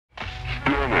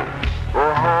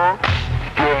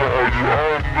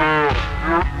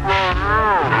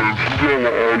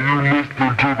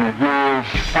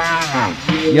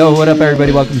Yo, what up,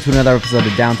 everybody? Welcome to another episode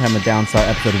of Downtime with Downstar,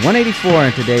 episode 184.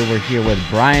 And today we're here with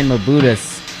Brian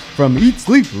Mabudis from Eat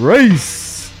Sleep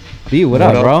Race. B, what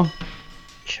up, bro?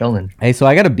 Chilling. Hey, so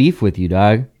I got a beef with you,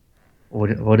 dog.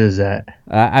 What is that?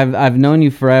 I've known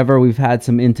you forever. We've had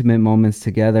some intimate moments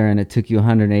together, and it took you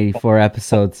 184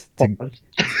 episodes to.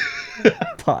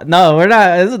 No, we're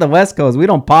not. This is the West Coast. We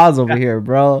don't pause over here,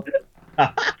 bro.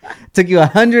 Took you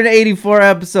 184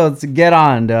 episodes to get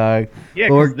on, dog. Yeah,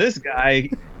 because this guy,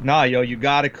 you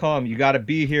gotta come. You gotta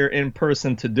be here in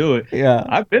person to do it. Yeah.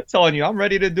 I've been telling you, I'm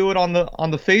ready to do it on the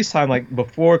FaceTime. Like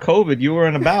before COVID, you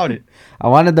weren't about it. I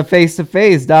wanted the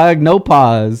face-to-face, dog. No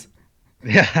pause.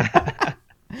 Yeah.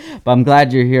 But I'm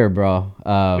glad you're here, bro.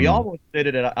 We almost did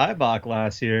it at IBOC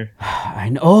last year. I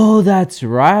know. Oh, that's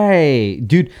right.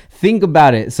 Dude, think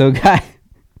about it. So, guys,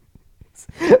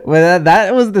 well,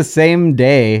 that was the same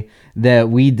day that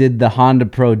we did the Honda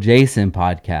Pro Jason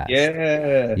podcast.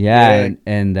 Yeah.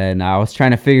 And then I was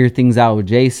trying to figure things out with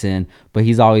Jason, but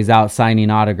he's always out signing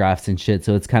autographs and shit,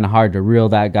 so it's kind of hard to reel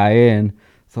that guy in.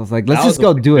 So I was like, let's just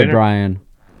go do it, Brian.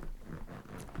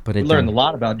 But we learned a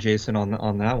lot about Jason on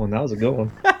that one. That was a good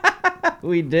one.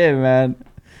 We did, man.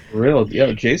 Real,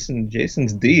 yeah.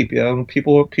 Jason's deep. Yeah,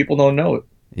 people don't know it.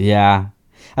 Yeah,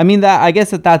 I mean I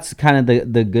guess that's kind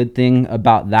of the good thing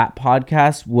about that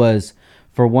podcast was,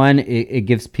 for one, it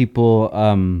gives people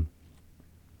an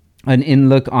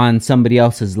in-look on somebody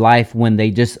else's life when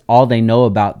all they know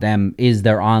about them is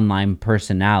their online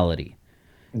personality.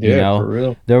 Yeah, for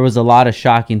real. There was a lot of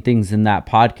shocking things in that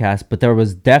podcast, but there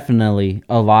was definitely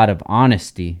a lot of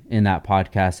honesty in that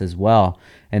podcast as well.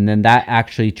 And then that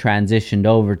actually transitioned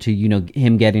over to,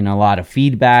 him getting a lot of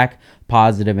feedback,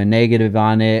 positive and negative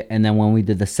on it. And then when we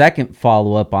did the second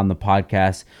follow-up on the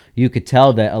podcast, you could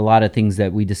tell that a lot of things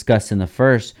that we discussed in the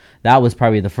first, that was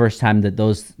probably the first time that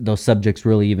those subjects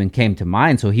really even came to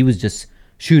mind. So he was just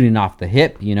shooting off the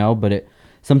hip, but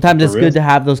sometimes it's good to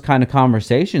have those kind of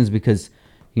conversations because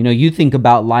you think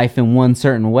about life in one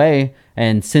certain way,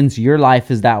 and since your life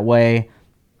is that way,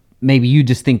 maybe you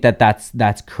just think that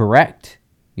that's correct,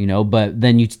 but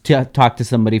then you talk to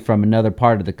somebody from another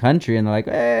part of the country and they're like,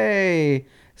 hey,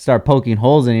 start poking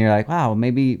holes in, and you're like, wow,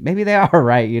 maybe they are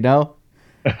right,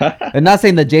 I'm not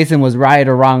saying that Jason was right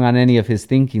or wrong on any of his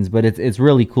thinkings, but it's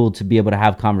really cool to be able to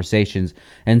have conversations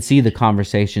and see the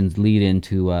conversations lead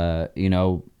into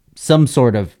some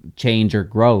sort of change or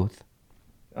growth.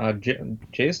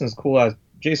 Jason's cool.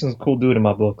 Jason's a cool dude in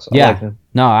my books. I like him.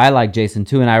 No, I like Jason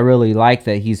too, and I really like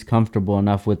that he's comfortable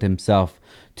enough with himself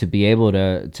to be able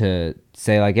to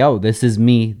say like, "Yo, this is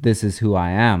me. This is who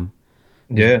I am."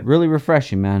 Yeah, it's really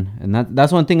refreshing, man. And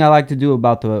that's one thing I like to do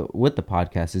with the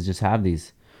podcast is just have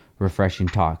these refreshing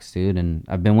talks, dude. And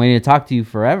I've been waiting to talk to you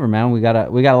forever, man. We got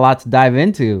a lot to dive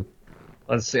into.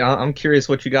 Let's see. I'm curious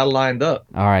what you got lined up.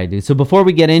 All right, dude. So before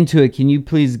we get into it, can you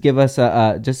please give us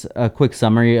just a quick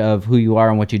summary of who you are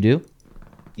and what you do?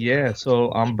 Yeah. So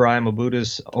I'm Brian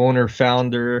Mabudis,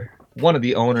 founder, one of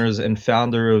the owners and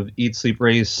founder of Eat Sleep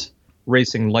Race,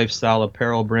 racing lifestyle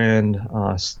apparel brand.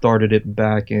 Started it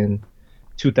back in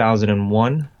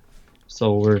 2001.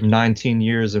 So we're 19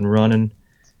 years and running.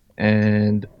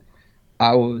 And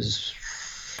I was,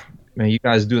 man, you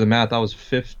guys do the math. I was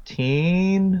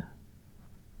 16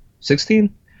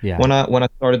 when I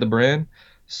started the brand.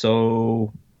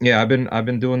 So yeah, I've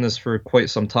been doing this for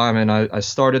quite some time, and I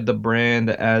started the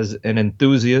brand as an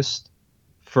enthusiast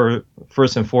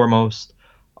first and foremost.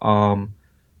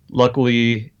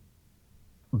 Luckily,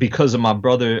 because of my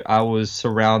brother, I was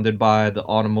surrounded by the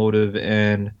automotive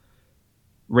and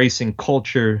racing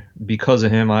culture because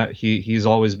of him. He's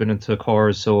always been into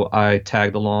cars, so I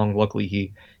tagged along. Luckily,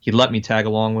 he let me tag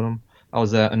along with him. I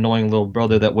was that annoying little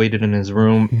brother that waited in his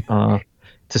room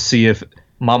to see if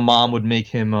my mom would make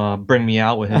him bring me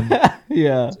out with him.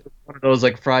 Yeah. So one of those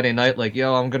like Friday night, like,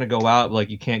 yo, I'm gonna go out. Like,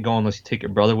 you can't go unless you take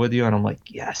your brother with you. And I'm like,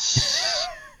 yes.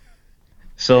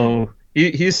 So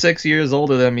he's 6 years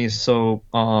older than me. So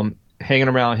hanging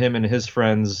around him and his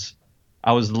friends,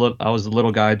 I was the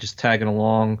little guy just tagging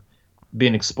along,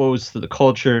 being exposed to the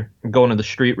culture, going to the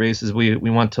street races. We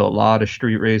went to a lot of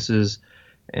street races,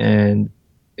 and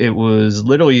it was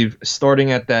literally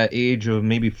starting at that age of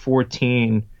maybe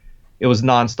 14. It was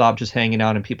nonstop, just hanging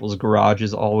out in people's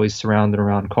garages, always surrounded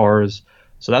around cars.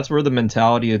 So that's where the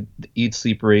mentality of the Eat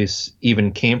Sleep Race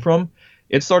even came from.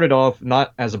 It started off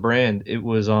not as a brand. It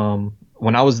was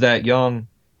when I was that young,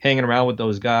 hanging around with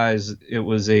those guys. It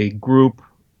was a group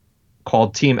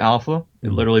called Team Alpha.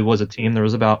 It literally was a team. There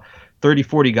was about 30,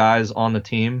 40 guys on the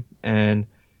team, and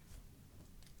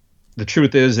the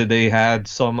truth is that they had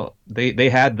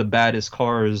the baddest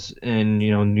cars in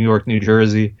New York, New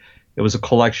Jersey. it was a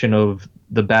collection of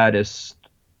the baddest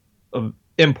of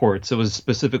imports. It was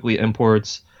specifically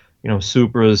imports,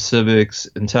 Supras, Civics,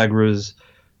 Integras,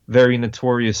 very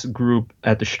notorious group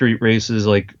at the street races.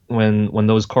 Like when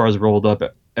those cars rolled up,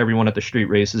 everyone at the street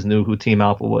races knew who Team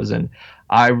Alpha was, and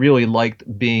I really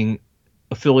liked being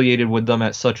affiliated with them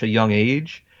at such a young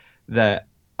age that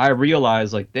I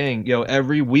realized, like, dang,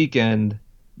 every weekend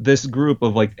this group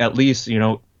of, like, at least,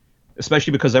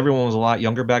 especially because everyone was a lot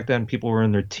younger back then, people were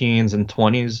in their teens and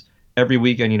 20s. Every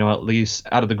weekend, at least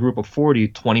out of the group of 40,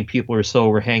 20 people or so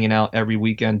were hanging out every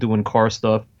weekend doing car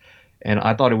stuff. And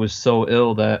I thought it was so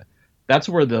ill that that's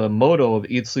where the motto of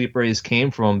Eat Sleep Raise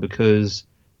came from, because,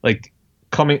 like,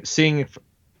 seeing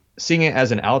it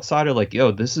as an outsider, like,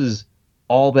 this is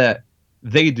all that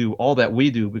they do, all that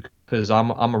we do, because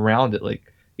I'm around it. Like,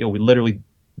 we literally,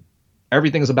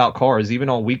 everything's about cars, even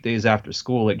on weekdays after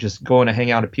school, like just going to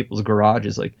hang out at people's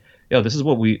garages. Like,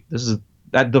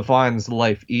 that defines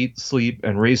life: eat, sleep,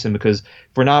 and racing. Because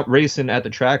if we're not racing at the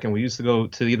track, and we used to go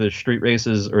to either street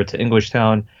races or to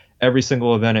Englishtown, every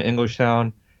single event at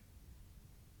Englishtown,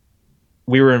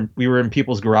 we were in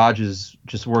people's garages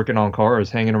just working on cars,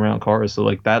 hanging around cars. So,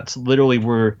 like, that's literally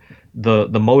where the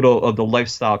motto of the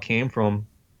lifestyle came from.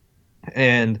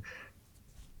 And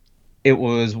it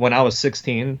was when I was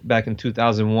 16, back in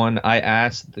 2001, I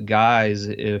asked the guys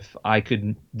if I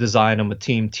could design them a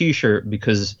team t-shirt,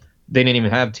 because they didn't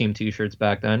even have team t-shirts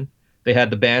back then. They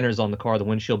had the banners on the car, the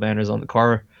windshield banners on the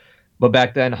car. But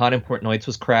back then, Hot Import Nights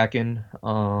was cracking.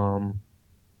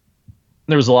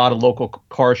 There was a lot of local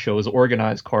car shows,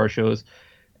 organized car shows.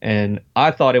 And I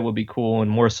thought it would be cool.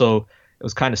 And more so, it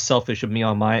was kind of selfish of me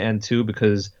on my end too,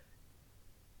 because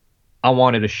I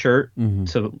wanted a shirt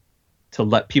to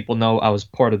let people know I was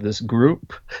part of this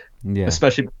group,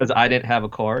 especially because I didn't have a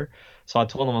car. So I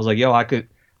told them, I was like,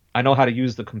 I know how to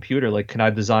use the computer. Like, can I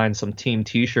design some team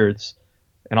t-shirts,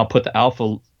 and I'll put the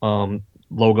Alpha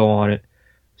logo on it.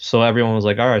 So everyone was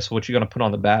like, all right, so what you going to put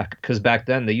on the back? Because back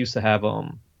then they used to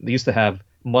have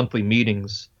monthly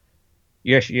meetings.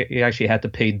 You actually had to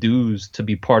pay dues to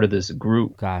be part of this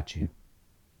group. Got you.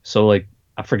 So, like,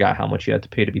 I forgot how much you had to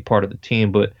pay to be part of the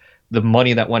team, but the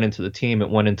money that went into the team, it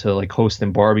went into, like,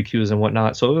 hosting barbecues and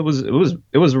whatnot. So it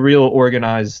was a real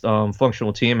organized,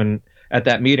 functional team. And at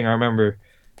that meeting, I remember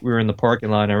we were in the parking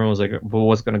lot, and everyone was like, well,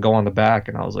 what's going to go on the back?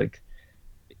 And I was like,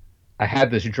 I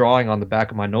had this drawing on the back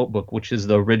of my notebook, which is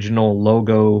the original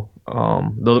logo,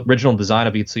 the original design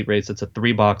of Eat Sleep Race. It's a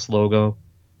 3-box logo.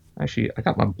 Actually, I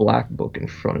got my black book in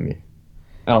front of me.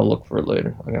 I'll look for it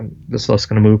later. This stuff's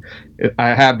going to move.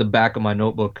 I have the back of my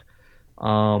notebook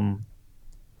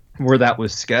where that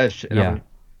was sketched. And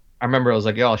I remember I was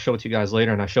like, I'll show it to you guys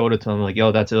later. And I showed it to them, like,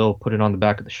 that's ill. Put it on the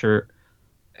back of the shirt.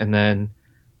 And then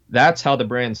that's how the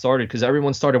brand started, because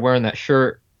everyone started wearing that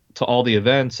shirt to all the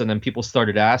events, and then people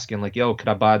started asking, like, could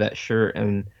I buy that shirt?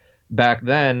 And back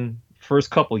then, first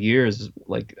couple years,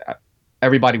 like,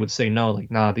 everybody would say no, like,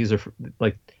 nah, these are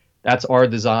like, that's our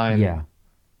design,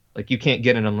 like, you can't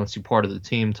get it unless you're part of the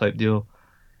team type deal.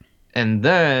 And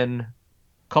then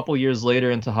a couple years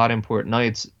later into Hot Import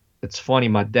Nights, it's funny,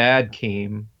 my dad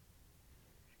came,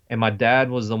 and my dad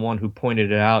was the one who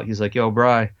pointed it out. He's like,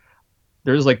 Bri,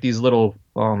 there's, like, these little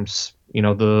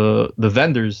the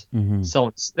vendors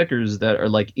selling stickers that are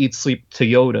like Eat Sleep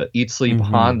Toyota, Eat Sleep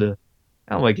Honda.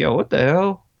 And I'm like, what the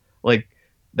hell? Like,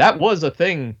 that was a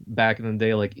thing back in the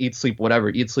day, like Eat Sleep whatever,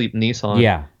 Eat Sleep Nissan.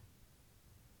 Yeah.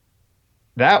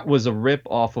 That was a rip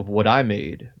off of what I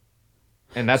made.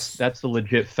 And that's the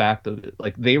legit fact of it.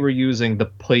 Like, they were using the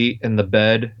plate and the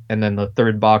bed, and then the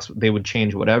third box they would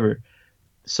change whatever.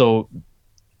 So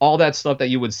all that stuff that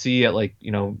you would see at, like,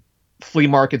 flea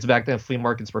markets back then, flea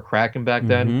markets were cracking back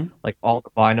then, like all the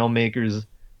vinyl makers,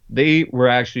 they were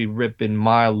actually ripping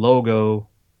my logo,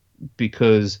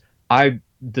 because I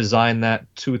designed that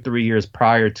 2-3 years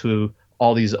prior to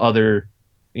all these other,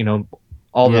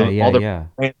 all the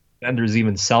vendors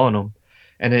even selling them.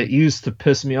 And it used to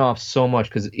piss me off so much,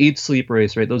 because Eat Sleep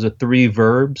Race, right, those are 3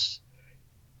 verbs.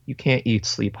 You can't eat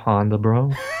sleep Honda,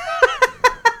 bro.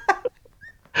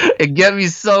 It got me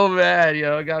so mad,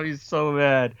 it got me so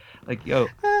mad. Like, you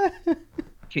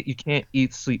can't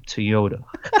eat sleep Toyota.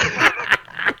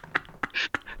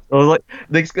 So, like,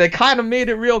 they kind of made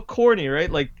it real corny, right?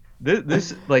 Like,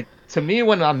 this like, to me,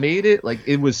 when I made it, like,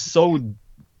 it was so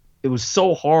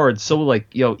hard. So, like,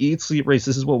 Eat Sleep Race,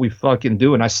 this is what we fucking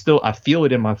do. And I feel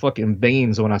it in my fucking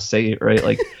veins when I say it, right?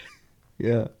 Like,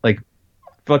 like,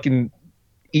 fucking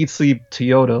Eat Sleep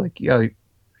Toyota. Like,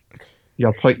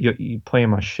 you playing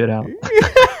my shit out.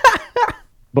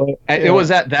 But it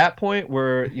was at that point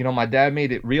where, my dad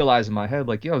made it realize in my head,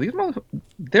 like,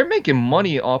 they're making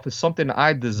money off of something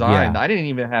I designed.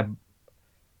 Yeah.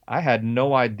 I had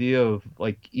no idea of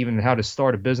like even how to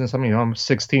start a business. I mean, I'm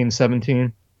 16,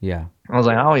 17. Yeah. I was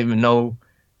like, I don't even know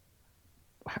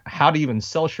how to even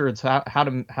sell shirts, how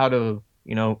to,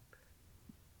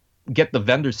 get the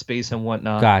vendor space and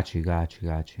whatnot. Got you.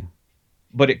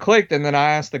 But it clicked, and then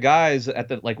I asked the guys at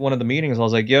the like one of the meetings. I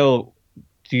was like, "Yo,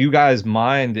 do you guys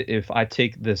mind if I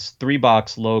take this 3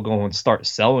 box logo and start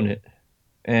selling it?"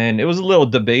 And it was a little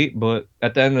debate, but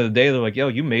at the end of the day, they're like, "Yo,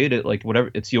 you made it. Like, whatever,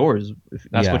 it's yours. If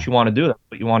that's what Yeah. you want to do, that's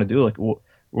what you want to do. Like,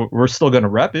 we're still gonna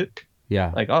rep it.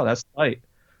 Yeah. Like, oh, that's tight."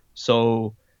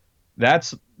 So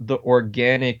that's the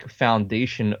organic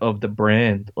foundation of the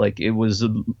brand. Like, it was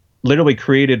literally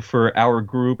created for our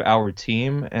group, our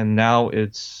team, and now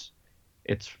it's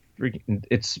freaking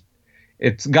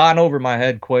it's gone over my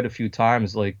head quite a few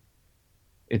times. Like,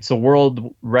 it's a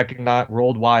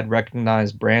worldwide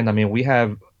recognized brand. I mean, we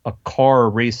have a car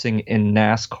racing in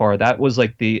NASCAR. That was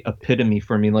like the epitome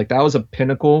for me. Like, that was a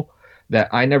pinnacle that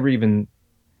I never even.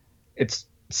 It's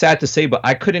sad to say, but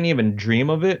I couldn't even dream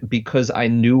of it because I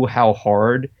knew how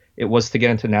hard it was to get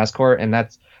into NASCAR, and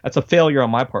that's a failure on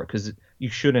my part because you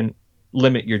shouldn't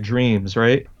limit your dreams,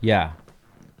 right? Yeah.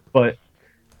 But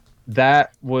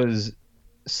that was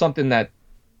something that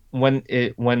when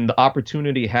the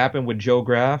opportunity happened with Joe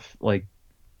Graff, like,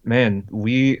 man,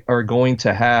 we are going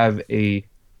to have a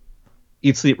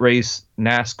Eat Sleep Race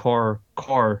NASCAR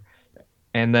car,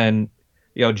 and then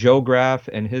Joe Graff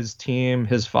and his team,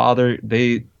 his father,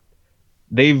 they've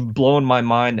blown my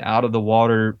mind out of the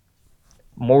water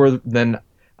more than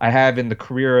I have in the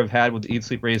career I've had with Eat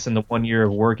Sleep Race in the 1 year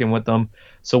of working with them.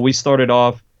 So we started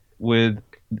off with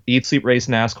Eat Sleep Race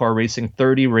NASCAR, racing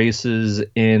 30 races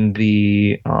in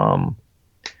the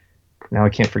now I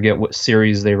can't forget what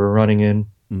series they were running in.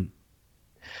 Mm.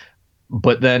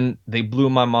 But then they blew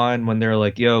my mind when they're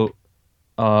like, "Yo,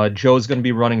 Joe's going to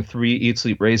be running 3 Eat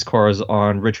Sleep race cars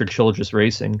on Richard Childress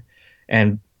Racing."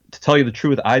 And to tell you the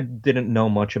truth, I didn't know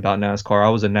much about NASCAR. I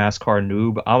was a NASCAR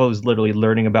noob. I was literally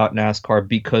learning about NASCAR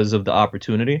because of the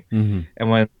opportunity. Mm-hmm. And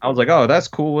when I was like, "Oh, that's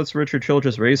cool. What's Richard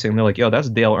Childress Racing?" And they're like, "Yo, that's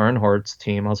Dale Earnhardt's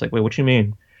team." I was like, "Wait, what you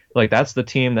mean?" Like, that's the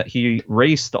team that he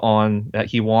raced on, that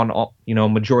he won,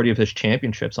 majority of his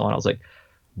championships on. I was like,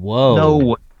 no Whoa.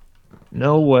 way,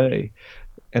 no way.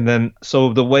 And then,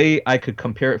 so the way I could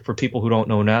compare it for people who don't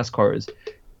know NASCAR is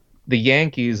the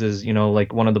Yankees is,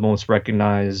 like one of the most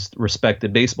recognized,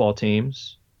 respected baseball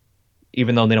teams,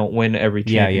 even though they don't win every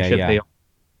Yeah, yeah, championship.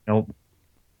 They, yeah.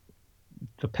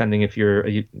 depending if you're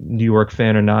a New York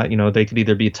fan or not, they could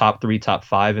either be top 3, top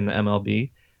 5 in the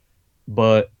MLB.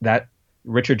 But that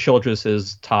Richard Childress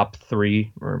is top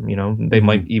 3, or they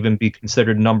might even be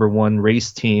considered number 1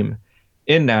 race team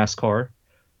in NASCAR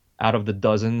out of the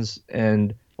dozens.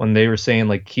 And when they were saying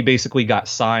like he basically got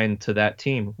signed to that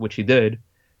team, which he did,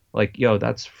 like, yo,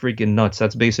 that's freaking nuts.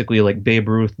 That's basically like Babe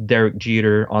Ruth, Derek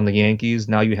Jeter on the Yankees.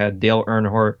 Now you had Dale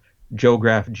Earnhardt, Joe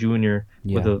Graff Jr.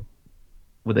 with Yeah.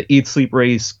 a Eat Sleep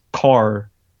Race car.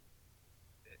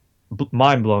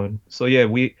 Mind blowing. So yeah,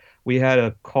 we had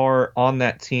a car on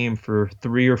that team for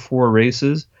 3 or 4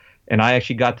 races, and I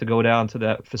actually got to go down to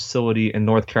that facility in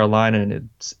North Carolina, and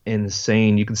it's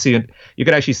insane. You can see it. You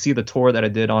could actually see the tour that I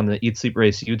did on the Eat Sleep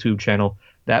Race YouTube channel.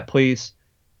 That place,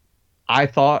 I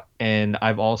thought, and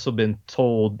I've also been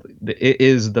told, that it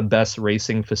is the best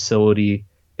racing facility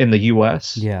in the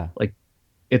U.S. Yeah. Like,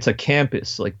 it's a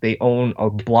campus. Like, they own a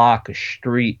block, a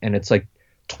street, and it's like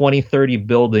 20, 30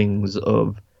 buildings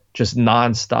of just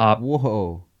nonstop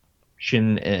Whoa.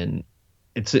 action, and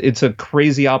it's a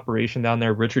crazy operation down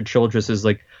there. Richard Childress is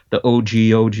like the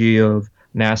OG of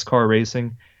NASCAR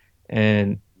racing,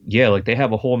 and yeah, like they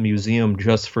have a whole museum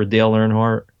just for Dale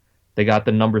Earnhardt. They got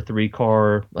the number 3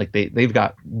 car. Like they've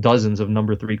got dozens of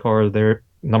number 3 cars there.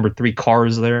 Number 3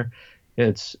 cars there.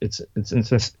 It's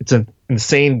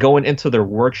insane going into their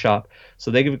workshop.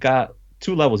 So they've got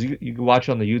 2 levels. You can watch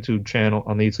on the YouTube channel,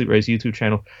 on the Eat Sleep Race YouTube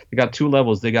channel. They got 2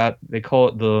 levels. They call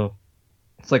it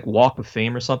it's like Walk of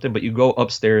Fame or something, but you go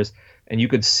upstairs and you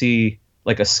could see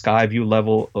like a sky view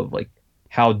level of like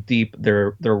how deep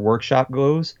their workshop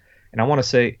goes. And I want to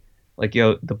say, like,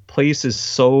 yo, the place is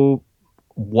so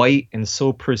white and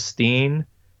so pristine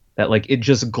that like it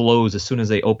just glows as soon as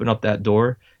they open up that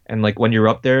door. And like when you're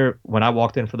up there, when I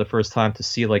walked in for the first time to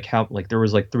see like how like there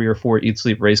was like 3 or 4 Eat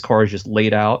Sleep Race cars just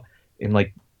laid out and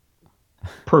like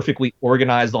perfectly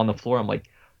organized on the floor, I'm like,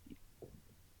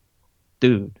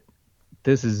 dude,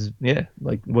 this is, yeah,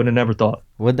 like would have never thought.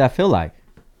 What'd that feel like?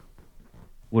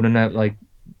 Wouldn't have like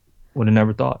would have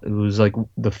never thought. It was like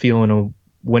the feeling of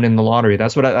winning the lottery.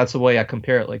 That's the way I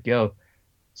compare it. Like, yo,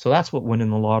 So that's what winning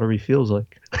the lottery feels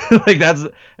like. Like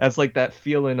that's like that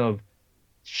feeling of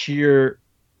sheer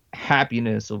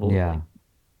happiness of Yeah. like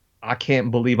I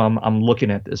can't believe I'm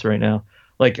looking at this right now.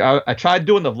 Like I tried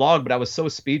doing the vlog, but I was so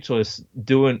speechless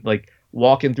doing like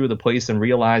walking through the place and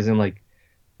realizing like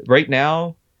right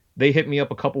now they hit me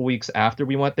up a couple weeks after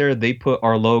we went there. They put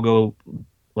our logo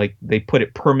like they put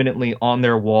it permanently on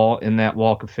their wall in that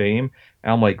Walk of Fame.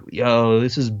 And I'm like, yo,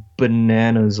 this is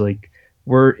bananas. Like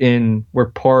we're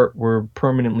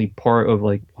permanently part of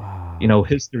like, Wow.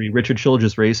 history. Richard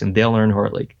Childress race and Dale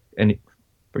Earnhardt, like and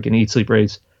freaking Eat Sleep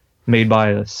race made by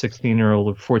a 16-year-old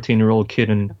or 14-year-old kid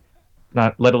and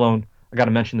not let alone I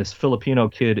gotta mention this Filipino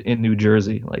kid in New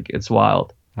Jersey. Like it's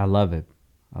wild. I love it.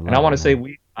 I And I love it, want to say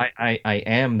man. I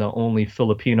am the only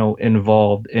Filipino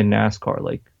involved in NASCAR.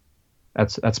 Like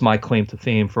that's my claim to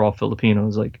fame for all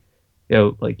Filipinos. Like,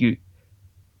 like you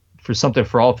for something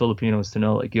for all Filipinos to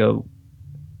know, like,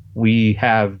 we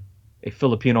have a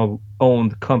Filipino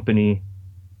owned company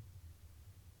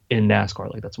in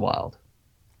NASCAR. Like that's wild.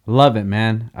 Love it,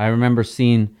 man. I remember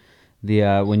seeing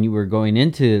the when you were going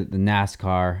into the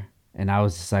NASCAR, and I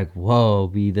was just like, "Whoa,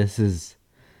 B, this is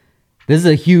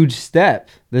a huge step.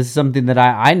 This is something that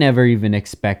I never even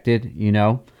expected, you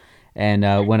know."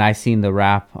 And when I seen the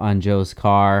wrap on Joe's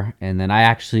car, and then I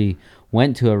actually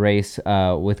went to a race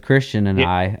with Christian and Yeah.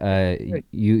 I.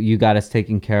 You got us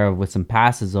taken care of with some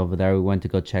passes over there. We went to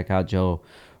go check out Joe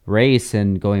race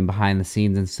and going behind the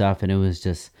scenes and stuff, and it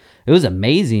was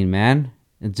amazing, man.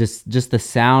 It just the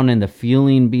sound and the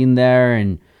feeling being there,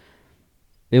 and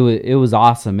it was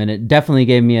awesome, and it definitely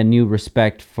gave me a new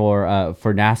respect for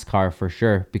NASCAR for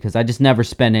sure, because I just never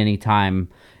spent any time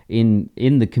in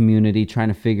the community trying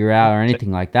to figure out or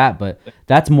anything like that. But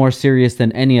that's more serious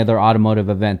than any other automotive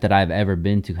event that I've ever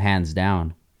been to, hands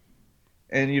down.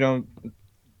 And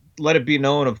let it be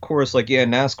known, of course, like yeah,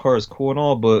 NASCAR is cool and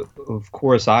all, but of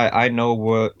course I know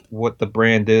what the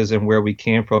brand is and where we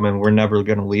came from, and we're never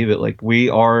gonna leave it. Like we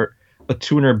are a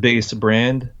tuner based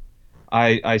brand.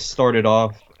 I started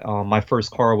off. My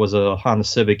first car was a Honda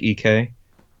Civic EK.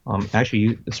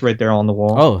 Actually, it's right there on the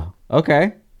wall. Oh,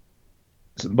 okay.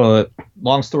 But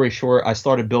long story short, I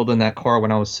started building that car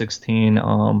when I was 16.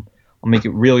 I'll make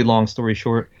it really long story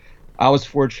short. I was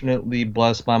fortunately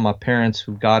blessed by my parents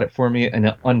who got it for me in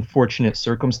an unfortunate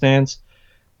circumstance.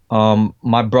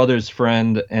 My brother's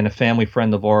friend and a family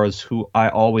friend of ours who I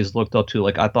always looked up to,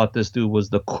 like I thought this dude was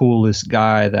the coolest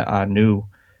guy that I knew.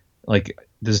 Like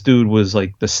this dude was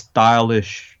like the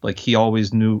stylish, like he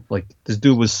always knew, like this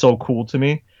dude was so cool to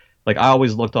me. Like I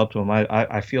always looked up to him.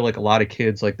 I feel like a lot of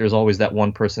kids, like there's always that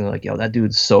one person like, yo, that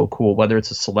dude's so cool, whether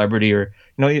it's a celebrity or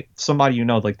somebody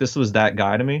like this was that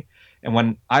guy to me. And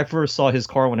when I first saw his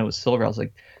car when it was silver, I was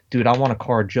like, dude, I want a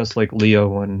car just like Leo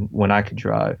when I could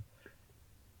drive.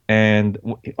 And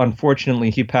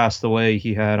unfortunately, he passed away.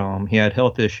 He had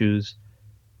health issues.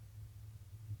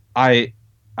 I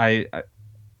I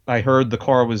I heard the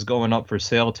car was going up for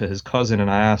sale to his cousin, and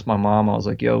I asked my mom. I was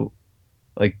like, "Yo,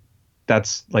 like,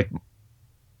 that's like,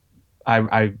 I,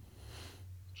 I,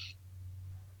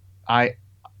 I, I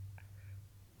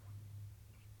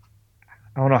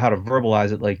don't know how to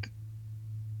verbalize it. Like,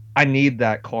 I need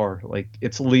that car. Like,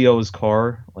 it's Leo's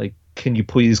car. Like, can you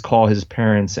please call his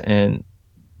parents?" And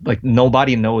like,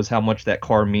 nobody knows how much that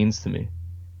car means to me.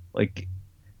 Like,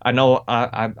 I know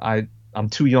I'm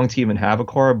too young to even have a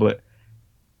car, but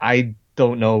I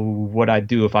don't know what I'd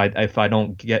do if I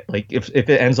don't get like if it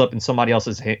ends up in somebody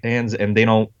else's hands and they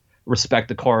don't respect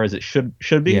the car as it should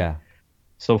be. Yeah.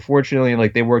 So fortunately,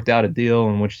 like they worked out a deal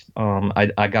in which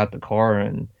I got the car,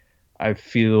 and I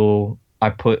feel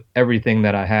I put everything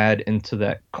that I had into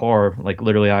that car. Like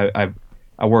literally, I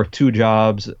worked two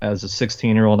jobs as a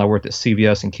 16-year-old. I worked at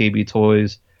CVS and KB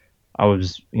Toys. I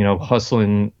was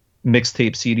hustling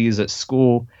mixtape CDs at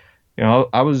school.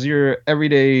 I was your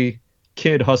everyday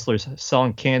kid hustlers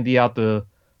selling candy out the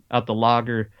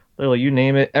lager, literally you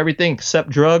name it, everything except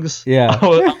drugs. Yeah. I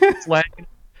was slanging.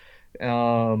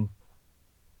 Um,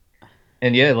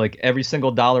 and yeah, like every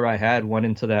single dollar I had went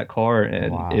into that car, and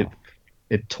it Wow.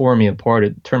 it tore me apart.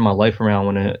 It turned my life around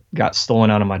when it got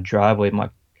stolen out of my driveway. My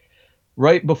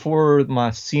right before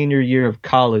my senior year of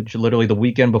college, literally the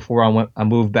weekend before I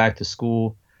moved back to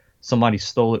school. Somebody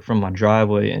stole it from my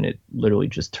driveway, and it literally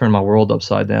just turned my world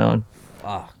upside down.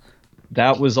 Fuck.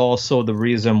 That was also the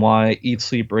reason why Eat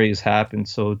Sleep Raise happened.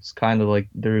 So it's kind of like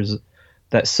there's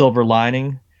that silver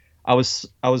lining. I was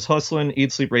hustling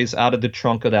Eat Sleep Raise out of the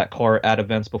trunk of that car at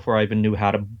events before I even knew how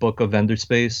to book a vendor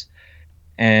space.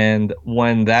 And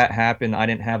when that happened, I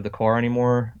didn't have the car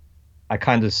anymore. I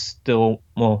kind of still,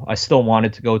 well, I still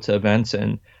wanted to go to events,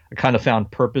 and I kind of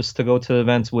found purpose to go to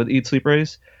events with Eat Sleep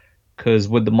Race, because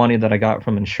with the money that I got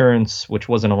from insurance, which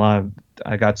wasn't a lot,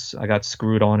 I got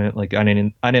screwed on it. Like I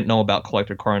didn't know about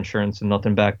collector car insurance and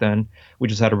nothing back then. We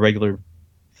just had a regular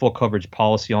full coverage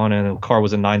policy on it, and the car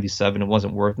was a '97. It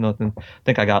wasn't worth nothing. I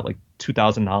think I got like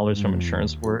 $2,000 from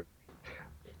insurance for it.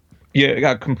 Yeah, it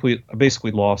got complete. I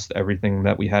basically lost everything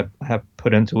that we had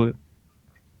put into it.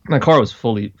 My car was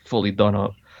fully done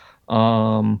up.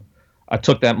 Um, I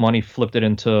took that money, flipped it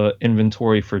into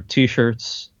inventory for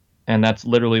T-shirts, and that's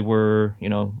literally where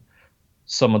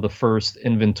some of the first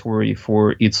inventory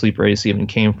for Eat Sleep Race even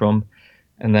came from.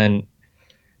 And then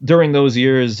during those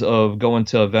years of going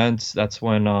to events, that's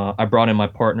when I brought in my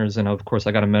partners, and of course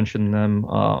I got to mention them.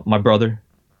 My brother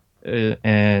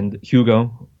and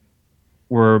Hugo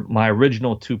were my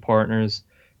original two partners,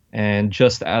 and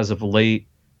just as of late,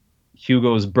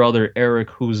 Hugo's brother Eric,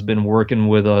 who's been working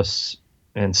with us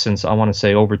and since I want to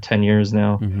say over 10 years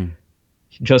now,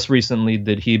 just recently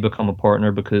did he become a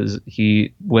partner, because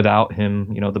without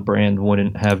him, the brand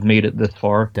wouldn't have made it this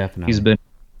far. Definitely. He's been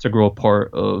a integral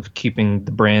part of keeping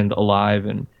the brand alive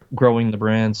and growing the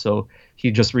brand. So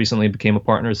he just recently became a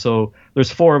partner. So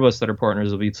there's four of us that are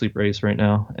partners of Eat Sleep Race right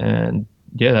now. And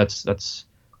yeah, that's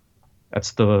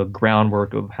the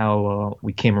groundwork of how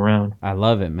we came around. I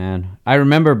love it, man. I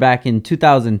remember back in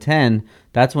 2010,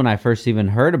 that's when I first even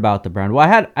heard about the brand. Well,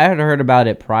 I had heard about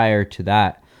it prior to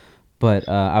that, but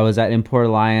I was at Import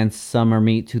Alliance Summer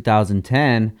Meet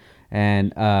 2010,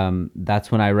 and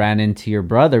that's when I ran into your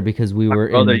brother, because we were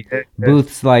in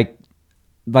booths like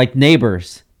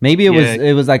neighbors. Maybe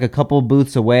it was like a couple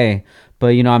booths away, but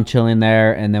I'm chilling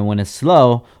there, and then when it's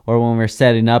slow or when we're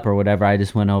setting up or whatever, I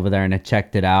just went over there and I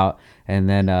checked it out. And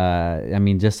then I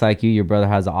mean, just like your brother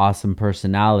has an awesome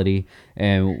personality,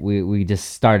 and we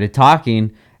just started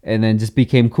talking, and then just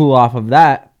became cool off of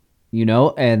that,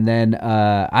 and then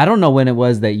I don't know when it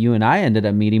was that you and I ended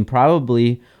up meeting.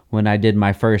 Probably when I did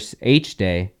my first H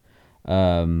Day,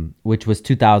 which was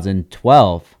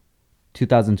 2012.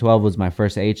 2012 was my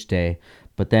first H Day.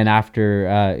 But then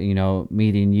after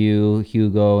meeting you,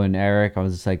 Hugo, and Eric, I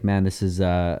was just like, man, this is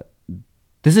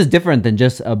different than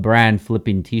just a brand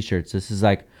flipping T-shirts. This is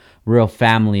like real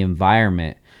family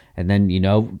environment. And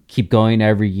then keep going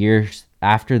every year.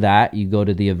 After that, you go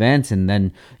to the events, and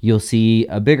then you'll see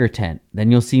a bigger tent. Then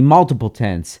you'll see multiple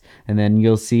tents, and then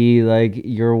you'll see like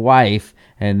your wife,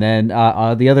 and then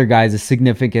the other guys, the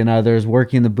significant others,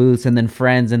 working the booths, and then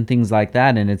friends and things like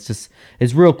that. And it's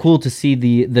real cool to see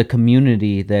the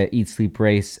community that Eat Sleep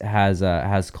Race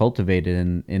has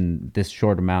cultivated in this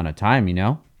short amount of time.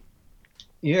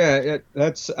 Yeah,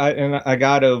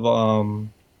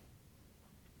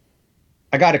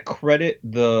 I gotta credit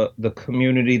the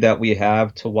community that we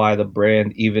have to why the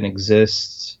brand even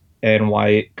exists and why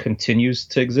it continues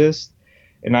to exist.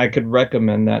 And I could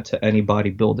recommend that to anybody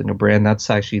building a brand. That's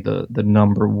actually the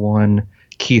number one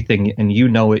key thing. And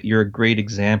it, you're a great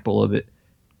example of it.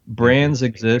 Brands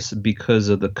exist because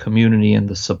of the community and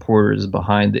the supporters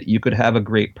behind it. You could have a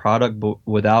great product, but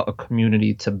without a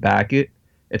community to back it,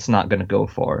 it's not going to go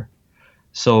far.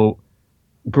 So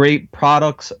great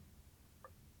products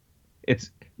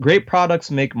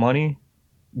make money.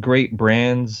 Great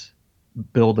brands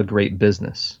build a great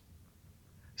business.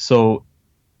 So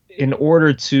in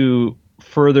order to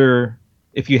further,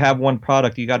 if you have one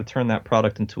product, you got to turn that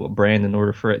product into a brand in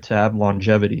order for it to have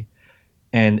longevity.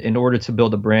 And in order to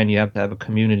build a brand, you have to have a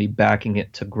community backing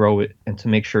it to grow it and to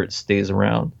make sure it stays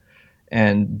around.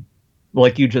 And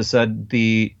like you just said,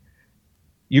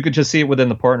 you could just see it within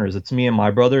the partners. It's me and my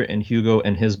brother, and Hugo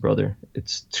and his brother.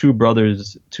 It's two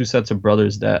sets of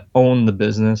brothers that own the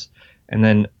business. And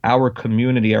then our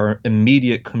community, our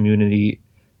immediate community,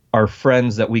 are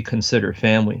friends that we consider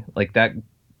family. Like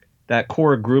that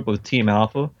core group of Team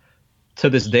Alpha, to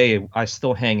this day, I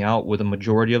still hang out with a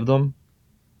majority of them.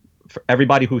 For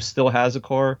everybody who still has a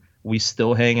car, we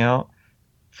still hang out.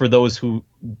 For those who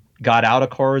got out of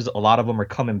cars, a lot of them are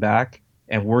coming back,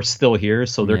 and we're still here,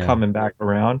 so they're coming back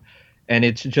around. And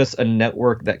it's just a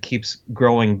network that keeps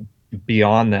growing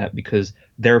beyond that, because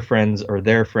their friends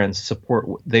support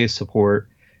what they support.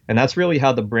 And that's really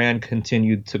how the brand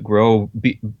continued to grow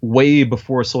way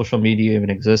before social media even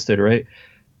existed, right?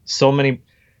 So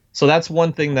that's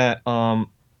one thing that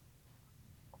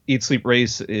Eat Sleep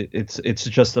Race, it's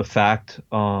just a fact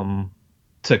to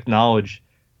acknowledge.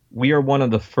 We are one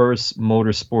of the first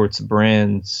motorsports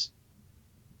brands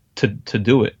to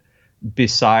do it.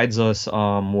 Besides us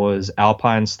was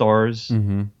Alpine Stars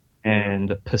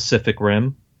and Pacific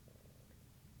Rim.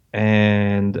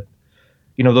 And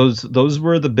those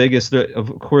were the biggest.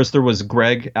 Of course, there was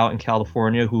Greg out in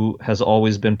California, who has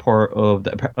always been part of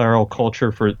the apparel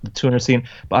culture for the tuner scene.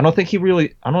 But I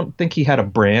don't think he had a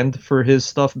brand for his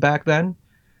stuff back then.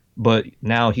 But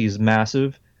now he's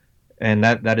massive, and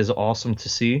that is awesome to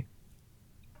see.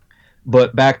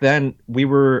 But back then, we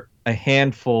were a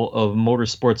handful of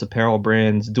motorsports apparel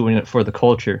brands doing it for the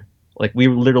culture. Like, we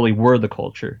literally were the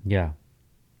culture. Yeah.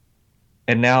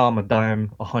 And now I'm a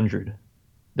dime 100.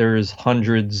 There's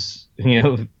hundreds,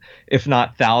 if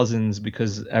not thousands,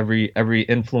 because every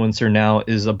influencer now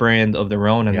is a brand of their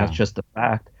own, and Yeah. that's just the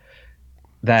fact.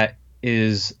 That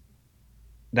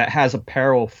has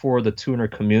apparel for the tuner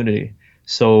community.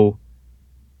 So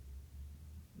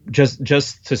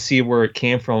just to see where it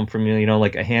came from,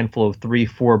 like a handful of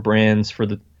 3-4 brands for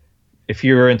the, if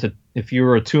you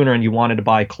were a tuner and you wanted to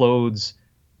buy clothes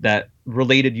that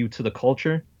related you to the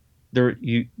culture, there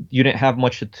you didn't have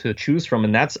much to choose from.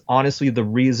 And that's honestly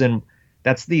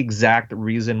that's the exact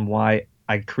reason why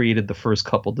I created the first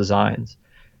couple designs.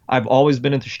 I've always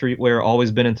been into streetwear,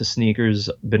 always been into sneakers,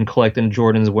 been collecting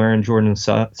Jordans, wearing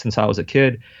Jordans since I was a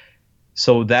kid.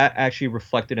 So that actually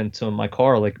reflected into my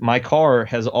car. Like, my car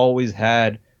has always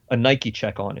had a Nike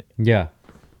check on it. Yeah.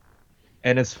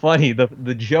 And it's funny,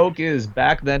 the joke is,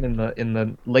 back then in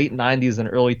the late 90s and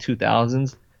early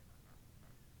 2000s,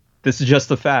 this is just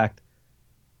a fact.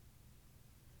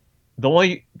 The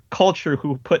only culture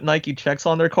who put Nike checks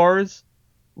on their cars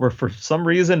were, for some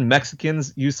reason,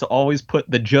 Mexicans used to always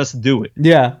put the "just do it."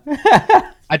 Yeah.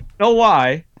 I don't know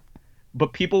why,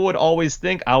 but people would always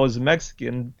think I was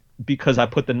Mexican because I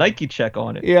put the Nike check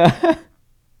on it. Yeah.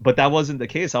 But that wasn't the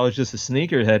case. I was just a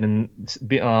sneakerhead, and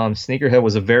sneakerhead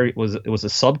was a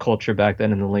subculture back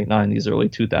then in the late 90s, early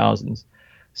 2000s.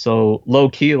 So low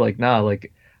key, like,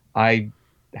 like, I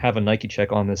have a Nike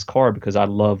check on this car because I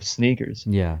love sneakers.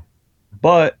 Yeah.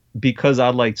 But because I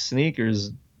liked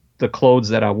sneakers, the clothes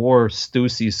that I wore,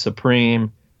 Stussy,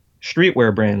 Supreme,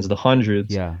 streetwear brands, the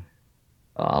Hundreds, Yeah.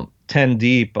 10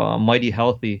 Deep, Mighty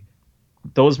Healthy,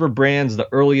 those were brands, the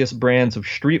earliest brands of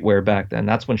streetwear back then.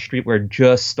 That's when streetwear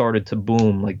just started to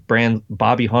boom. Like,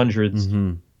 Bobby Hundreds,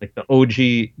 like the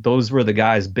OG, those were the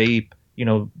guys. Bape,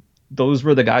 those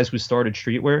were the guys who started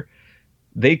streetwear.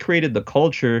 They created the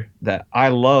culture that I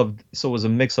loved. So it was a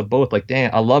mix of both. Like,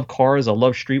 damn, I love cars, I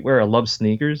love streetwear, I love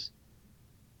sneakers.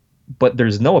 But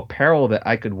there's no apparel that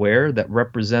I could wear that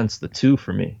represents the two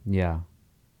for me. Yeah.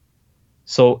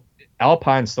 So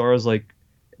Alpine Stars, like,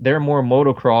 they're more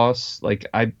motocross. Like,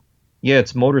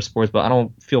 it's motorsports, but I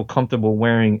don't feel comfortable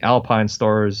wearing Alpine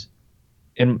Stars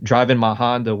and driving my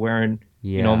Honda wearing,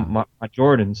 my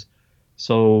Jordans.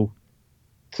 So,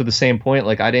 to the same point,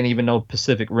 like, I didn't even know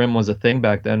Pacific Rim was a thing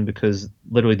back then, because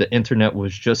literally the internet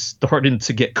was just starting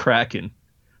to get cracking.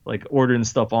 Like, ordering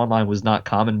stuff online was not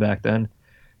common back then.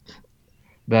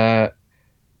 That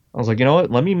I was like, you know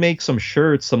what? Let me make some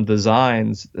shirts, some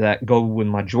designs that go with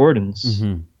my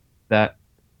Jordans.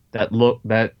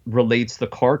 That relates to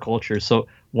car culture. So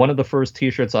one of the first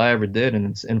T-shirts I ever did, and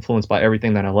it's influenced by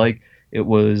everything that I like, it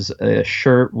was a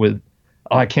shirt with,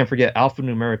 I can't forget,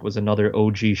 Alphanumeric was another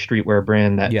OG streetwear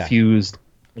brand that fused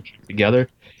together.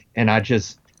 And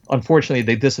unfortunately,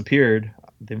 they disappeared.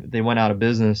 They went out of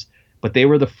business, but they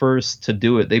were the first to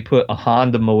do it. They put a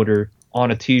Honda motor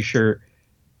on a T-shirt,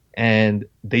 and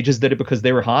they just did it because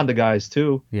they were Honda guys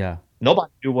too. Yeah.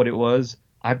 Nobody knew what it was.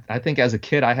 I think as a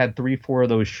kid, I had 3-4 of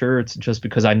those shirts just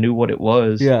because I knew what it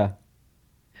was. Yeah.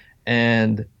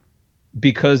 And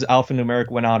because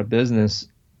Alphanumeric went out of business,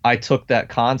 I took that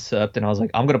concept and I was like,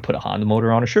 I'm going to put a Honda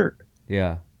motor on a shirt.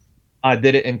 Yeah. I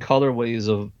did it in colorways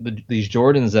of these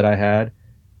Jordans that I had.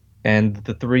 And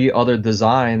the 3 other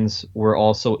designs were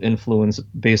also influenced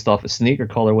based off of sneaker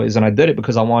colorways. And I did it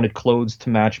because I wanted clothes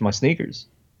to match my sneakers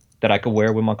that I could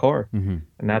wear with my car. And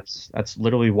that's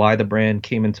literally why the brand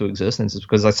came into existence, is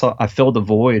because I filled the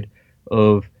void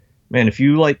of, man, if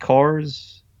you like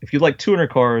cars, if you like tuner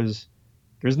cars,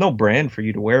 there's no brand for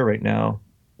you to wear right now,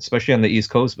 especially on the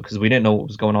East Coast, because we didn't know what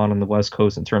was going on the West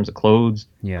Coast in terms of clothes.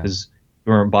 Yeah. Because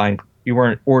you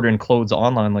weren't ordering clothes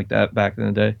online like that back in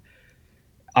the day.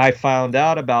 I found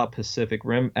out about Pacific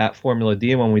Rim at Formula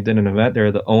D when we did an event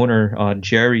there. The owner,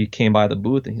 Jerry, came by the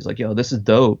booth and he's like, yo, this is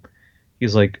dope.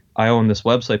 He's like, I own this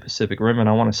website, Pacific Rim, and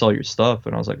I want to sell your stuff.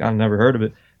 And I was like, I've never heard of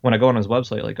it. When I go on his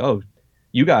website, like, oh,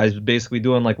 you guys basically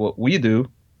doing like what we do,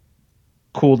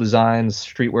 cool designs,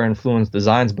 streetwear influenced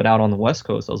designs, but out on the West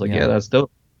Coast. I was like, yeah, that's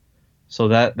dope. So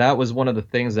that was one of the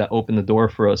things that opened the door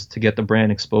for us to get the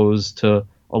brand exposed to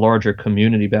a larger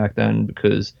community back then,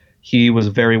 because he was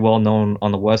very well known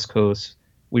on the West Coast.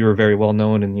 We were very well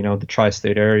known in, the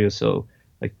tri-state area. So,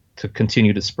 like, to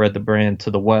continue to spread the brand to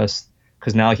the West,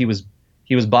 because now he was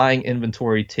buying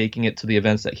inventory, taking it to the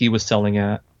events that he was selling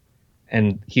at,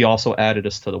 and he also added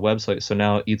us to the website. So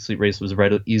now Eat Sleep Race was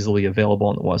easily available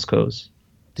on the West Coast.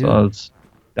 Dude. So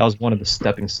that was one of the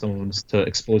stepping stones to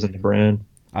exposing the brand.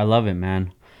 I love it,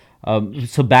 man.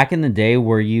 So back in the day,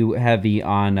 were you heavy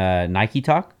on Nike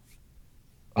Talk?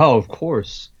 Oh, of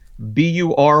course.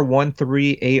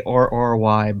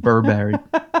 BUR13ARRY Burberry.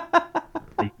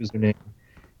 The username.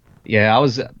 Yeah,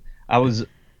 I was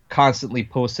constantly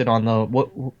posted on the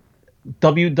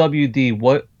WWD.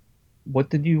 What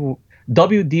did you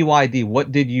WDYD?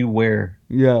 What did you wear?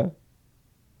 Yeah.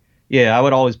 Yeah, I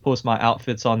would always post my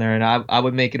outfits on there, and I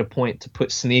would make it a point to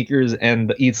put sneakers and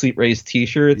the Eat Sleep Race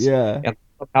T-shirts. Yeah. And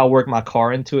I'll work my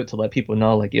car into it to let people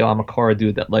know, like, yo, I'm a car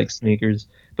dude that likes sneakers.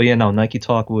 But yeah, no, Nike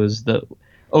Talk was the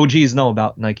OGs know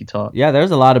about Nike Talk. Yeah,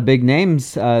 there's a lot of big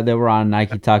names that were on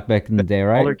Nike Talk back in the day,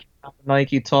 right?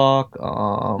 Nike Talk,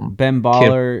 Ben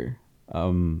Baller,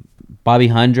 Bobby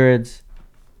Hundreds.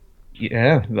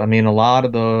 Yeah, I mean a lot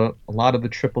of the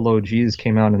triple OGs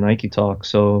came out in Nike Talk.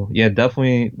 So yeah,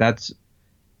 definitely that's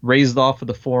raised off of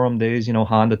the forum days,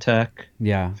 Honda Tech.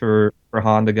 Yeah. For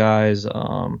Honda guys.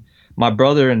 My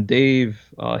brother and Dave,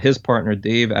 his partner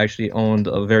Dave, actually owned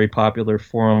a very popular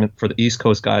forum for the East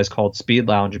Coast guys called Speed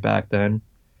Lounge back then.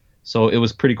 So it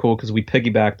was pretty cool because we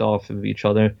piggybacked off of each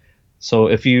other. So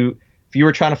if you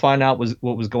were trying to find out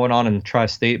what was going on in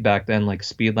Tri-State back then, like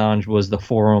Speed Lounge was the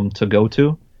forum to go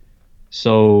to.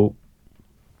 So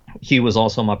he was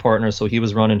also my partner, so he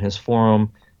was running his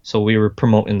forum. So we were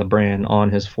promoting the brand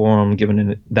on his forum, giving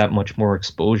it that much more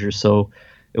exposure. So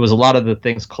it was a lot of the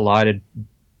things collided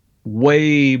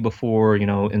way before,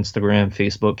 Instagram,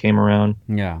 Facebook came around.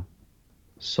 Yeah.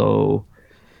 So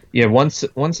yeah, once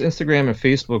Instagram and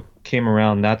Facebook came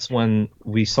around, that's when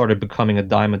we started becoming a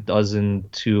dime a dozen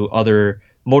to other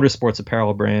motorsports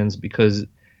apparel brands, because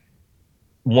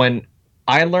when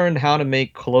I learned how to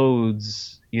make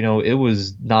clothes, it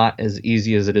was not as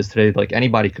easy as it is today. Like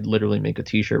anybody could literally make a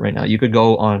t-shirt right now. You could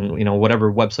go on,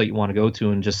 whatever website you want to go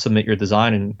to and just submit your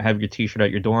design and have your t-shirt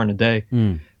at your door in a day.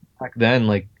 Back then,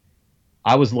 like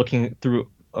I was looking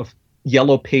through a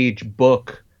yellow page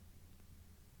book.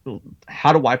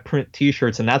 How do I print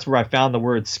t-shirts? And that's where I found the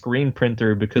word screen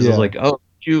printer, because I was like, oh,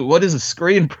 shoot, what is a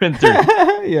screen printer?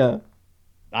 Yeah.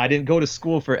 I didn't go to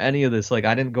school for any of this. Like,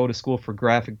 I didn't go to school for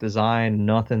graphic design,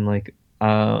 nothing. Like,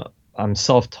 I'm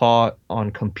self-taught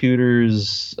on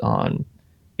computers, on,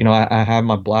 I have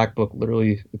my black book,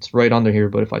 literally, it's right under here,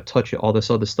 but if I touch it, all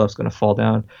this other stuff's going to fall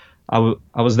down.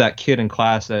 I was that kid in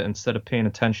class that instead of paying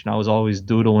attention, I was always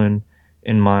doodling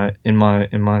in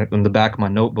the back of my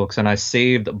notebooks, and I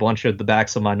saved a bunch of the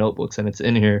backs of my notebooks, and it's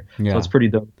in here. Yeah. So it's pretty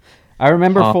dope. I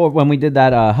remember when we did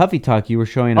that Huffy Talk, you were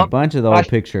showing a bunch of the old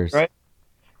pictures. Right?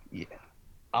 Yeah.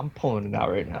 I'm pulling it out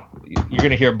right now. You're going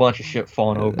to hear a bunch of shit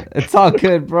falling over. It's all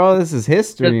good, bro. This is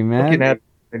history, Just man. Looking at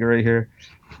it right here.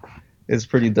 It's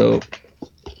pretty dope.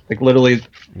 Like, literally,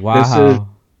 wow.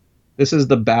 This is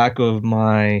the back of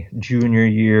my junior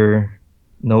year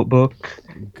notebook.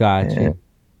 Gotcha.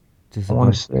 I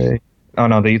want to say... Oh,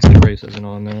 no, the Eat Sleep Race isn't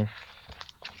on there.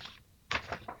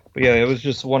 But yeah, it was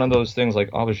just one of those things. Like,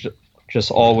 I was just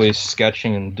always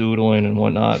sketching and doodling and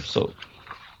whatnot, so...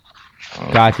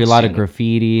 Gotcha, a lot of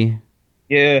graffiti.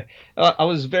 Yeah, I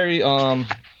was very...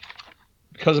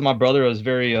 because of my brother, I was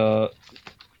very... the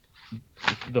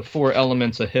four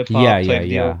elements of hip-hop type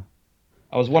deal.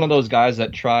 I was one of those guys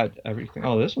that tried everything.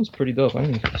 Oh, this one's pretty dope. I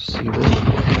didn't even see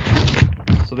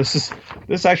this. So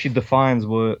this actually defines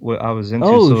what I was into.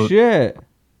 Oh, shit.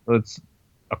 So it's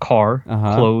a car,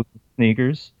 clothes,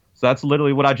 sneakers. So that's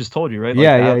literally what I just told you, right?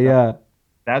 Like yeah.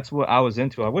 That's what I was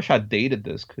into. I wish I dated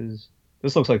this, because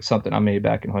this looks like something I made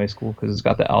back in high school, because it's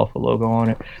got the Alpha logo on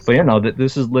it. But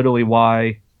this is literally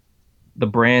why the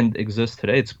brand exists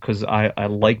today. It's because I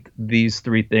liked these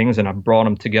three things and I brought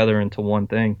them together into one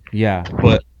thing. Yeah.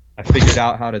 But I figured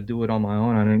out how to do it on my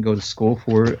own. I didn't go to school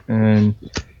for it, and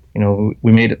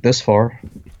we made it this far.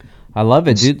 I love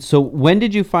it, dude. So when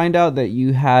did you find out that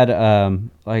you had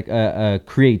like a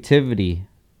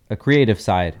creative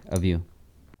side of you?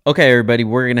 Okay, everybody,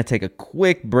 we're going to take a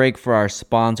quick break for our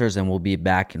sponsors, and we'll be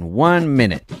back in 1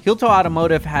 minute. Hilto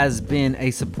Automotive has been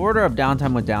a supporter of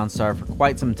Downtime with Downstar for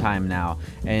quite some time now,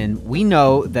 and we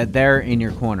know that they're in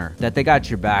your corner, that they got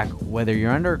your back, whether you're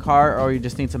under a car or you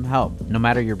just need some help. No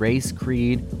matter your race,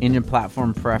 creed, engine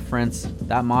platform preference,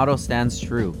 that motto stands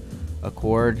true.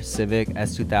 Accord, Civic,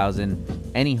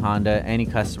 S2000, any Honda, any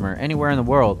customer, anywhere in the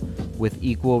world, with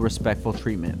equal respectful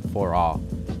treatment for all.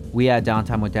 We at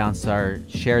Downtime with Downstar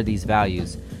share these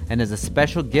values, and as a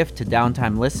special gift to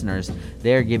Downtime listeners,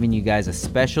 they are giving you guys a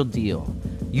special deal.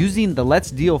 Using the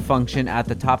Let's Deal function at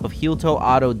the top of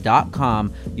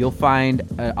HeelToeAuto.com, you'll find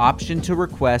an option to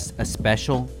request a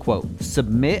special quote.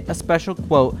 Submit a special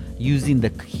quote using the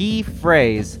key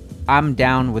phrase, "I'm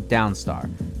down with Downstar."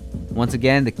 Once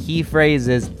again, the key phrase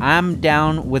is, "I'm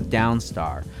down with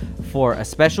Downstar," for a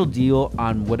special deal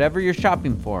on whatever you're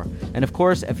shopping for. And of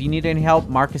course, if you need any help,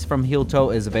 Marcus from Heel Toe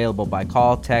is available by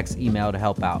call, text, email to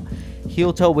help out.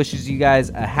 Heel Toe wishes you guys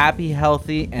a happy,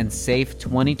 healthy, and safe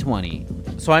 2020.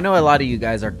 So I know a lot of you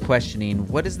guys are questioning,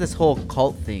 what is this whole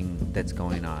cult thing that's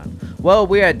going on? Well,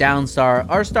 we at Downstar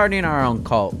are starting our own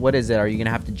cult. What is it? Are you going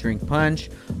to have to drink punch?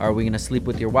 Are we going to sleep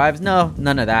with your wives? No,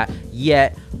 none of that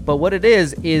yet. But what it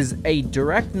is a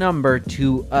direct number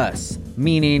to us,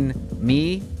 meaning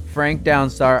me, Frank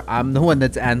Downstar. I'm the one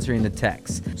that's answering the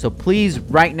text. So please,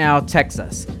 right now, text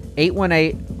us,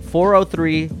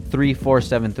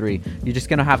 818-403-3473. You're just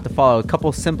going to have to follow a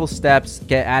couple simple steps,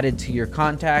 get added to your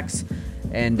contacts,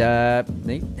 and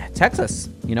text us.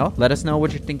 Let us know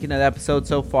what you're thinking of the episode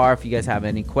so far. If you guys have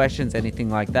any questions, anything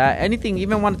like that, anything,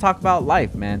 even want to talk about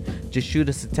life, man, just shoot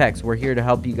us a text. We're here to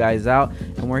help you guys out,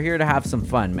 and we're here to have some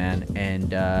fun, man. And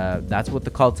that's what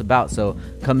the cult's about. So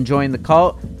come join the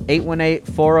cult.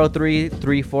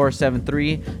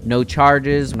 818-403-3473. No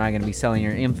charges. We're not going to be selling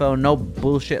your info. No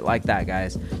bullshit like that,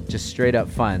 guys. Just straight up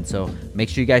fun. So make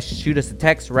sure you guys shoot us a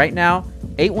text right now.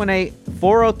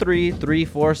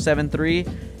 818-403-3473.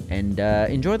 And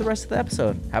enjoy the rest of the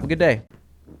episode. Have a good day.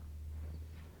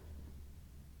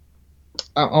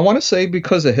 I want to say,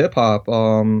 because of hip hop,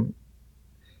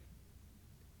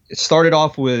 it started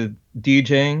off with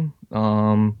DJing.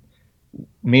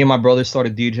 Me and my brother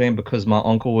started DJing because my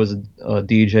uncle was a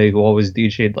DJ who always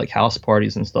DJ'd like house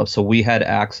parties and stuff. So we had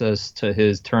access to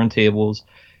his turntables,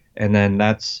 and then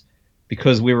that's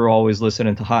because we were always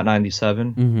listening to Hot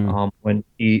 97. Mm-hmm. When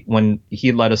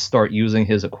he let us start using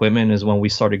his equipment is when we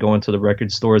started going to the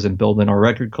record stores and building our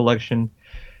record collection.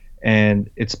 And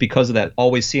it's because of that,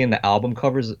 always seeing the album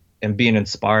covers and being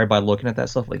inspired by looking at that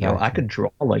stuff, like, yo, I could draw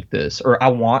like this, or I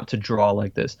want to draw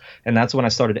like this. And that's when I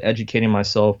started educating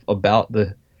myself about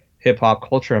the hip hop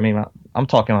culture. I mean, I'm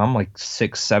like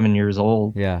 6-7 years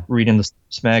old, reading the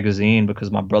Sports magazine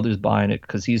because my brother's buying it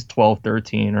because he's 12,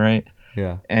 13, right?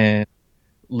 Yeah. And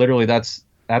literally that's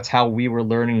how we were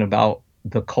learning about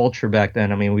the culture back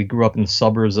then. I mean, we grew up in the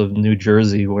suburbs of New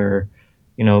Jersey where,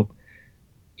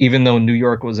 even though New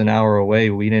York was an hour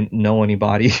away, we didn't know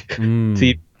anybody to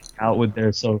be out with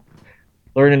there. So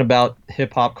learning about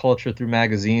hip hop culture through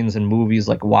magazines and movies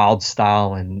like Wild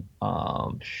Style and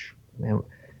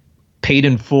Paid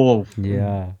in Full,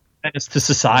 Menace to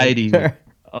Society,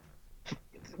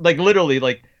 like literally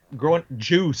like growing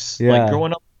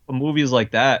up with movies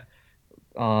like that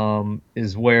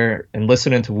is where, and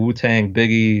listening to Wu-Tang,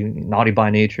 Biggie, Naughty by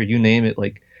Nature, you name it,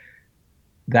 like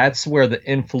that's where the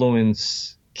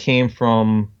influence came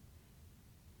from.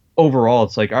 Overall,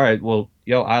 it's like, all right, well,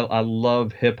 I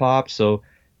love hip hop, so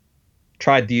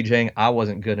tried DJing. I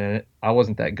wasn't good at it. I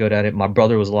wasn't that good at it. My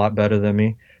brother was a lot better than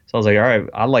me. So I was like, all right,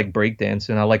 I like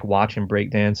breakdancing. I like watching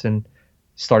breakdancing.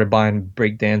 Started buying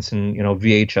breakdancing,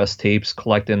 VHS tapes,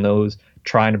 collecting those,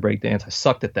 trying to breakdance. I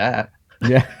sucked at that.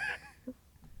 Yeah.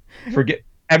 Forget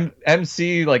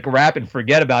MC, like rap, and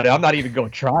forget about it. I'm not even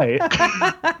going to try it.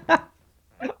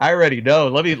 I already know.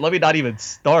 Let me not even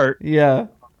start. Yeah.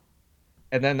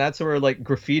 And then that's where like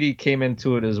graffiti came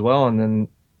into it as well. And then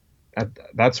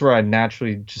that's where I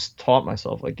naturally just taught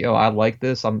myself, like, yo, I like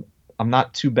this. I'm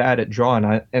not too bad at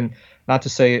drawing. And not to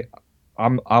say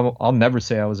I'll never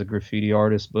say I was a graffiti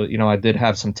artist, but I did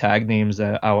have some tag names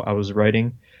that I was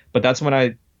writing. But that's when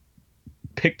I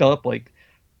picked up, like,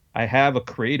 I have a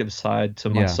creative side to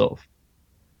myself.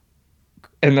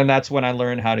 And then that's when I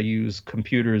learned how to use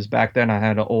computers. Back then I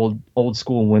had an old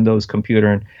school Windows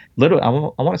computer, and literally I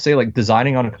want to say like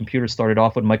designing on a computer started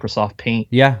off with Microsoft Paint.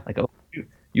 Yeah. Like, oh,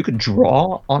 you could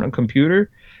draw on a computer.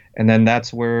 And then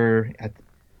that's where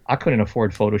I couldn't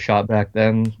afford Photoshop back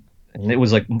then. And it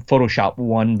was like Photoshop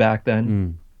 1 back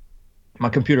then. My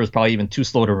computer was probably even too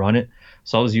slow to run it.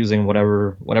 So I was using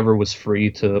whatever was free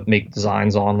to make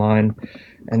designs online.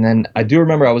 And then I do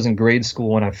remember I was in grade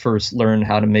school when I first learned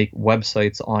how to make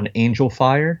websites on Angel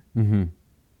Fire. Mm-hmm.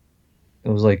 It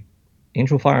was like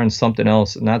Angel Fire and something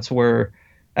else. And that's where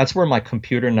my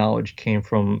computer knowledge came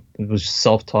from. It was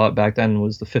self-taught back then. It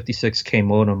was the 56K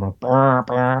modem.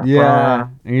 Yeah.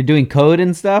 And you're doing code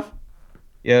and stuff?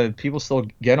 Yeah, people still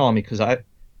get on me because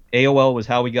AOL was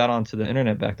how we got onto the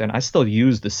internet back then. I still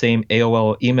use the same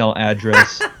AOL email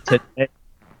address today.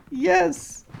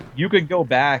 Yes. You could go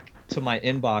back to my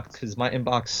inbox because my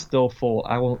inbox is still full.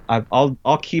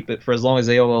 I'll keep it for as long as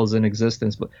AOL is in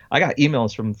existence. But I got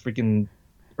emails from freaking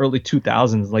early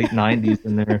 2000s, late 90s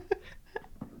in there.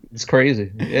 It's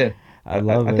crazy. Yeah. I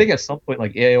love I it. think at some point,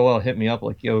 like AOL hit me up,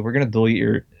 like, "Yo, we're gonna delete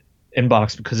your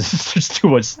inbox because there's too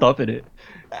much stuff in it."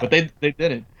 But they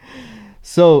didn't.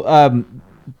 So,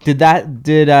 did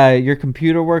your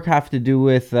computer work have to do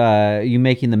with you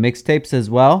making the mixtapes as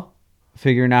well,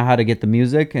 figuring out how to get the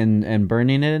music and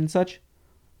burning it and such?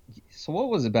 So what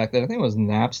was it back then? I think it was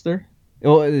Napster.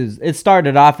 It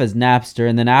started off as Napster,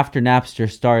 and then after Napster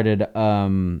started,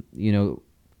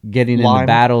 getting into Lime.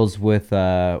 battles with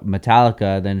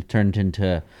Metallica, then it turned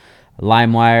into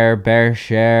LimeWire,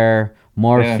 BearShare, Yeah.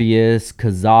 Morpheus,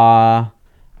 Kazaa.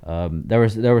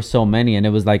 There were so many, and it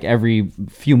was like every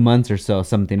few months or so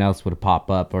something else would pop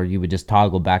up, or you would just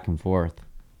toggle back and forth.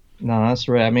 No, that's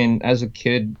right. I mean, as a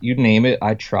kid, you name it,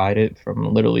 I tried it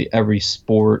from literally every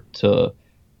sport to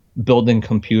building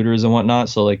computers and whatnot.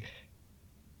 So like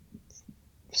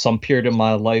some period of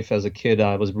my life as a kid,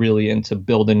 I was really into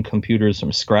building computers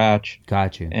from scratch.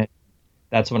 Got you. And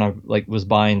that's when I like was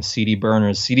buying CD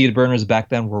burners. CD burners back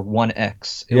then were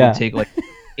 1X. It Yeah. would take like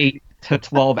 8 to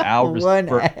 12 hours One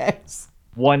for X.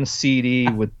 one CD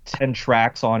with 10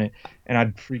 tracks on it. And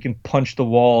I'd freaking punch the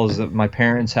walls at my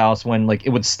parents' house when like it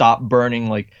would stop burning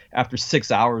like after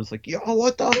 6 hours. Like, yo,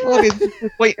 what the fuck? It's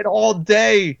just waiting all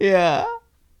day. Yeah.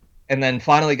 And then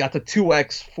finally got to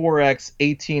 2X, 4X,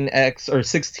 18X, or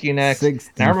 16X. And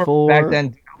I remember 64. back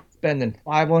then spending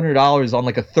 $500 on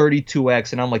like a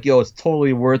 32X, and I'm like, yo, it's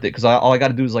totally worth it because all I got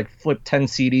to do is like flip 10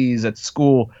 CDs at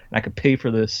school, and I could pay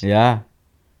for this. Yeah.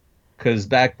 Because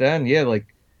back then, yeah,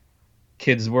 like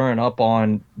kids weren't up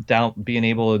on being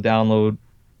able to download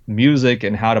music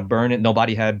and how to burn it.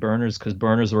 Nobody had burners because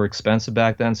burners were expensive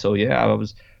back then. So yeah,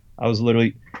 I was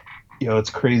literally. Yo,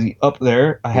 it's crazy. Up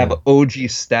there, I have Yeah. an OG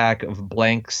stack of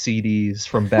blank CDs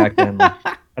from back then. Like,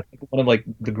 I think one of like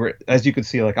the great, as you can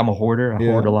see, like I'm a hoarder. I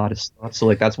Yeah. hoard a lot of stuff. So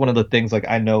like that's one of the things like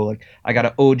I know like I got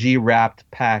an OG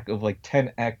wrapped pack of like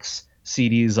 10X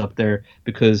CDs up there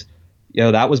because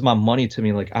that was my money to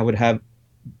me. Like I would have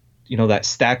that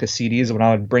stack of CDs when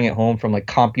I would bring it home from like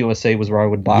CompUSA was where I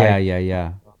would buy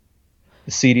Yeah.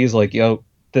 the CDs. Like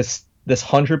this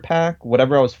 100 pack,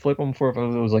 whatever I was flipping for, if it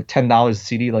was like $10 a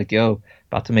CD, like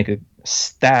about to make a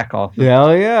stack off of it.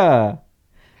 Hell yeah.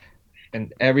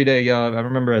 And every day, I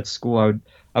remember at school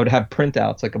I would have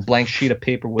printouts, like a blank sheet of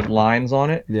paper with lines on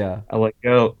it. Yeah.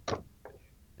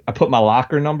 I put my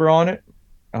locker number on it.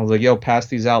 I was like, pass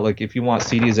these out. Like if you want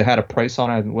CDs, it had a price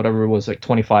on it, whatever it was, like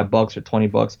 $25 or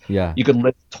 $20. Yeah. You could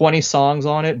list 20 songs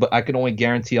on it, but I could only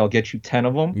guarantee I'll get you 10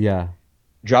 of them. Yeah.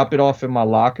 Drop it off in my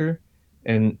locker,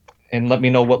 and let me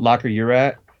know what locker you're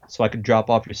at, so I could drop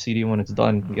off your CD when it's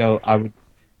done.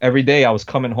 Every day I was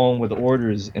coming home with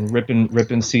orders and ripping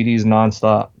CDs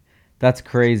nonstop. That's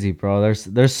crazy, bro.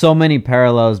 There's so many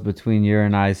parallels between your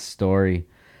and I's story.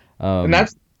 And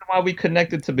that's why we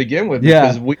connected to begin with,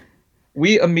 Yeah. because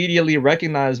we immediately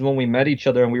recognized when we met each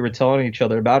other and we were telling each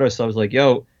other about ourselves, like,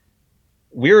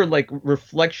 we're like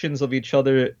reflections of each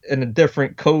other in a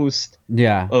different coast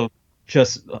Yeah. of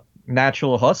just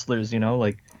natural hustlers,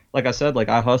 like I said, like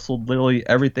I hustled literally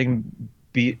everything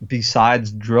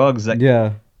besides drugs.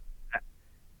 Yeah.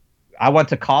 I went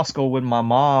to Costco with my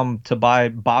mom to buy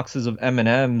boxes of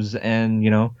M&Ms, and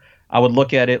I would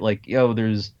look at it like,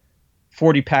 there's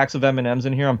 40 packs of M&Ms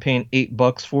in here. I'm paying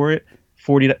 $8 for it.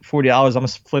 $40. I'm gonna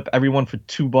flip everyone for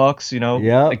 $2.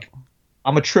 Yeah. Like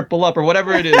I'm a triple up or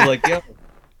whatever it is. Like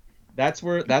that's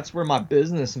where my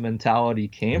business mentality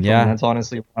came from. Yeah. And that's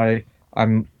honestly why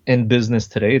I'm in business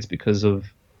today. It's because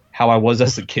of how I was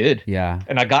as a kid. Yeah.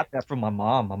 And I got that from my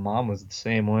mom. My mom was the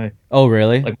same way. Oh,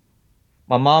 really? Like,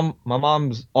 my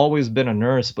mom's always been a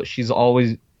nurse, but she was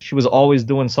always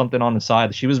doing something on the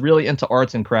side. She was really into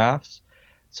arts and crafts.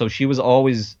 So she was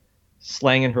always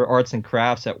slanging her arts and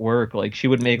crafts at work. Like she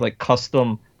would make like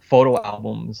custom photo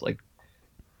albums, like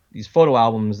these photo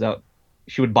albums that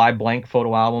she would buy blank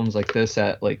photo albums like this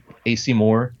at like AC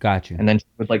Moore. Got you. And then she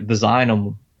would like design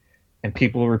them, and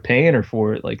people were paying her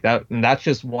for it like that. And that's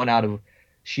just one out of.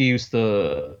 She used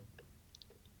to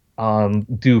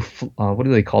do what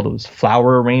do they call those,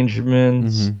 flower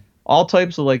arrangements, all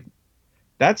types of like.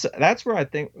 That's where I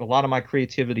think a lot of my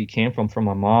creativity came from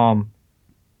my mom,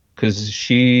 because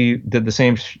she did the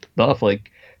same stuff.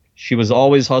 Like she was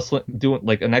always hustling, doing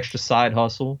like an extra side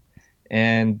hustle,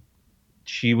 and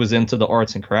she was into the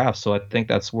arts and crafts. So I think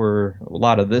that's where a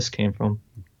lot of this came from.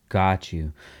 Got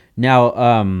you.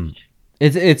 Now,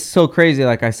 it's so crazy.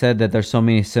 Like I said, that there's so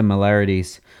many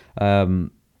similarities.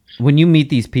 When you meet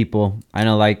these people, I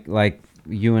know, like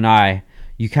you and I,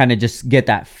 you kind of just get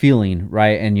that feeling,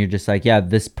 right? And you're just like, yeah,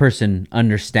 this person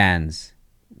understands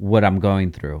what I'm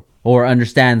going through. or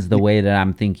understands the way that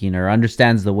I'm thinking, or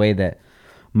understands the way that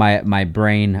my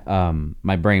brain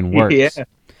works. Yeah.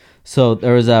 So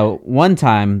there was a one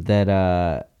time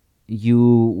that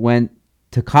you went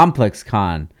to Complex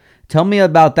Con. Tell me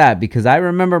about that, because I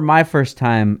remember my first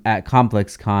time at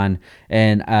Complex Con,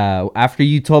 and after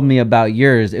you told me about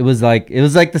yours, it was like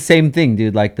the same thing,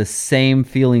 dude. Like the same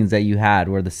feelings that you had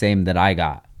were the same that I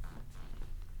got.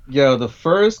 Yo, the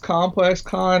first Complex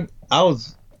Con,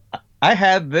 I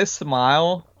had this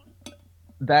smile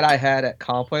that I had at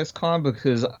Complex Con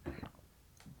because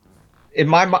in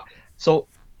my mind, so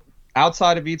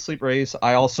outside of Eat Sleep Race,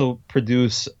 I also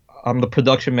produce. I'm the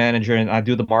production manager and I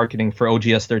do the marketing for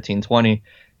OGS 1320.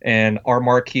 And our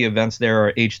marquee events there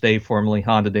are H Day, formerly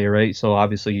Honda Day, right? So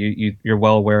obviously you're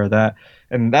well aware of that.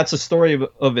 And that's a story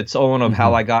of its own of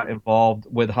how Hmm. I got involved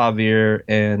with Javier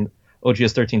and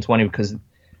OGS 1320 because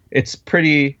it's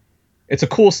pretty. It's a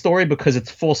cool story because it's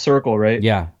full circle, right?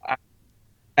 Yeah,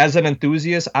 As an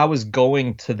enthusiast, I was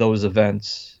going to those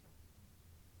events.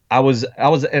 I was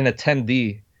an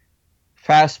attendee.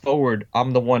 Fast forward,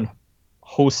 I'm the one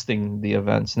hosting the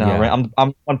events now, right? yeah, I'm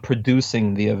the one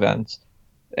producing the events,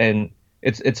 and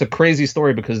it's a crazy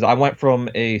story because I went from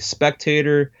a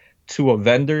spectator to a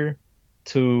vendor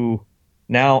to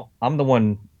now I'm the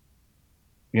one,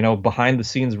 behind the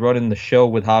scenes running the show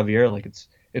with Javier. Like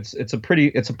it's a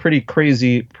pretty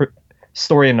crazy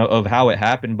story of how it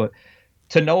happened, but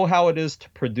to know how it is to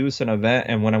produce an event,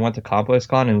 and when I went to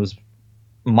ComplexCon, it was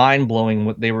mind blowing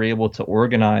what they were able to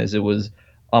organize. It was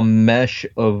a mesh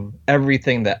of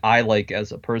everything that I like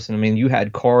as a person. I mean, you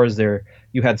had cars there,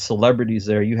 you had celebrities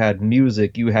there, you had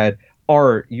music, you had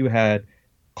art, you had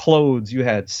clothes, you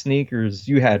had sneakers,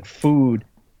 you had food.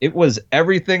 It was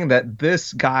everything that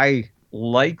this guy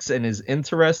likes and is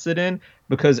interested in.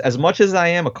 Because as much as I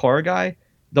am a car guy,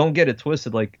 don't get it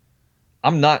twisted. Like,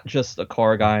 I'm not just a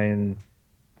car guy and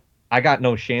I got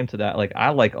no shame to that. Like I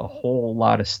like a whole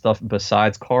lot of stuff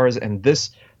besides cars, and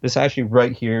this actually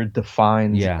right here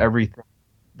defines yeah. everything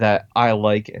that I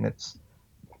like, and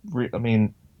I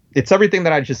mean, it's everything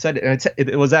that I just said, and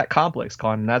it was at Complex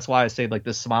Con, and that's why I say like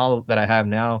the smile that I have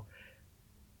now.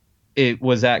 It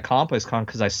was at Complex Con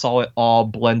because I saw it all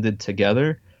blended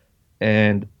together,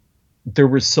 and there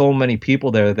were so many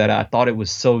people there that I thought it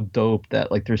was so dope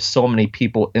that like there's so many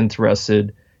people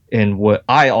interested in what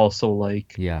I also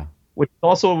like, Yeah. which is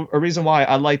also a reason why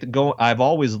I like to go. I've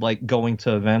always liked going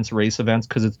to events, race events,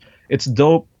 because it's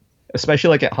dope,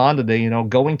 especially like at Honda Day.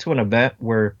 Going to an event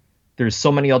where there's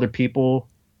so many other people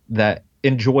that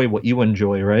enjoy what you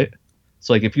enjoy, right?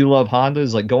 So like if you love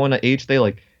Hondas, like going to H Day,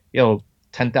 like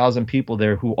 10,000 people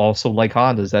there who also like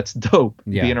Hondas. That's dope.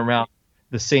 Yeah. Being around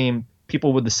the same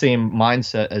people with the same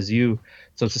mindset as you.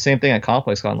 So it's the same thing at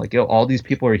ComplexCon. Like all these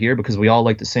people are here because we all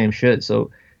like the same shit. So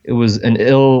it was an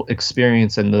ill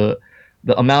experience, and the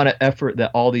amount of effort that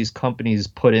all these companies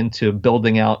put into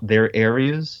building out their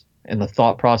areas and the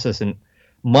thought process and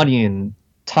money and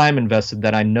time invested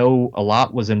that I know a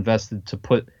lot was invested to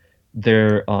put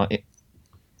their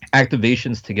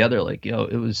activations together. Like,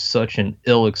 it was such an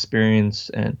ill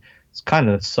experience, and it's kind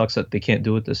of sucks that they can't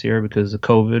do it this year because of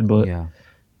COVID. But Yeah.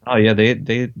 oh yeah,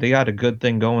 they got a good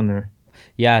thing going there.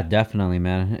 Yeah, definitely,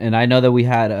 man. And I know that we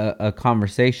had a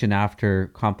conversation after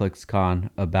Complex Con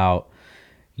about,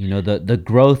 the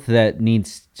growth that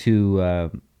needs to.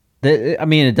 I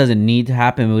mean, it doesn't need to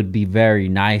happen. It would be very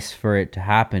nice for it to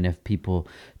happen if people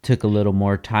took a little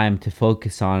more time to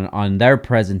focus on their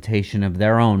presentation of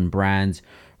their own brands,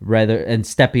 rather and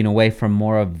stepping away from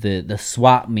more of the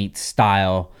swap meet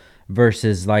style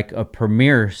versus like a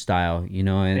premiere style. And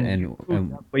And and, you and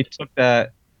definitely took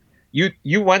that.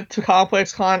 You went to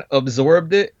Complex Con,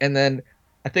 absorbed it, and then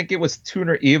I think it was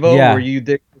Tuner Evo where yeah, you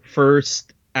did your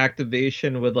first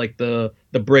activation with like the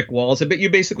brick walls. But you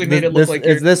basically made this it look this like is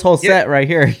you're this whole yeah, set right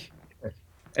here.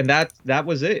 and that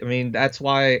was it. I mean, that's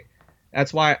why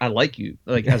I like you,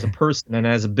 like as a person and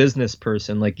as a business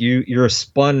person. Like you're a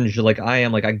sponge, like I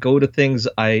am. Like I go to things,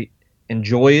 I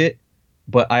enjoy it,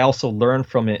 but I also learn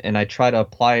from it, and I try to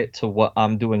apply it to what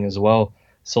I'm doing as well.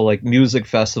 So like music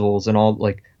festivals and all,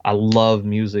 like I love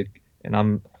music, and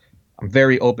I'm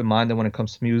very open minded when it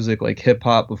comes to music, like hip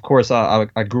hop. Of course, I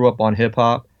grew up on hip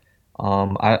hop.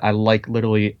 I like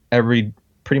literally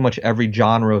pretty much every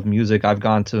genre of music. I've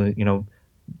gone to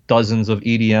dozens of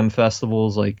EDM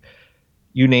festivals, like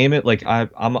you name it. Like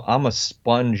I'm a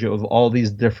sponge of all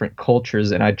these different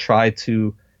cultures, and I try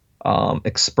to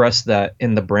express that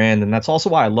in the brand. And that's also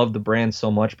why I love the brand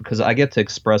so much, because I get to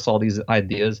express all these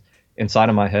ideas inside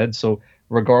of my head. So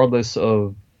regardless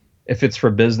of if it's for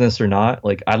business or not,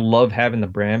 like I love having the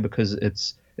brand because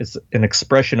it's an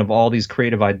expression of all these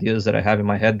creative ideas that I have in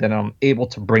my head. Then I'm able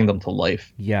to bring them to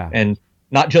life, Yeah. and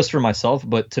not just for myself,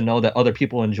 but to know that other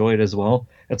people enjoy it as well.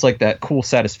 It's like that cool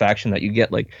satisfaction that you get.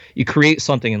 Like you create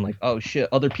something and like, oh shit,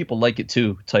 other people like it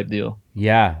too, type deal.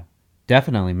 Yeah,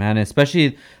 definitely, man.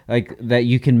 Especially like that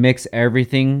you can mix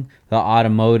everything, the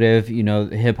automotive,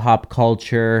 hip hop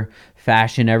culture,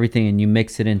 fashion, everything, and you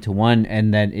mix it into one,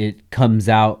 and then it comes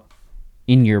out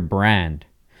in your brand.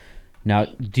 Now,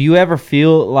 do you ever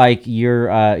feel like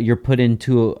you're put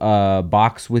into a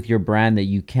box with your brand that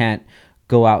you can't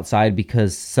go outside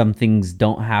because some things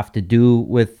don't have to do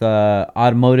with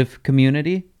automotive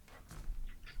community?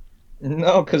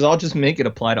 No, because I'll just make it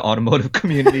apply to automotive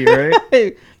community, right?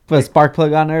 Put a spark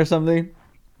plug on there or something?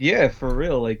 Yeah, for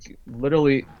real. Like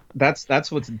literally,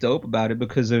 that's what's dope about it.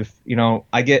 Because if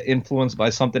I get influenced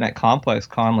by something at Complex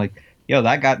Con, like yo,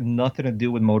 that got nothing to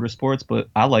do with motorsports, but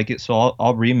I like it, so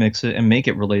I'll remix it and make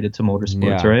it related to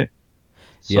motorsports, Yeah. right?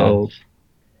 So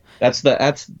Yeah. that's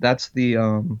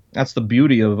the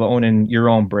beauty of owning your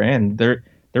own brand. There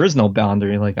is no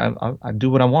boundary. Like I do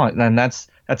what I want, and that's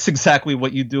exactly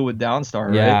what you do with Downstar,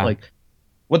 right? Yeah. Like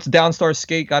what's Downstar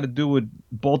Skate got to do with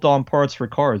bolt-on parts for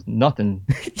cars? Nothing.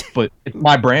 But it's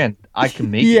my brand. I can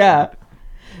make it. Yeah.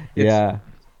 It's, Yeah.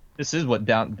 This is what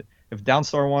if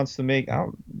Downstar wants to make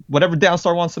whatever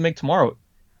Downstar wants to make tomorrow.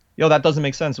 Yo, that doesn't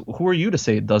make sense. Who are you to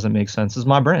say it doesn't make sense? It's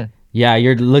my brand. Yeah,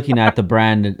 you're looking at the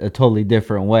brand in a totally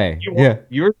different way.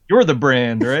 You're the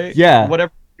brand, right? Yeah.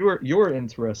 Whatever you're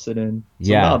interested in.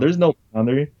 So Yeah. no, there's no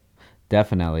boundary.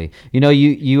 Definitely.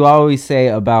 You always say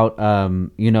about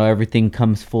everything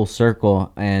comes full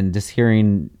circle, and just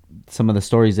hearing some of the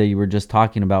stories that you were just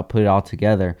talking about, put it all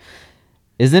together.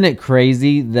 Isn't it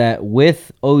crazy that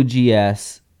with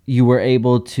OGS you were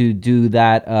able to do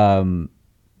that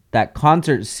that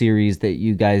concert series that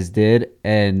you guys did,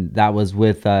 and that was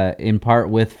with in part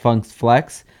with Funk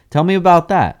Flex? Tell me about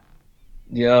that.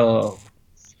 Yo,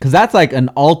 Cuz that's like an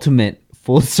ultimate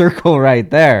full circle right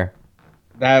there.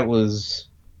 that's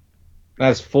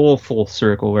full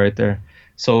circle right there.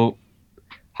 So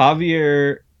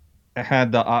Javier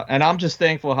had and I'm just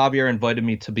thankful Javier invited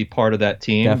me to be part of that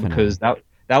team. Definitely. Because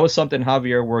that was something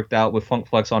Javier worked out with Funk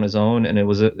Flex on his own, and it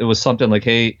was something like,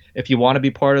 hey, if you want to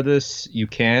be part of this, you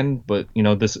can, but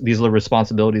these are the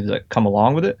responsibilities that come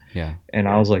along with it. Yeah. And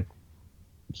I was like,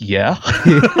 yeah,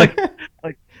 like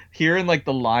hearing like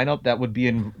the lineup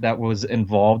that was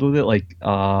involved with it,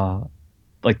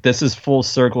 like this is full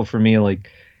circle for me. Like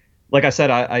I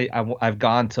said, I've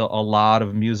gone to a lot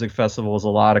of music festivals, a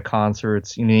lot of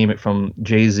concerts, you name it, from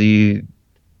Jay-Z,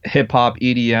 hip hop,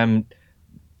 EDM.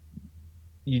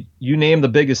 You name the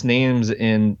biggest names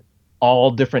in all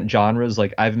different genres.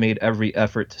 Like I've made every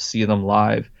effort to see them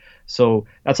live. So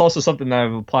that's also something that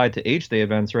I've applied to H-Day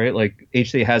events, right? Like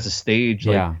H-Day has a stage.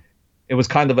 Like, Yeah. it was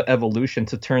kind of an evolution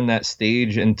to turn that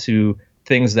stage into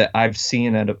things that I've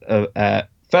seen at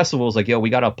festivals. Like, yo,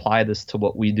 we got to apply this to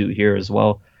what we do here as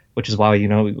well, which is why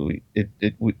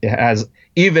it has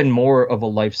even more of a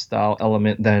lifestyle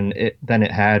element than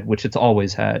it had, which it's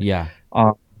always had. Yeah.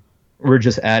 We're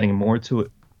just adding more to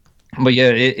it. But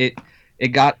yeah, it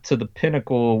got to the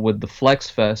pinnacle with the Flex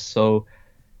Fest. So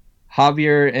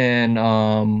Javier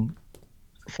and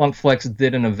Funk Flex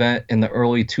did an event in the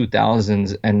early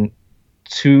 2000s, and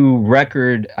to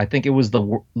record, I think it was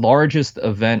the largest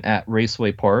event at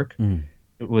Raceway Park. Mm.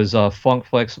 It was Funk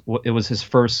Flex. It was his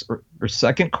first or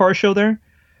second car show there,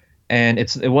 and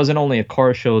it wasn't only a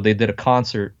car show. They did a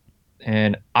concert,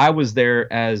 and I was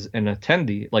there as an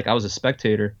attendee, like I was a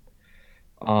spectator.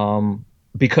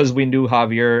 Because we knew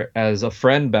Javier as a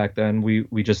friend back then,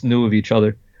 we just knew of each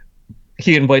other.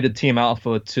 He invited Team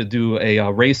Alpha to do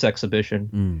a race exhibition.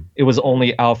 Mm. It was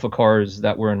only Alpha cars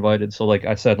that were invited. So like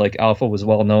I said, like Alpha was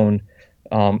well known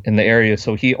in the area.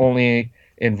 So he only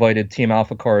invited Team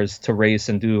Alpha cars to race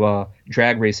and do a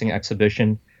drag racing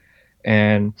exhibition.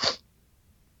 And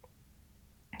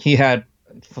he had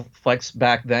Flex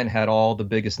back then had all the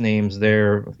biggest names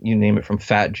there. You name it, from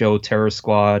Fat Joe, Terror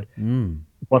Squad,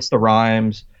 Busta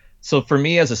Rhymes. So for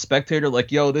me as a spectator,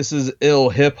 like, yo, this is ill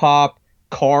hip hop,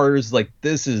 cars, like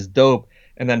this is dope.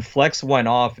 And then Flex went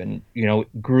off and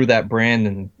grew that brand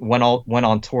and went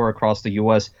on tour across the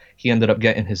U.S. He ended up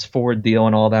getting his Ford deal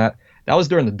and all that. That was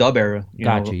during the dub era.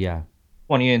 Gotcha. Yeah.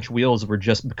 20-inch wheels were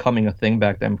just becoming a thing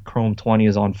back then. Chrome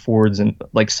 20s on Fords and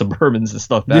like Suburbans and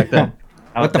stuff back then.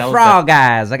 With the Frog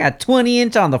Guys. I got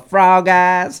 20-inch on the Frog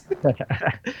Guys.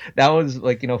 That was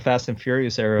like, Fast and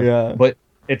Furious era. Yeah. But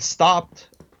it stopped,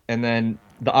 and then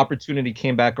the opportunity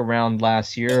came back around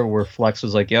last year where Flex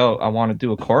was like, yo, I want to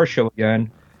do a car show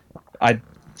again. I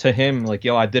to him, like,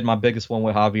 yo, I did my biggest one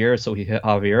with Javier, so he hit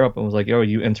Javier up and was like, yo, are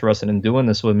you interested in doing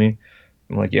this with me?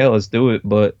 I'm like, yeah, let's do it.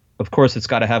 But of course, it's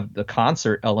got to have the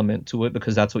concert element to it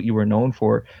because that's what you were known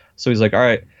for. So he's like, all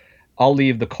right, I'll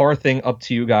leave the car thing up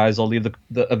to you guys. I'll leave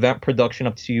the event production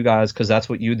up to you guys because that's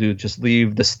what you do. Just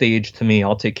leave the stage to me.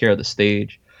 I'll take care of the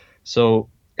stage. So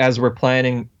as we're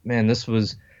planning, man, this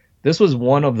was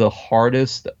one of the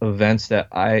hardest events that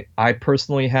I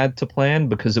personally had to plan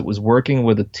because it was working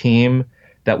with a team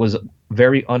that was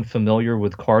very unfamiliar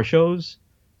with car shows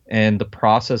and the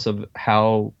process of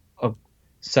how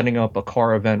setting up a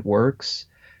car event works,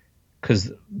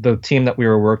 because the team that we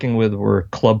were working with were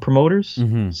club promoters.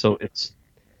 So it's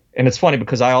funny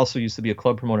because I also used to be a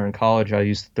club promoter in college. I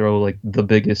used to throw like the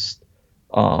biggest,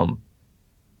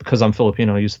 because I'm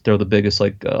Filipino, I used to throw the biggest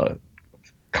like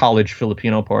college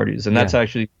Filipino parties, and that's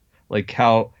actually like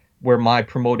where my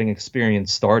promoting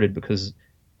experience started, because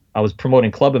I was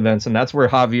promoting club events, and that's where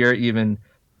Javier even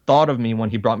thought of me when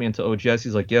he brought me into OGS.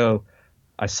 He's like, yo,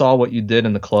 I saw what you did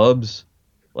in the clubs.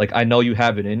 Like, I know you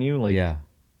have it in you. Like,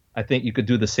 I think you could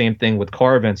do the same thing with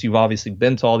car events. You've obviously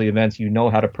been to all the events. You know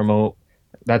how to promote.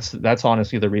 That's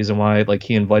honestly the reason why, like,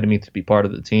 he invited me to be part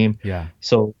of the team. Yeah.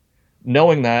 So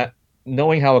knowing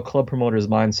how a club promoter's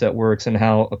mindset works and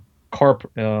how a car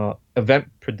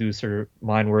event producer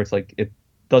mind works, like, it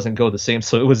doesn't go the same.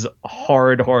 So it was a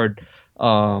hard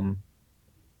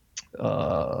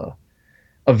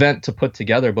event to put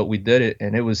together, but we did it,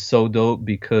 and it was so dope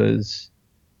because,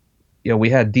 you know, we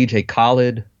had DJ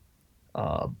Khaled,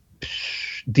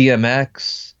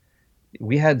 DMX.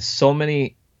 We had so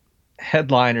many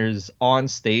headliners on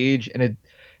stage, and it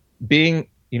being,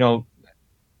 you know,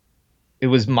 it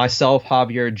was myself,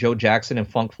 Javier, Joe Jackson, and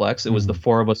Funk Flex. It was the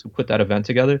four of us who put that event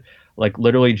together. Like,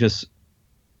 literally just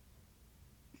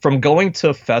from going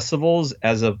to festivals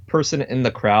as a person in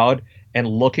the crowd and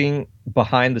looking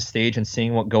behind the stage and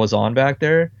seeing what goes on back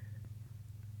there.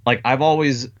 Like, I've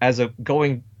always,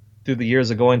 going through the years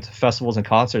of going to festivals and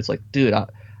concerts, like, dude,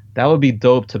 that would be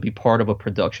dope to be part of a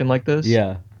production like this.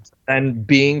 Yeah. And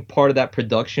being part of that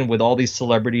production with all these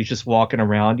celebrities just walking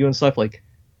around you and stuff, like,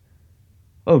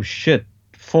 oh shit,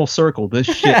 full circle. This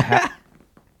shit happened.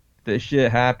 This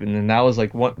shit happened. And that was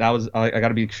like, I got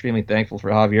to be extremely thankful for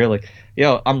Javier. Like,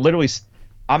 yo,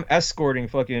 I'm escorting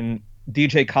fucking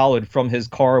DJ Khaled from his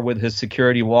car with his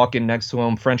security, walking next to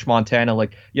him, French Montana,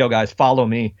 like, yo guys, follow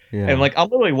me. Yeah. And like, I'm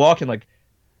literally walking like,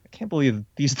 I can't believe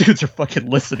these dudes are fucking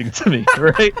listening to me,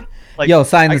 right? Like, yo,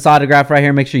 sign this autograph right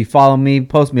here. Make sure you follow me.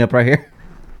 Post me up right here.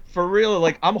 For real,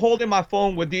 like, I'm holding my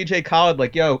phone with DJ Khaled,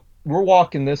 like, yo, we're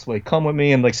walking this way. Come with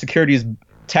me. And like, security's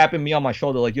tapping me on my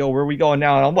shoulder, like, yo, where are we going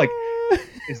now? And I'm like,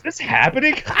 is this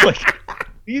happening? Like,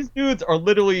 these dudes are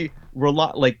literally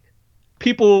like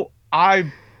people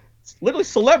literally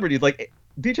celebrities, like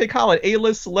DJ Khaled,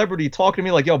 A-list celebrity, talking to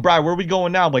me like, yo, Brian, where are we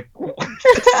going now? I'm like,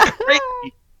 this is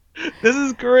crazy. This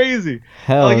is crazy.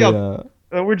 Hell like, yeah.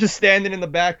 And we're just standing in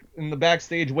the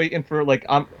backstage waiting for, like,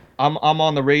 I'm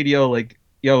on the radio, like,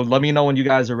 yo, let me know when you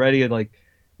guys are ready. And like,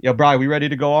 yo, Brian, we ready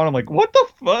to go on? I'm like, what the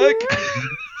fuck?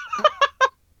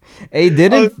 Hey,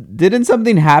 didn't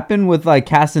something happen with like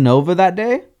Casanova that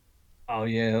day? Oh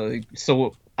yeah, like,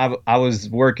 so I was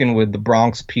working with the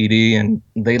Bronx PD, and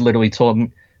they literally told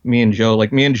me and Joe,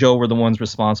 like, me and Joe were the ones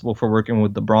responsible for working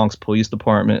with the Bronx Police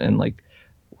Department and like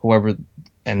whoever,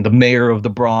 and the mayor of the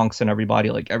Bronx and everybody,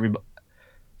 like everybody.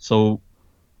 So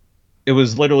it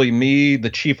was literally me, the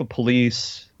chief of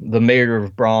police, the mayor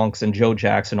of Bronx, and Joe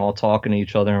Jackson all talking to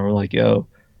each other, and we're like, yo,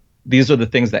 these are the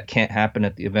things that can't happen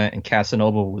at the event, and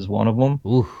Casanova was one of them.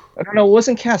 Oof. I don't know, it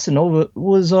wasn't Casanova, it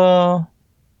was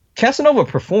Casanova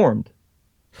performed.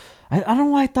 I don't know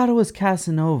why I thought it was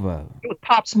Casanova. It was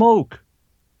Pop Smoke.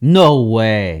 No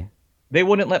way. They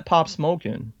wouldn't let Pop Smoke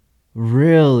in.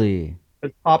 Really?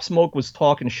 Pop Smoke was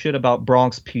talking shit about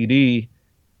Bronx PD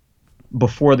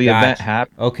before the event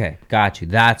happened. Okay, got you.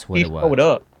 That's what it was. He showed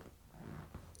up.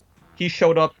 He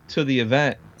showed up to the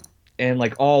event, and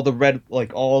like all the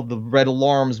red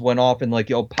alarms went off, and like,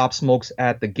 yo, Pop Smoke's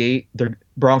at the gate. The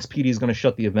Bronx PD is gonna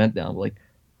shut the event down. Like,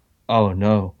 oh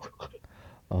no.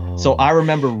 Oh. So I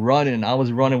remember running. I was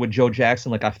running with Joe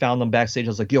Jackson. Like, I found them backstage. I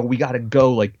was like, yo, we gotta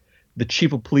go. Like, the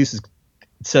chief of police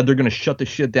said they're gonna shut the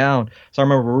shit down. So I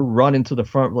remember we're running to the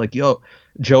front. Like, yo,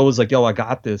 Joe was like, yo, I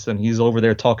got this. And he's over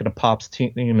there talking to Pop's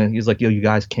team, and he's like, yo, you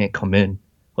guys can't come in.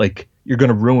 Like, you're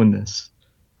gonna ruin this.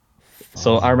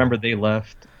 So I remember they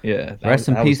left. Yeah. Rest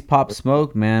in peace, Pop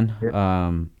Smoke, man.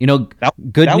 You know, that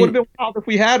would have been wild if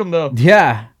we had him though.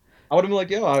 Yeah. I would have been like,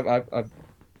 yo,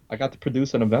 I got to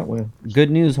produce an event with him.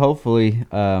 Good news, hopefully.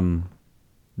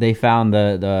 They found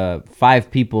the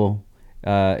 5 people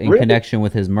in Really? connection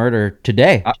with his murder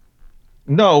today.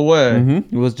 No way.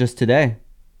 It was just today.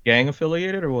 Gang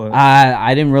affiliated or what?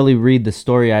 I didn't really read the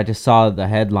story. I just saw the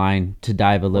headline to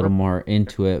dive a little more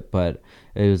into it, but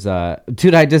it was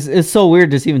dude, it's so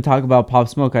weird to even talk about Pop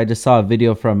Smoke. I just saw a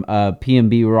video from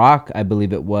PNB Rock, I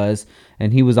believe it was,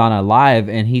 and he was on a live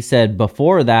and he said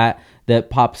before that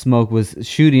Pop Smoke was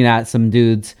shooting at some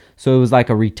dudes, so it was like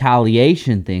a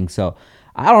retaliation thing. So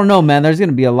I don't know, man. There's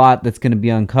gonna be a lot that's gonna be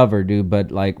uncovered, dude.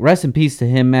 But like, rest in peace to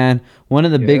him, man. One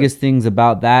of the biggest things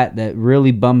about that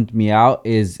really bummed me out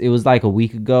is it was like a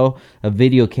week ago. A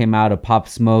video came out of Pop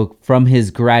Smoke from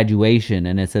his graduation,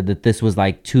 and it said that this was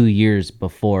like 2 years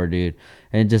before, dude.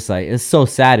 And just like it's so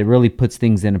sad. It really puts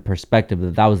things into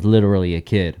perspective that was literally a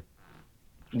kid.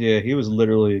 Yeah, he was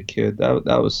literally a kid. That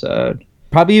was sad.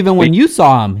 Probably even when you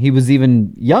saw him, he was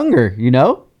even younger. You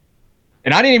know.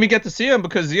 And I didn't even get to see him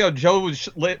because Joe was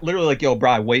literally like, "Yo,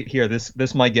 bro, wait here.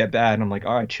 This might get bad." And I'm like,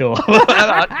 "All right, chill.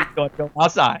 I'm go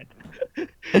outside."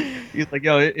 He's like,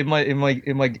 "Yo, it might.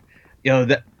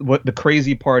 That what the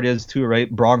crazy part is too,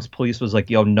 right? Bronx police was like,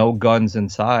 "Yo, no guns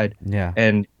inside." Yeah.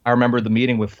 And I remember the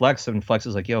meeting with Flex, and Flex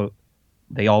is like, "Yo,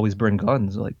 they always bring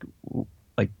guns. Like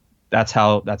that's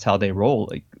how they roll.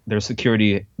 Like their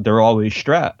security, they're always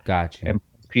strapped." Got you. And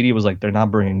PD was like, "They're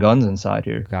not bringing guns inside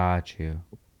here." Got you.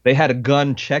 They had a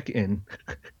gun check-in.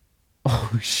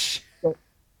 Oh shit.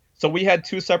 So we had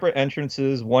two separate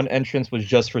entrances. One entrance was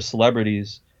just for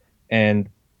celebrities, and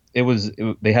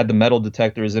they had the metal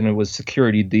detectors, and it was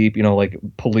security deep, like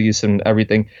police and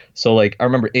everything. So like I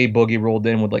remember A Boogie rolled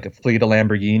in with like a fleet of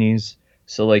Lamborghinis.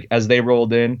 So like as they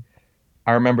rolled in,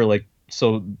 I remember like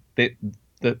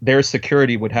their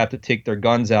security would have to take their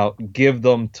guns out, give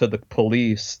them to the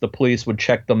police. The police would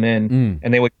check them in,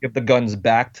 and they would give the guns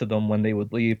back to them when they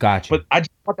would leave. Gotcha. But I just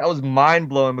thought that was mind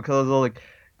blowing because I was like,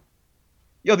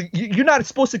 "Yo, you're not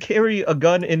supposed to carry a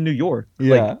gun in New York.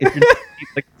 Yeah. Like, if you're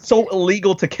like so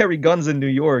illegal to carry guns in New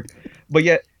York, but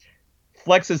yet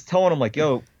Flex is telling them like,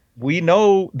 yo." We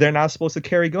know they're not supposed to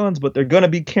carry guns, but they're gonna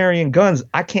be carrying guns.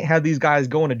 I can't have these guys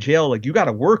going to jail. Like, you got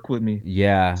to work with me.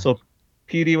 Yeah. So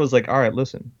PD was like, all right,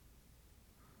 listen,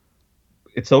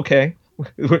 it's okay,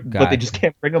 but they just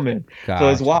can't bring them in. Gotcha. So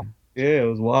it's wild. Yeah, it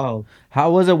was wild.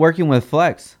 How was it working with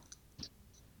Flex?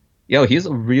 Yo, he's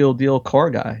a real deal car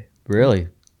guy. Really?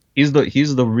 He's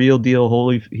the real deal.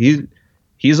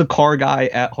 He's a car guy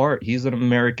at heart. He's an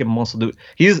American muscle dude.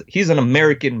 He's an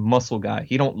American muscle guy.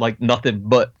 He don't like nothing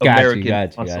but American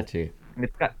muscle. Got you. And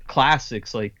it's got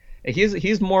classics. Like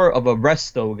he's more of a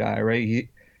resto guy, right?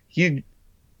 He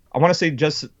I want to say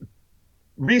just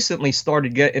recently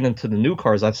started getting into the new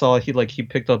cars. I saw he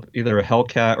picked up either a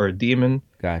Hellcat or a Demon.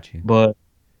 Got you. But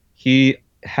he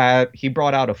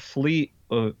brought out a fleet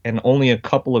and only a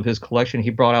couple of his collection.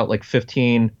 He brought out like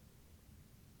 15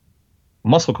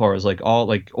 muscle cars, like all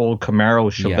like old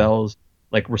Camaros, Chevelles,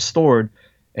 like restored.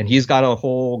 And he's got a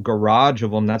whole garage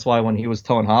of them. That's why when he was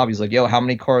telling Hob, he's like, yo, how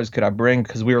many cars could I bring?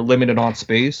 Because we were limited on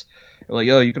space. We're like,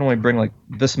 yo, you can only bring like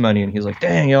this many. And he's like,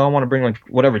 dang, yo, I want to bring like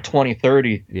whatever, 20,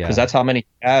 30. Because that's how many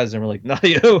he has. And we're like, no,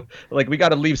 yo, like we got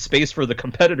to leave space for the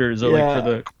competitors or like for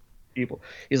the people.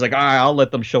 He's like, all right, I'll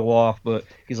let them show off. But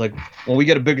he's like, when we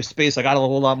get a bigger space, I got a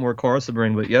whole lot more cars to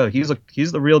bring. But yeah, he's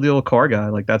the real deal car guy.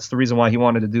 Like that's the reason why he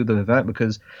wanted to do the event,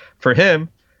 because for him,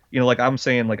 like I'm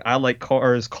saying, like I like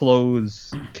cars,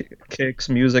 clothes, kicks,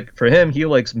 music. For him, he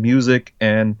likes music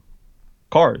and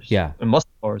cars. Yeah. And muscle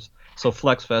cars. So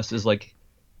Flex Fest is like,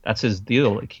 that's his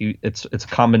deal. Like it's a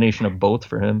combination of both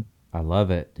for him. I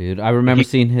love it, dude. I remember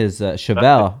seeing his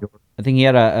Chevelle. I think he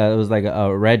had it was like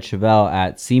a red Chevelle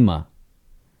at SEMA.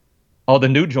 Oh, the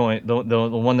new joint, the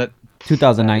one that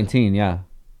 2019, yeah.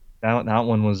 That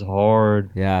one was hard.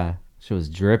 Yeah, she was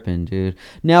dripping, dude.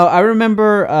 Now I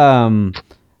remember,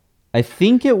 I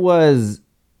think it was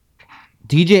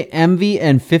DJ Envy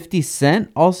and 50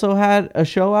 Cent also had a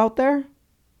show out there.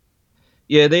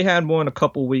 Yeah, they had one a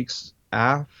couple weeks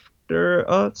after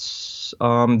us.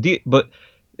 But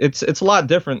it's a lot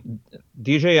different.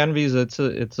 DJ Envy's it's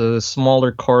a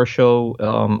smaller car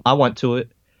show. I went to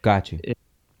it. Got you.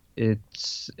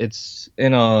 It's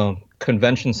in a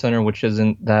convention center, which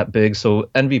isn't that big, so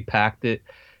Envy packed it.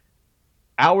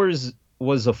 Ours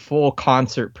was a full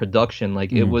concert production.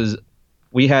 Like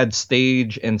we had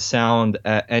stage and sound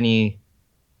at any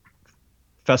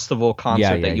festival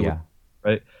concert that you would,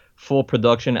 right? Full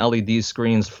production, LED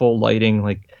screens, full lighting.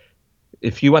 Like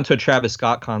if you went to a Travis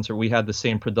Scott concert, we had the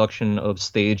same production of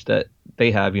stage that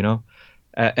they have,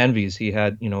 At Envy's, he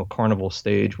had, carnival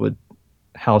stage with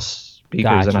house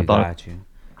speakers, and I thought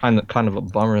kind of a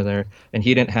bummer there. And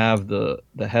he didn't have the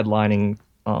headlining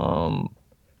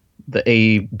the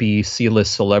A, B, C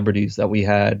list celebrities that we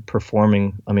had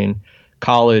performing. I mean,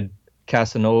 Khalid,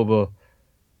 Casanova,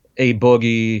 A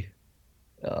Boogie.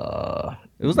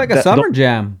 It was like a That summer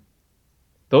jam.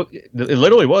 it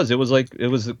literally was. It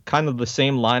was kind of the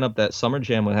same lineup that Summer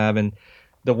Jam would have, and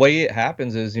the way it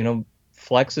happens is,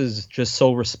 Flex is just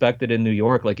so respected in New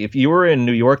York. Like if you were in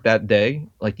New York that day,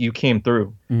 like you came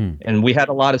through, and we had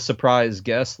a lot of surprise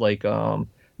guests like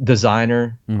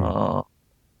Designer,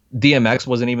 DMX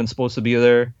wasn't even supposed to be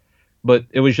there, but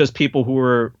it was just people who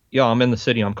were, yo, I'm in the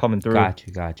city, I'm coming through. Got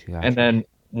you. And then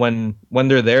when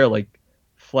they're there, like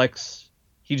Flex,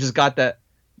 he just got that.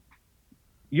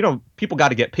 People got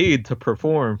to get paid to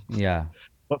perform. Yeah.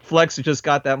 But Flex just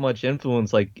got that much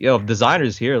influence. Like, yo, if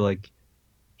Designer's here, like,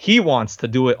 he wants to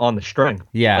do it on the strength.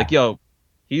 Yeah. Like, yo,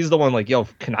 he's the one, like, yo,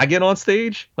 can I get on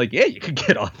stage? Like, yeah, you can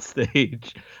get on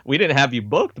stage. We didn't have you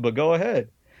booked, but go ahead.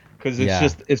 Because it's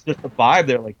just the vibe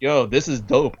there. Like, yo, this is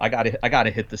dope. I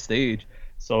gotta hit the stage.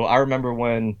 So I remember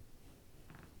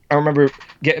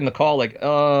getting the call, like,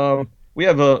 we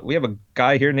have a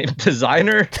guy here named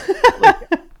Designer. Like,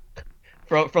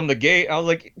 from the gate. I was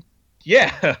like,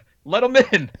 yeah, let him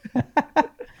in.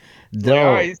 Like,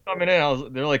 all right, he's coming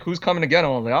in. They're like, who's coming to get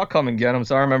him? I was like, I'll come and get him.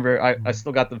 So I remember I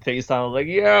still got the FaceTime. I was like,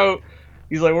 yo,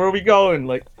 he's like, where are we going?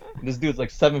 Like, this dude's like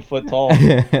 7 foot tall.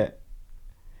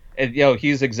 And yo,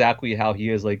 he's exactly how he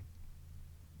is, like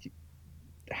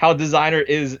how Designer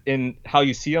is in how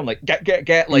you see him, like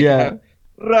get like yeah.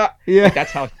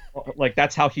 Like,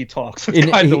 that's how he talks.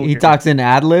 He talks in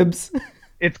ad libs.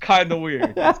 It's kind of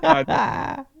weird.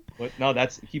 But no,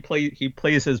 he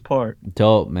plays his part.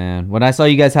 Dope, man. When I saw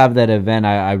you guys have that event,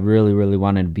 I really, really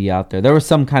wanted to be out there. There was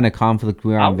some kind of conflict.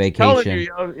 We were on vacation.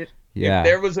 If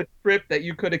there was a trip that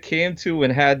you could have came to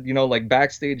and had, like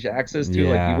backstage access to,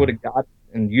 like you would have got it,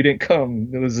 and you didn't come.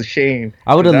 It was a shame.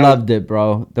 I would have loved it,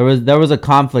 bro. There was a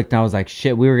conflict, and I was like,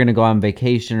 shit, we were gonna go on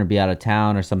vacation or be out of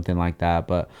town or something like that.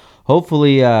 But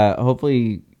hopefully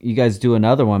you guys do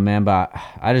another one, man. But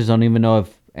I just don't even know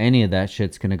if any of that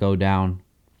shit's gonna go down.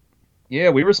 Yeah,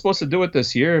 we were supposed to do it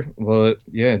this year, but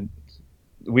yeah,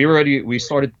 we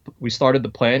started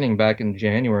the planning back in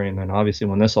January, and then obviously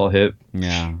when this all hit,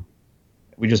 yeah,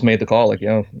 we just made the call, like,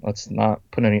 yo, let's not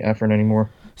put any effort anymore.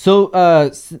 So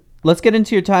let's get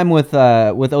into your time with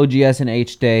OGS and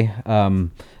H Day.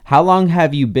 How long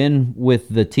have you been with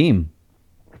the team?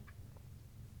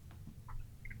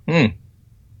 I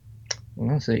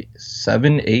want to say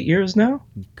 7-8 years now.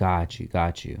 Got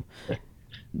you.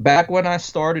 Back when I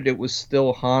started, it was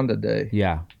still Honda Day.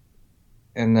 Yeah.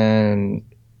 And then,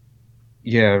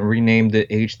 renamed it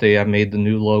H Day. I made the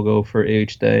new logo for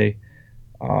H Day.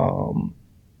 So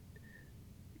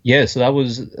that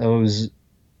was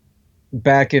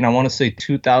back in, I want to say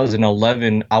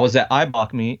 2011. I was at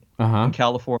IBOC Meet in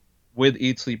California with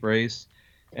Eat Sleep Race.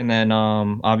 And then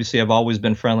obviously I've always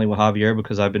been friendly with Javier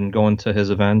because I've been going to his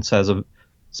events as a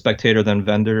spectator then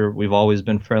vendor. We've always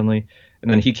been friendly. And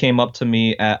then he came up to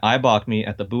me at IBOC Meet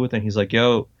at the booth, and he's like,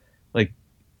 yo, like,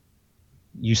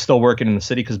 you still working in the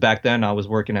city? Because back then I was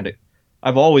working at it.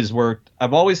 I've always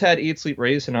had Eat Sleep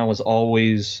Race, and I was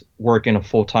always working a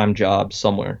full-time job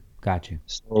somewhere. Got you.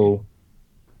 So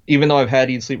even though I've had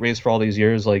Eat Sleep Race for all these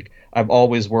years, like, I've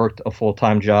always worked a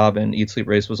full-time job, and Eat Sleep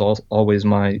Race was always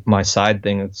my side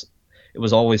thing. It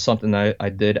was always something that I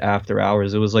did after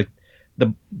hours. It was like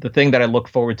the thing that I look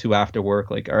forward to after work.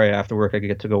 Like, all right, after work I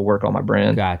get to go work on my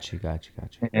brand. Got you.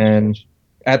 And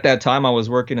at that time I was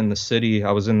working in the city.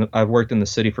 I worked in the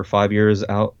city for 5 years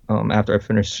out after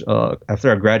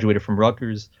I graduated from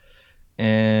Rutgers.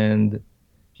 And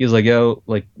he was like, yo,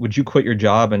 like, would you quit your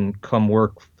job and come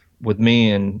work with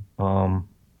me and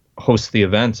host the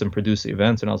events and produce the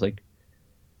events? And I was like,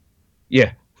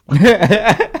 yeah.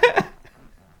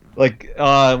 Like,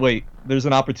 wait, there's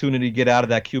an opportunity to get out of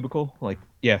that cubicle? Like,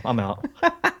 yeah, I'm out.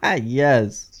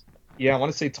 Yes. Yeah, I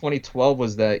want to say 2012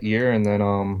 was that year, and then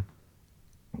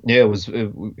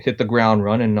it hit the ground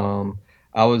running.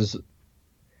 I want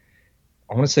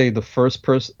to say the first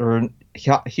person, or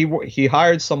he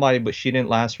hired somebody, but she didn't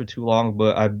last for too long.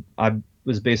 But I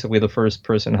was basically the first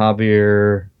person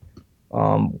Javier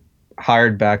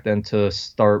hired back then to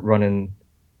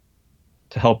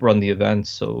help run the events.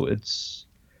 So it's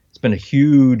been a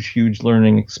huge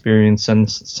learning experience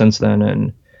since then.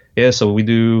 And yeah, so we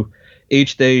do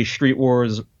H Day, Street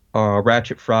Wars,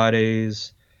 Ratchet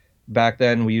Fridays. Back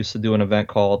then we used to do an event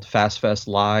called Fast Fest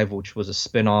Live, which was a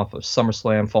spin-off of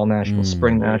SummerSlam, Fall Nationals,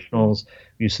 Spring Nationals.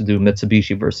 We used to do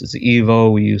Mitsubishi versus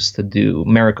Evo. We used to do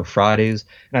America Fridays.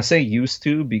 And I say used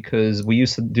to because we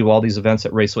used to do all these events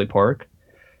at Raceway Park.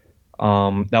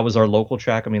 That was our local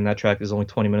track. I mean, that track is only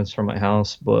 20 minutes from my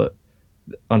house, but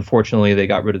Unfortunately, they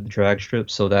got rid of the drag strip,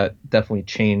 so that definitely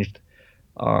changed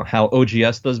how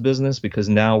OGS does business because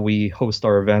now we host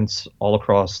our events all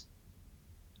across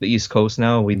the East Coast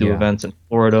now. We do Yeah. events in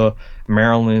Florida,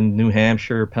 Maryland, New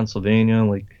Hampshire, Pennsylvania.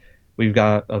 Like we've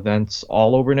got events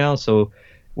all over now. So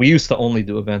we used to only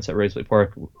do events at Raceway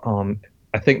Park.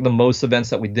 I think the most events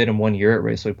that we did in one year at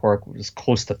Raceway Park was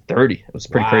close to 30. It was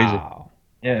pretty crazy. Wow.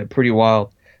 Yeah, pretty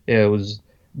wild. Yeah, it was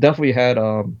definitely had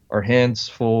our hands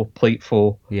full, plate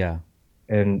full, Yeah.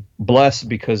 and blessed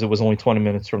because it was only 20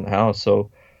 minutes from the house.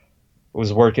 So I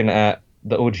was working at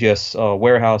the OGS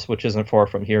warehouse, which isn't far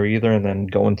from here either, and then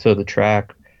going to the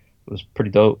track. It was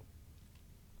pretty dope.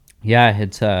 Yeah,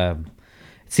 it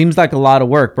seems like a lot of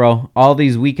work, bro. All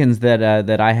these weekends that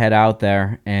I head out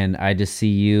there, and I just see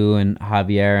you and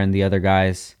Javier and the other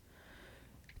guys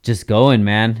just going,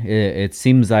 man. It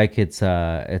seems like it's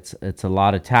a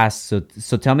lot of tasks.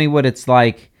 So tell me what it's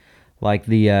like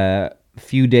the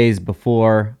few days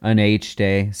before an H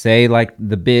day, say like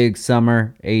the big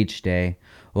summer H day.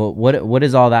 Well, what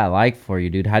is all that like for you,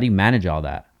 dude? How do you manage all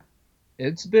that?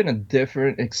 It's been a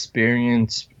different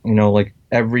experience, like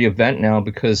every event now,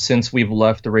 because since we've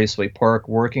left the Raceway Park,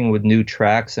 working with new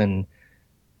tracks and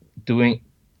doing,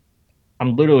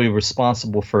 I'm literally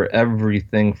responsible for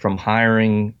everything from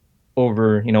hiring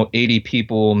over, 80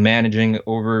 people, managing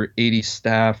over 80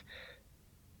 staff,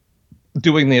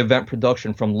 doing the event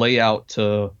production from layout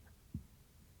to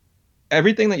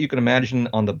everything that you can imagine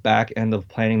on the back end of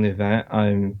planning the event.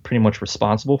 I'm pretty much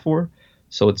responsible for.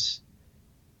 So it's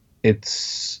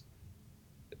it's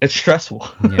stressful.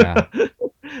 Yeah,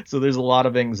 So there's a lot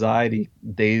of anxiety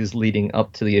days leading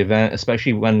up to the event,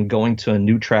 especially when going to a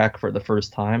new track for the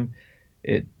first time.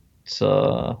 It's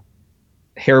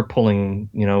hair pulling,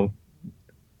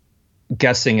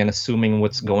 guessing and assuming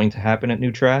what's going to happen at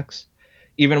new tracks.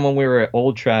 Even when we were at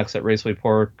old tracks at Raceway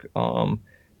Park,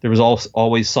 there was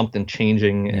always something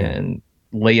changing yeah, and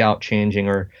layout changing,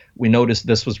 or we noticed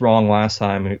this was wrong last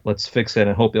time. Let's fix it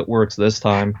and hope it works this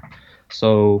time.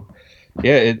 So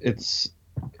yeah, it's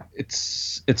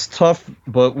tough,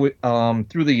 but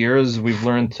through the years we've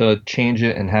learned to change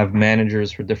it and have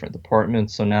managers for different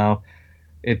departments. So now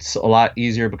it's a lot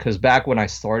easier because back when I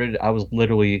started, I was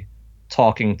literally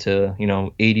talking to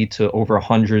 80 to over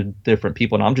 100 different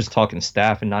people, and I'm just talking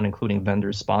staff and not including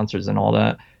vendors, sponsors, and all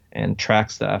that, and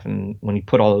track staff. And when you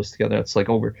put all those together, it's like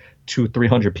over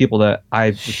 200-300 people that I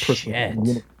was personally shit.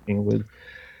 communicating with.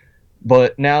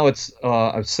 But now it's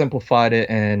I've simplified it,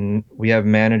 and we have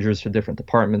managers for different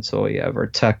departments. So we have our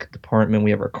tech department,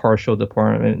 we have our car show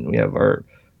department, we have our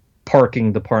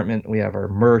parking department, we have our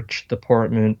merch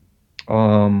department,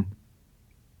 um,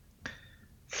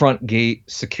 front gate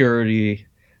security.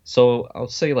 So I'll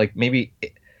say like maybe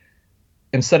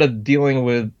instead of dealing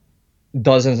with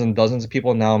dozens and dozens of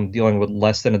people, now I'm dealing with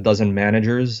less than a dozen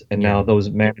managers, and Yeah. now those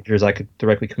managers I could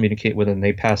directly communicate with, and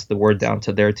they pass the word down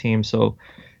to their team. So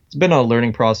it's been a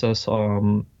learning process,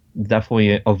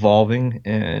 definitely evolving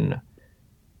and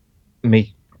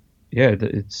make yeah,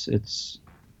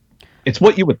 it's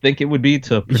what you would think it would be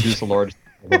to produce a large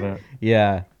event.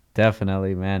 Yeah,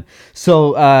 definitely, man.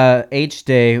 So, H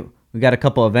Day, we got a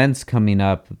couple events coming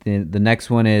up. The next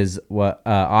one is what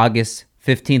August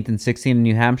 15th and 16th in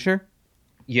New Hampshire.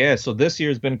 Yeah, so this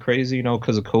year's been crazy,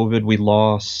 because of COVID. We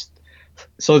lost,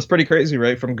 so it's pretty crazy,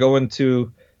 right? From going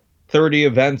to 30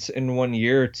 events in one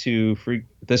year to free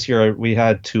this year we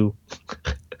had two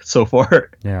so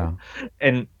far. Yeah.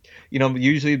 And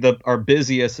usually our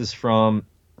busiest is from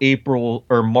April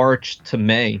or March to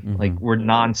May. Like Hmm. we're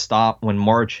nonstop when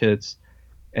March hits.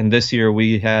 And this year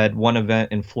we had one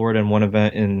event in Florida and one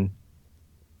event in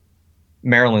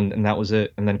Maryland, and that was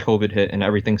it. And then COVID hit and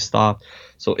everything stopped.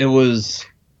 So it was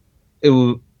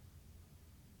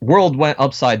world went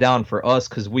upside down for us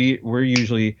because we're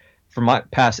usually, for my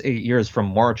past 8 years,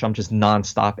 from March I'm just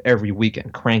nonstop every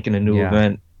weekend cranking a new Yeah.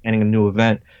 event, adding a new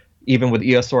event. Even with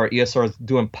ESR is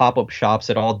doing pop-up shops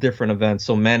at all different events.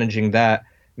 So managing that,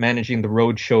 managing the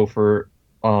road show for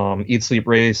Eat Sleep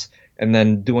Race, and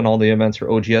then doing all the events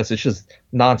for OGS, it's just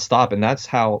nonstop, and that's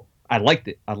how I liked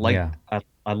it. Yeah.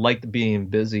 I liked being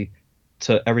busy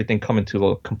to everything coming to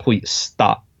a complete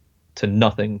stop, to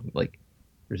nothing. Like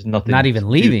there's Not nothing to even do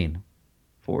leaving.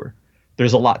 for.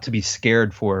 There's a lot to be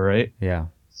scared for, right? Yeah.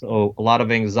 So a lot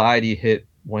of anxiety hit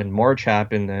when March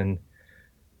happened, and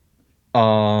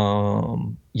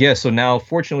yeah. So now,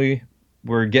 fortunately,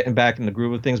 we're getting back in the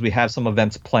groove of things. We have some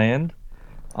events planned.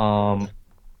 Um,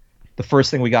 the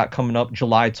first thing we got coming up,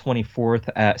 July 24th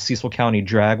at Cecil County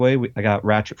Dragway. I got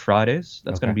Ratchet Fridays.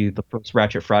 That's going Okay. to be the first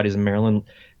Ratchet Fridays in Maryland,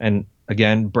 and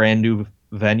again, brand new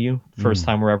venue. First Mm.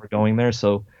 time we're ever going there,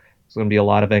 so There's going to be a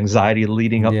lot of anxiety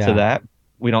leading up to Yeah. that.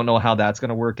 We don't know how that's going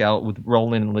to work out with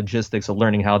rolling and logistics of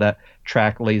learning how that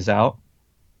track lays out.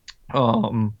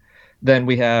 Um, then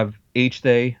we have H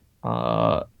Day,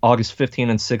 August 15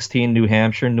 and 16, New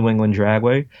Hampshire, New England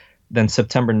Dragway. Then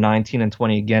September 19 and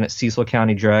 20 again at Cecil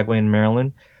County Dragway in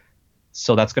Maryland.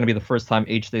 So that's going to be the first time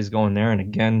H Day's going there. And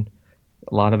again,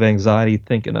 a lot of anxiety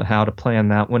thinking of how to plan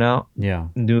that one out. Yeah.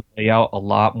 New layout, a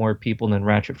lot more people than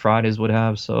Ratchet Fridays would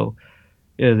have. So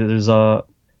yeah, there's a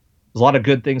lot of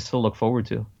good things to look forward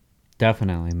to.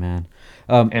 Definitely, man.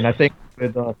 And I think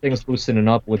with things loosening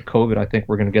up with COVID, I think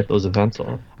we're going to get those events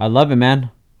on. I love it,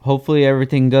 man. Hopefully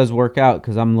everything does work out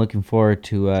because I'm looking forward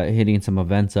to hitting some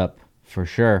events up for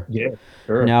sure. Yeah,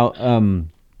 sure. Now,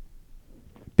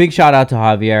 big shout out to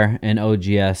Javier and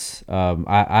OGS.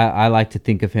 I like to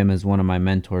think of him as one of my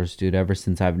mentors, dude. Ever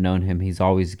since I've known him, he's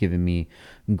always given me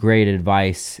great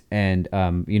advice and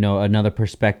another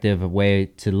perspective, a way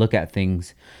to look at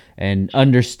things, and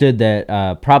understood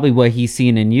that probably what he's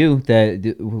seen in you,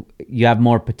 that you have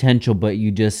more potential, but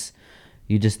you just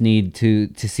need to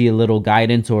see a little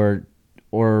guidance or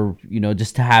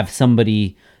just to have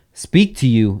somebody speak to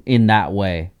you in that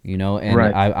way, and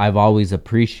Right. I've always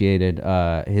appreciated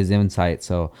his insight.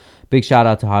 So big shout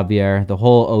out to Javier, the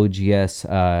whole OGS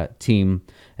team,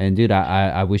 and dude,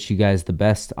 I wish you guys the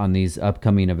best on these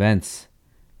upcoming events.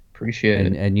 Appreciate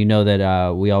it. And you know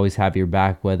that we always have your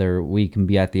back, whether we can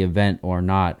be at the event or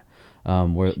not.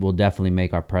 We'll definitely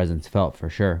make our presence felt for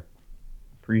sure.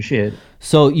 Appreciate it.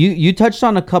 So you touched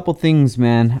on a couple things,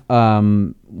 man,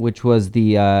 which was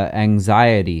the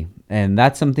anxiety, and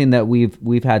that's something that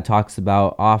we've had talks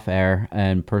about off air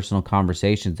and personal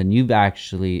conversations, and you've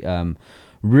actually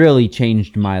really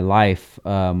changed my life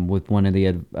with one of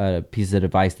the pieces of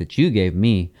advice that you gave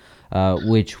me,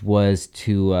 which was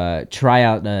to try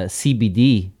out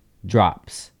CBD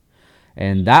drops,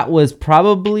 and that was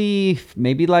probably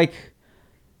maybe like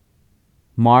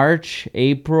March,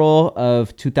 April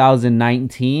of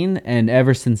 2019, and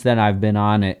ever since then I've been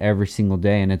on it every single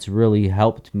day, and it's really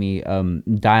helped me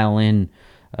dial in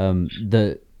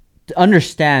to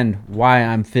understand why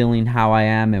I'm feeling how I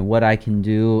am and what I can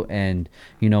do, and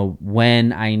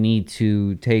when I need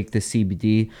to take the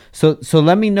CBD. So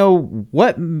let me know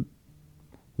when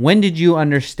did you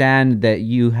understand that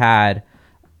you had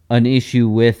an issue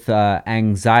with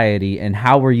anxiety, and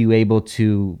how were you able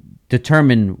to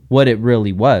determine what it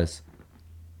really was?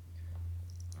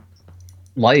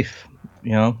 Life,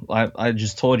 I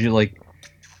just told you, like,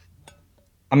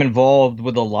 I'm involved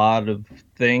with a lot of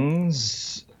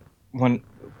things when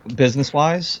business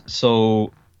wise,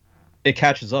 so it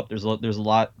catches up. There's a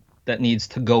lot that needs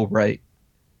to go right.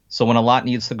 So when a lot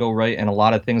needs to go right and a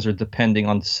lot of things are depending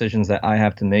on decisions that I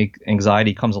have to make,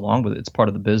 anxiety comes along with it. It's part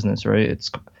of the business, right? It's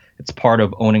part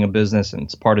of owning a business, and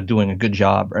it's part of doing a good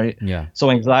job, right? Yeah.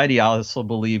 So anxiety, I also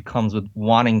believe, comes with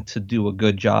wanting to do a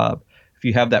good job. If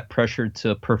you have that pressure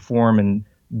to perform and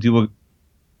do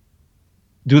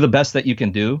the best that you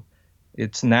can do,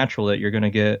 it's natural that you're going to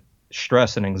get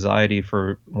stress and anxiety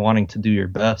for wanting to do your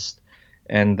best.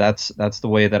 And that's the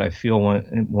way that I feel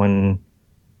when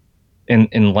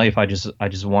in life, I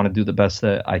just want to do the best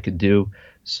that I could do.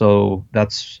 So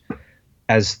that's,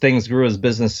 as things grew, as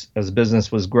business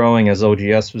was growing, as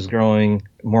OGS was growing,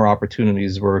 more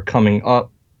opportunities were coming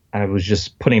up. I was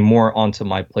just putting more onto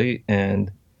my plate, and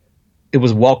it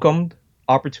was welcomed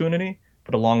opportunity,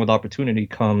 but along with opportunity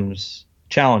comes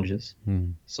challenges.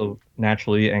 So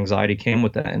naturally anxiety came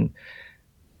with that, and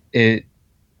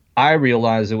I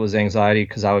realized it was anxiety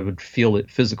because I would feel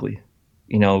it physically.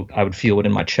 I would feel it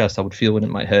in my chest, I would feel it in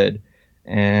my head,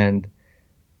 and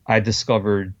I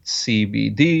discovered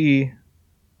CBD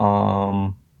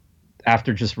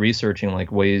after just researching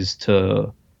like ways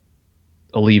to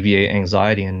alleviate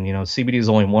anxiety. And CBD is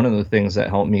only one of the things that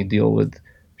helped me deal with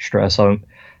stress.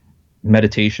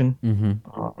 Meditation,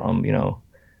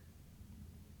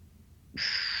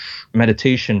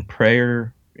 meditation,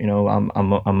 prayer.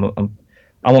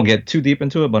 I won't get too deep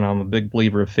into it, but I'm a big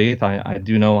believer of faith. I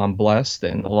do know I'm blessed,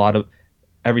 and a lot of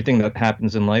everything that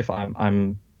happens in life,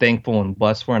 I'm thankful and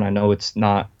blessed for, and I know it's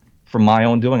not from my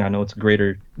own doing. I know it's a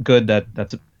greater good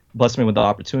that's blessed me with the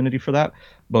opportunity for that.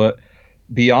 But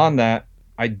beyond that,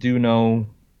 I do know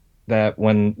that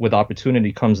when with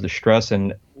opportunity comes the stress,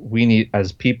 and we need,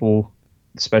 as people,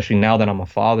 especially now that I'm a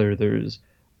father, there's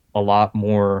a lot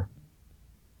more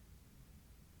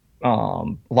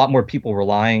people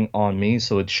relying on me,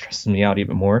 so it stresses me out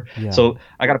even more. Yeah. So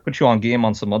I got to put you on game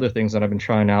on some other things that I've been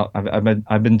trying out.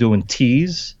 I've been doing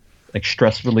teas, like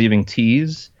stress relieving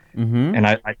teas, and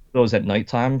I do those at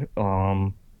nighttime.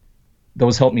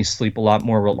 Those help me sleep a lot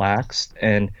more relaxed.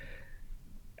 And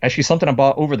Actually, something I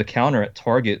bought over the counter at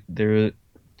Target.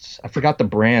 I forgot the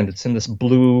brand. It's in this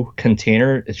blue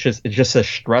container. It just says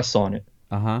stress on it,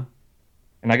 Uh-huh.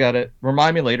 and I got it.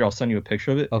 Remind me later. I'll send you a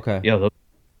picture of it. Okay. Yeah,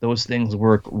 those things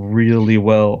work really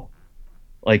well.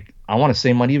 Like I want to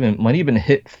say might even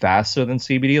hit faster than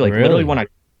CBD. Like literally when Really?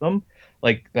 I them,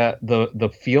 like that the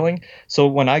feeling. So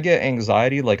when I get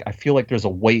anxiety, like I feel like there's a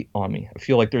weight on me. I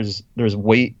feel like there's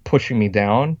weight pushing me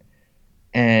down,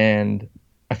 and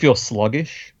I feel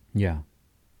sluggish, Yeah.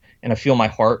 and I feel my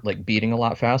heart like beating a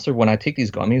lot faster when I take these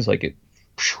gummies. Like it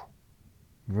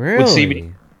with CBD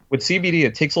Really? with CBD,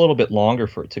 it takes a little bit longer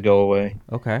for it to go away,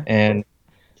 Okay. and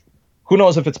who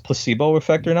knows if it's placebo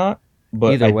effect or not.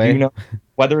 But Either I do way, know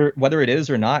whether it is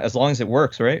or not, as long as it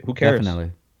works, right? Who cares?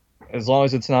 definitely. As long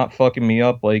as it's not fucking me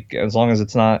up, like as long as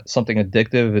it's not something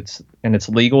addictive, it's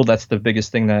legal. That's the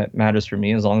biggest thing that matters for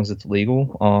me. As long as it's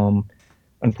legal.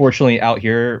 Unfortunately, out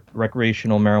here,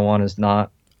 recreational marijuana is not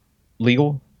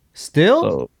legal. Still?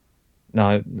 So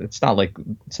no, it's not like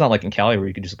in Cali where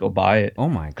you could just go buy it. Oh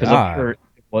my Because I'm God. sure if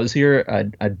it was here,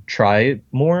 I'd try it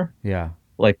more. Yeah.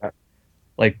 Like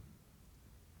like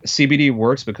CBD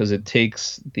works because it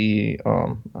takes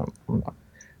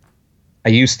I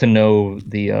used to know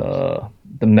the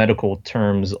medical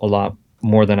terms a lot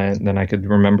more than I could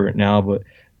remember it now, but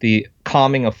the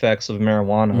calming effects of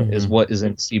marijuana is Mm-hmm. what is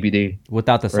in CBD,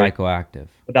 Without the right? psychoactive.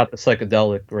 Without the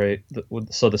psychedelic, right?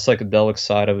 So the psychedelic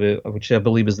side of it, which I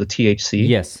believe is the THC,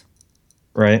 Yes.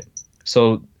 right?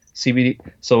 So CBD.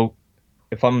 So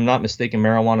if I'm not mistaken,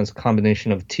 marijuana is a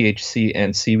combination of THC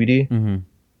and CBD. Mm-hmm.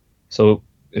 So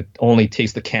it only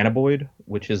takes the cannabinoid,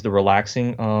 which is the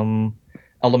relaxing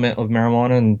element of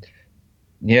marijuana. And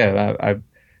yeah, I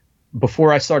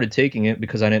before I started taking it,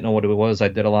 because I didn't know what it was, I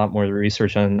did a lot more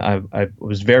research, and I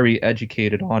was very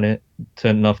educated on it to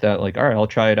enough that like, all right, I'll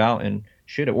try it out, and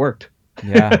shit, it worked.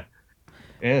 Yeah.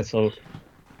 Yeah, so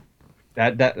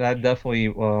that definitely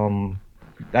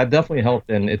helped,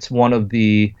 and it's one of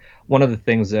the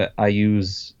things that I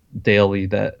use daily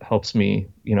that helps me,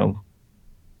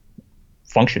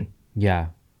 function. Yeah.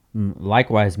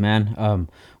 Likewise, man.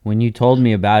 When you told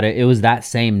me about it, it was that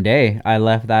same day. I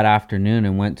left that afternoon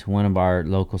and went to one of our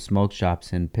local smoke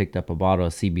shops and picked up a bottle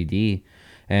of CBD.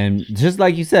 And just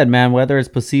like you said, man, whether it's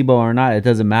placebo or not, it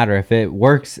doesn't matter. If it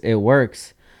works, it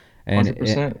works. As And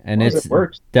long as it's it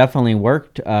works. definitely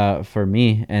worked for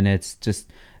me. And it's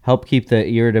just helped keep the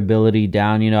irritability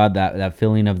down. You know, that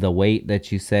feeling of the weight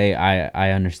that you say.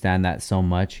 I understand that so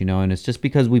much. You know, and it's just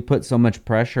because we put so much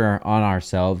pressure on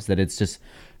ourselves that it's just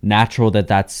natural that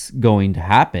that's going to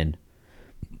happen.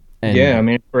 Yeah, I And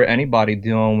mean, for anybody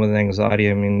dealing with anxiety,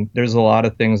 I mean, there's a lot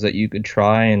of things that you could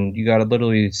try, and you got to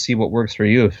literally see what works for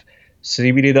you. If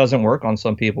CBD doesn't work on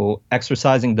some people,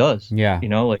 exercising does. yeah,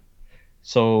 Like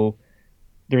so.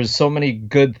 There's so many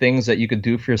good things that you could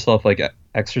do for yourself, like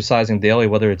exercising daily,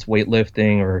 whether it's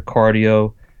weightlifting or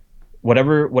cardio,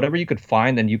 whatever you could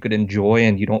find and you could enjoy,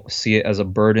 and you don't see it as a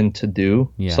burden to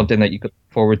do, yeah, something that you could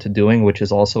look forward to doing, which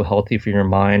is also healthy for your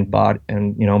mind, body,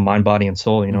 and mind, body, and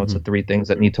soul. It's hmm, the three things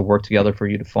that need to work together for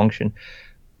you to function.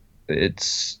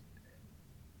 It's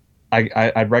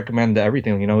I'd recommend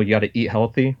everything. You got to eat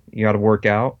healthy, you got to work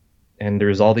out, and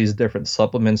there's all these different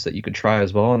supplements that you could try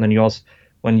as well. And then you also,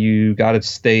 when you got to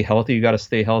stay healthy, you got to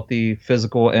stay healthy,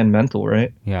 physical and mental,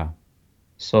 right? yeah,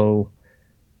 So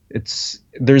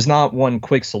there's not one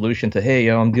quick solution to, hey,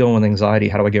 I'm dealing with anxiety,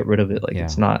 how do I get rid of it? Like yeah,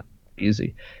 it's not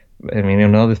easy. I mean,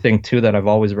 another thing too that I've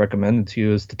always recommended to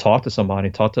you is to talk to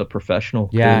somebody, talk to a professional,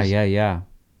 yeah, because yeah, yeah,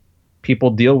 people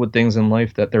deal with things in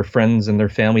life that their friends and their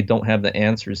family don't have the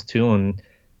answers to, and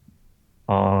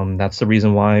that's the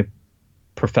reason why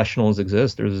professionals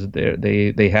exist.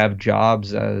 They have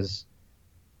jobs as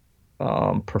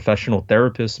professional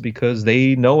therapists, because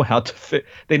they know how to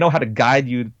they know how to guide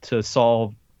you to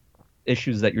solve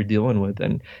issues that you're dealing with.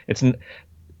 And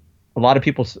a lot of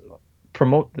people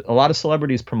promote, a lot of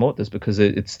celebrities promote this because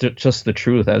it's just the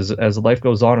truth. As life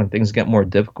goes on and things get more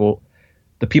difficult,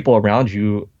 the people around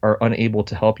you are unable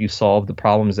to help you solve the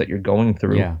problems that you're going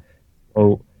through. yeah,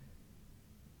 So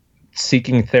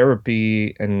seeking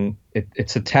therapy, and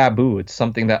it's a taboo. It's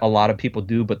something that a lot of people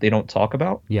do, but they don't talk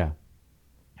about. yeah,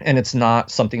 And it's not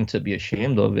something to be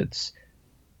ashamed of. It's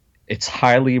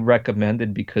highly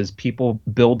recommended because people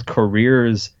build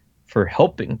careers for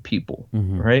helping people,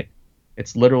 hmm, right?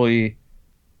 It's literally,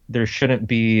 there shouldn't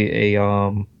be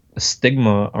a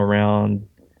stigma around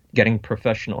getting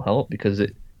professional help, because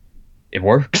it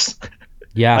works.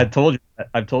 yeah, I've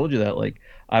told you that, like,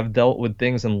 I've dealt with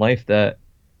things in life that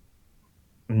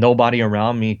nobody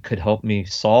around me could help me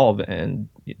solve, and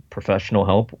professional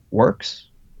help works.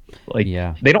 Like,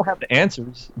 Yeah. they don't have the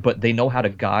answers, but they know how to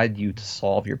guide you to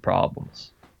solve your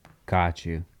problems. Got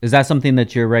you. Is that something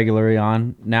that you're regularly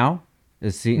on now?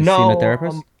 Is seeing a No,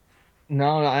 therapist?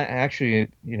 no, I actually,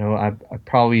 I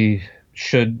probably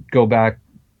should go back,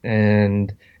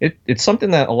 and it's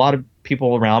something that a lot of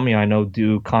people around me I know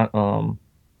do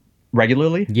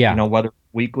regularly, Yeah. whether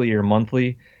weekly or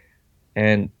monthly,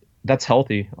 and that's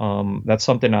healthy. That's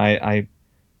something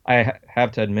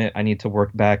have to admit I need to work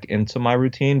back into my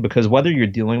routine, because whether you're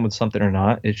dealing with something or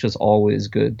not, it's just always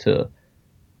good to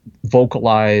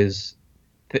vocalize.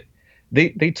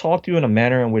 They talk to you in a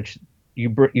manner in which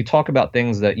you talk about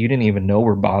things that you didn't even know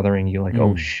were bothering you. Like,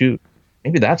 oh Mm. shoot,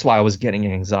 maybe that's why I was getting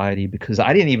anxiety, because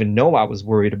I didn't even know I was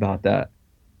worried about that.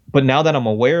 But now that I'm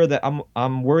aware that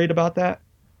I'm worried about that,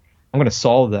 I'm gonna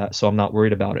solve that so I'm not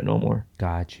worried about it no more.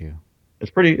 Got you.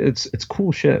 It's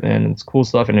cool shit, man. It's cool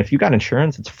stuff. And if you got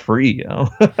insurance, it's free,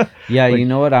 Yeah, you Like,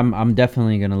 know what? I'm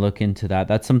definitely gonna look into that.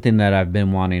 That's something that I've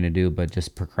been wanting to do, but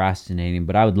just procrastinating.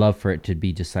 But I would love for it to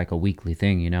be just like a weekly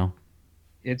thing, you know?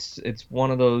 it's one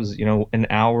of those, an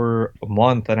hour a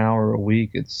month, an hour a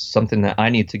week. It's something that I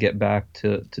need to get back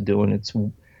to doing. It's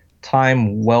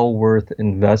time well worth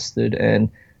invested,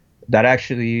 and that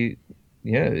actually,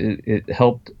 yeah, it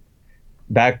helped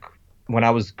back when I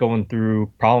was going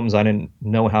through problems I didn't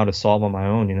know how to solve on my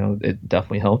own. It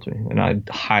definitely helped me, and I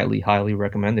highly, highly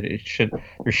recommend it. It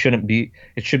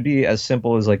should be as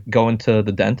simple as like going to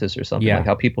the dentist or something, like Yeah.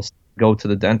 how people go to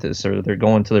the dentist, or they're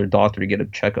going to their doctor to get a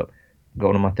checkup.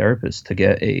 Go to my therapist to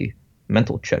get a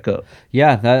mental checkup.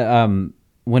 Yeah, that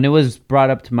when it was brought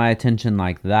up to my attention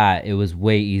like that, it was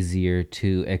way easier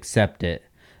to accept it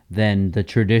than the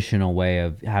traditional way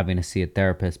of having to see a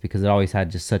therapist because it always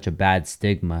had just such a bad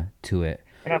stigma to it.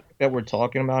 And I think that we're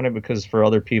talking about it because for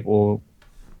other people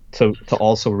to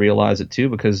also realize it too,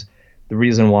 because the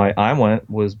reason why I went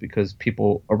was because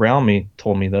people around me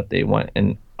told me that they went,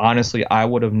 and honestly, I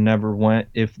would have never went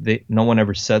if no one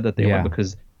ever said that they went, Yeah.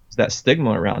 because it's that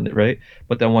stigma around it, right?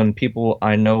 But then when people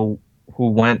I know who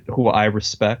went, who I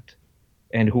respect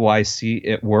and who I see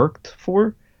it worked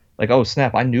for, like, oh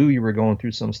snap, I knew you were going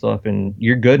through some stuff and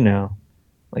you're good now.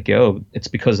 Like, yo, it's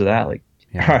because of that. Like,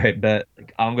 all Yeah. right, bet.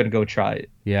 Like, I'm gonna go try it.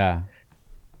 Yeah.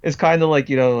 It's kind of like,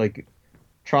 like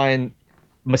trying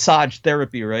massage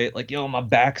therapy, right? Like, yo, my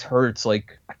back hurts.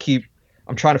 Like,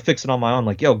 I'm trying to fix it on my own.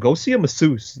 Like, yo, go see a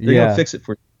masseuse. They're gonna Yeah. fix it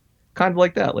for you. Kind of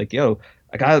like that. Like, yo,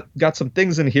 I got some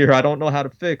things in here I don't know how to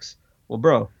fix. Well,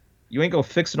 bro, you ain't gonna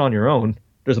fix it on your own.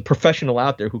 There's a professional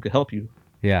out there who could help you.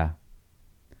 Yeah.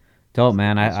 Dope,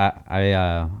 man.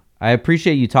 I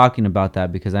appreciate you talking about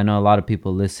that because I know a lot of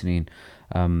people listening.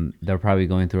 They're probably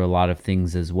going through a lot of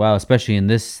things as well, especially in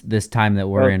this time that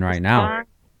we're Bro, in right now.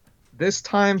 this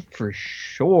time for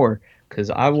sure, because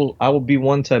I will be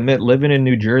one to admit, living in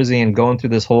New Jersey and going through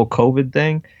this whole COVID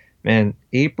thing, man.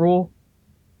 April,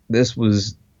 this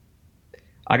was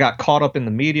I got caught up in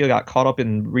the media, got caught up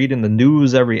in reading the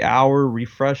news every hour,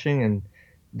 refreshing, and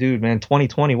dude, man,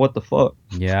 2020, what the fuck?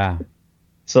 Yeah.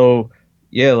 So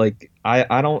yeah, like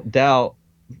I don't doubt,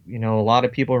 a lot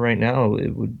of people right now,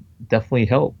 it would definitely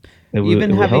help. Even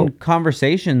It would having help.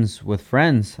 conversations with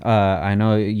friends. I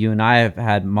know you and I have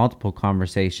had multiple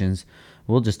conversations.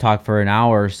 We'll just talk for an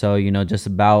hour or so, just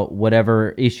about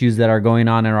whatever issues that are going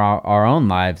on in our own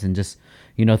lives and just,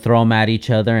 throw them at each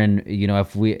other. And,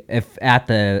 if at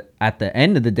the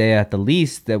end of the day, at the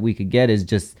least that we could get is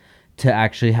just to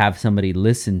actually have somebody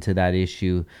listen to that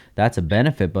issue, that's a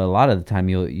benefit. But a lot of the time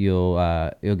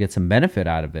you'll get some benefit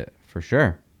out of it for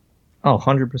sure. Oh,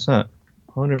 100%.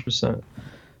 100%.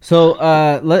 So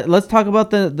let's talk about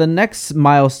the next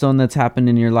milestone that's happened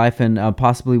in your life and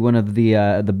possibly one of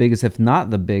the biggest, if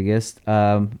not the biggest.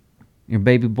 Your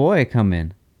baby boy come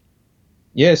in.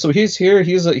 Yeah, so he's here.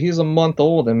 He's a month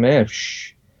old, and man,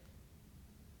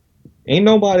 ain't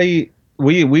nobody.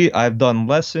 I've done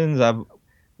lessons. I've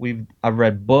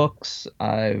read books.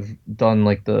 I've done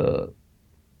like the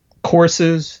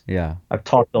courses. Yeah. I've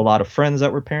talked to a lot of friends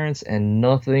that were parents, and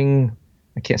nothing.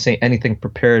 I can't say anything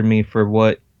prepared me for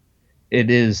what it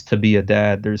is to be a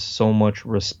dad. There's so much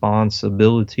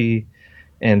responsibility,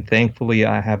 and thankfully,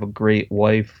 I have a great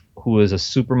wife who is a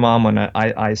super mom, and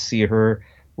I see her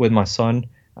with my son,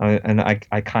 and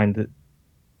I kind of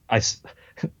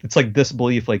it's like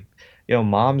disbelief, like,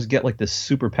 moms get like this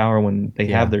superpower when they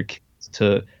have Yeah. their kids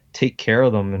to take care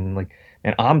of them, and like,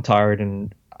 and I'm tired,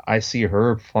 and I see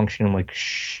her functioning like,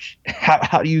 shh,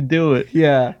 how do you do it?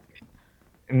 Yeah.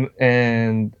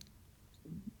 And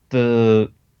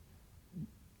the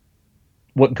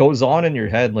what goes on in your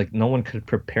head, like no one could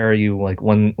prepare you, like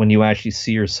when you actually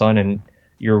see your son and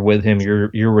you're with him,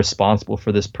 you're responsible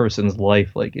for this person's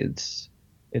life. Like,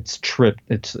 it's tripped.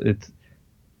 It's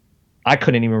I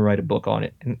couldn't even write a book on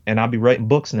it, and I'll be writing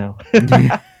books now.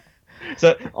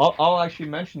 So I'll actually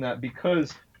mention that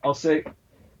because I'll say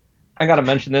I gotta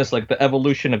mention this, like the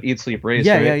evolution of Eat Sleep Race,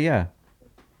 Yeah, yeah, right? yeah.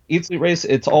 Eat Sleep Race,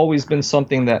 it's always been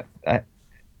something that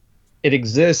it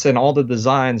exists, and all the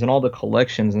designs and all the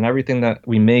collections and everything that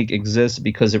we make exists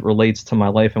because it relates to my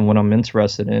life and what I'm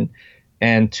interested in.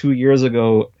 And 2 years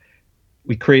ago,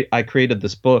 I created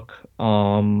this book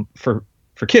for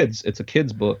kids. It's a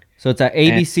kids book. So it's at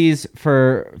And ABC's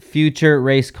for future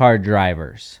race car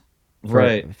drivers. For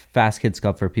right. Fast Kids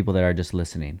Club for people that are just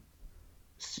listening.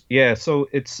 Yeah, so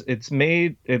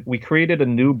we created a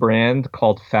new brand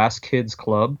called Fast Kids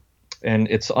Club, and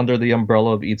it's under the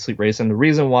umbrella of Eat Sleep Race. And the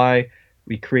reason why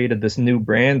we created this new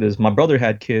brand is my brother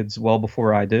had kids well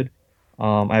before I did.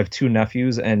 I have two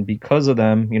nephews, and because of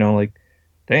them, like,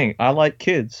 dang, I like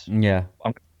kids. Yeah.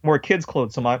 I'm more kids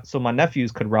clothes, so my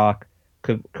nephews could rock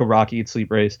Eat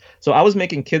Sleep Race. So I was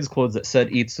making kids clothes that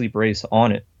said Eat Sleep Race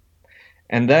on it,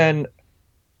 and then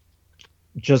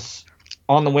just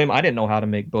on the whim, I didn't know how to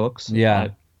make books. Yeah.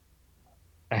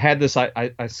 I had this.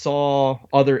 I saw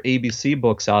other ABC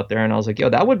books out there, and I was like, yo,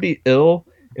 that would be ill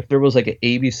if there was like an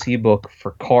ABC book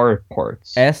for car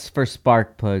parts. S for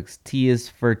spark plugs. T is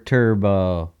for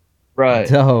turbo. Right.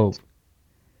 Dope.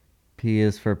 P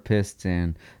is for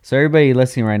piston. So everybody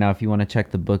listening right now, if you want to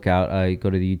check the book out, you go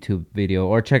to the YouTube video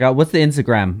or check out, what's the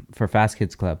Instagram for Fast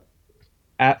Kids Club?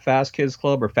 At Fast Kids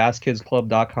Club or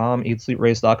fastkidsclub.com,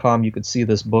 eatsleeprace.com, you could see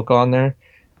this book on there.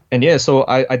 And yeah, so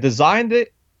I designed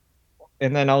it,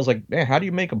 and then I was like, man, how do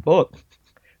you make a book?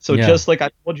 So Yeah. just like I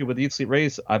told you with Eat Sleep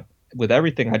Race, with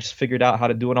everything, I just figured out how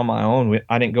to do it on my own.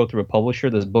 I didn't go through a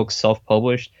publisher. This book's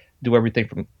self-published. Did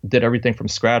everything from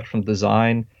scratch, from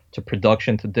design to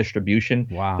production to distribution.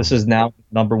 Wow. This is now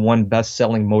 #1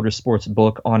 best-selling motorsports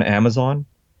book on Amazon.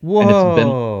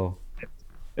 Whoa.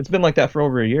 It's been like that for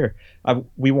over a year.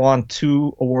 We won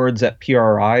 2 awards at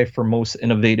PRI for most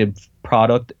innovative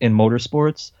product in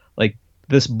motorsports. Like,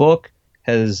 this book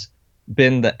has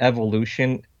been the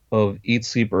evolution of Eat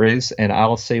Sleep Race, and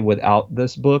I'll say without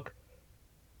this book,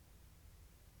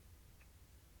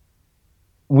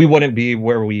 we wouldn't be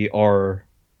where we are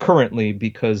currently,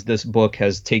 because this book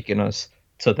has taken us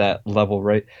to that level,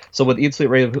 right? So with Eat Sleep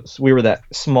Race, we were that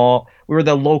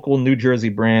local New Jersey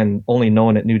brand, only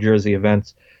known at New Jersey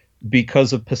events,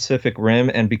 because of Pacific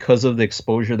Rim and because of the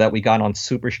exposure that we got on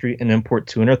Super Street and Import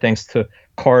Tuner, thanks to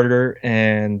Carter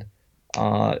and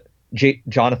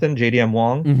Jonathan JDM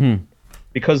Wong. Mm-hmm.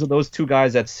 Because of those two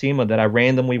guys at SEMA that I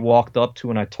randomly walked up to,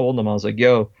 and I told them, I was like,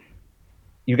 yo,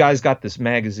 you guys got this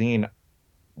magazine,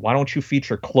 why don't you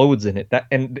feature clothes in it?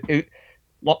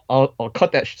 I'll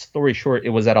cut that story short. It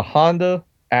was at a Honda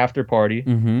after party.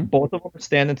 Mm-hmm. Both of them were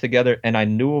standing together, and I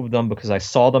knew of them because I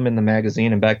saw them in the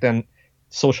magazine. And back then,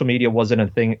 social media wasn't a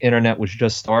thing. Internet was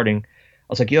just starting. I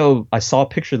was like, yo, I saw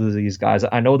pictures of these guys.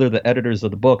 I know they're the editors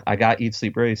of the book. I got Eat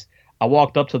Sleep Race. I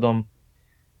walked up to them.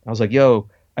 I was like, yo,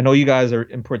 I know you guys are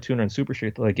Import Tuner and Super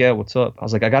Street. They're like, yeah, what's up? I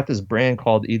was like, I got this brand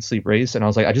called Eat Sleep Race. And I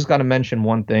was like, I just got to mention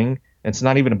one thing. It's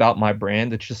not even about my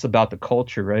brand. It's just about the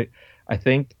culture, right? I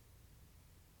think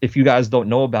if you guys don't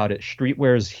know about it,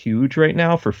 streetwear is huge right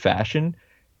now for fashion.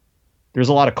 There's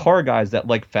a lot of car guys that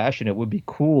like fashion. It would be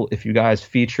cool if you guys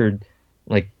featured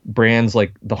like brands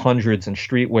like the Hundreds and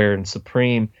Streetwear and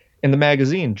Supreme in the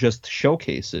magazine, just to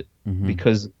showcase it,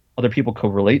 because other people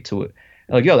could relate to it.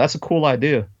 And like, yo, that's a cool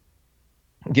idea.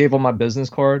 Gave them my business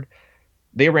card.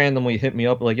 They randomly hit me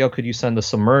up like, yo, could you send us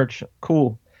some merch?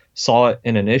 Cool. Saw it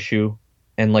in an issue,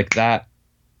 and like that,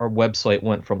 our website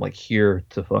went from like here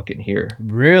to fucking here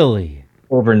Really?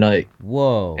 overnight.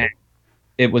 Whoa. And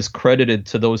it was credited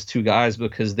to those two guys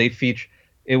because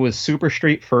it was Super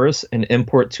Street first and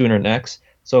Import Tuner next.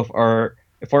 So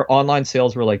if our online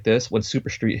sales were like this, when Super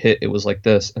Street hit, it was like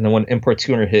this, and then when Import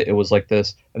Tuner hit, it was like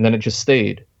this, and then it just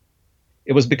stayed.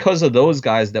 It was because of those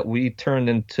guys that we turned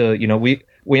into,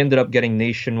 we ended up getting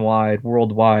nationwide,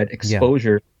 worldwide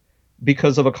exposure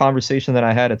because of a conversation that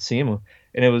I had at SEMA.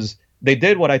 And they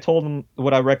did what I told them,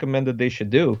 what I recommended they should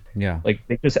do. Yeah. Like,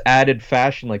 they just added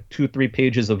fashion, like 2-3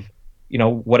 pages of,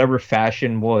 whatever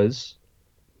fashion was.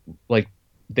 Like,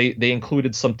 they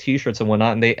included some t-shirts and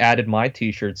whatnot, and they added my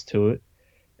t-shirts to it,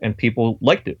 and people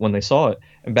liked it when they saw it.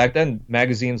 And back then,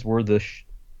 magazines were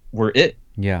were it.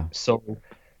 Yeah. So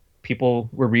people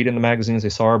were reading the magazines, they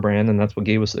saw our brand, and that's what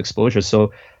gave us the exposure.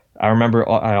 So I remember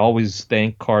I always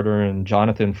thank Carter and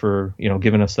Jonathan for,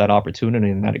 giving us that opportunity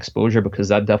and that exposure, because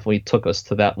that definitely took us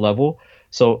to that level.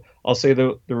 So I'll say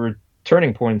there were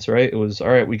turning points, right? It was, all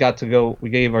right, we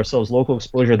gave ourselves local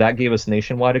exposure, that gave us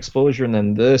nationwide exposure. And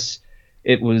then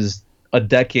it was a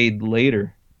decade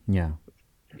later Yeah.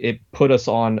 It put us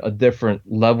on a different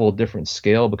level, different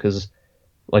scale, because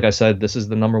like I said, this is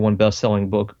the number one best-selling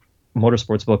book,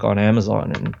 motorsports book on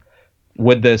Amazon. And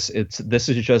with this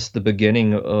is just the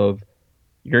beginning of,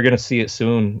 you're gonna see it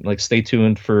soon. Like, stay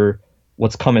tuned for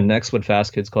what's coming next with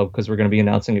Fast Kids Club, because we're gonna be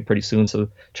announcing it pretty soon. So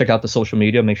check out the social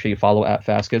media. Make sure you follow at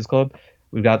Fast Kids Club.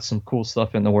 We've got some cool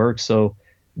stuff in the works. So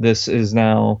this is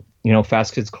now,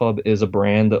 Fast Kids Club is a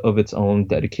brand of its own,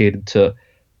 dedicated to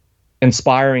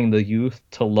inspiring the youth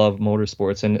to love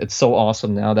motorsports. And it's so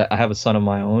awesome now that I have a son of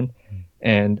my own,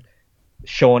 and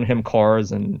showing him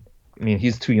cars. And I mean,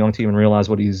 he's too young to even realize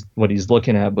what he's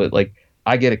looking at, but like,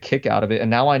 I get a kick out of it.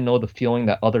 And now I know the feeling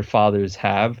that other fathers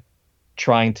have,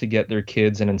 trying to get their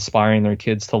kids and inspiring their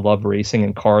kids to love racing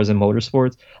and cars and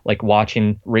motorsports, like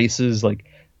watching races. Like,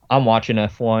 I'm watching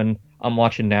F1, I'm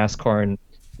watching NASCAR, and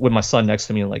with my son next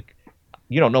to me, like,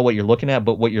 you don't know what you're looking at,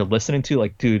 but what you're listening to,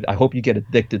 like, dude, I hope you get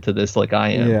addicted to this like I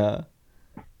am. Yeah.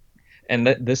 And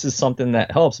this is something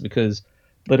that helps, because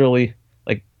literally,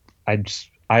 like,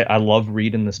 I love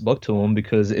reading this book to them,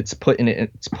 because it's putting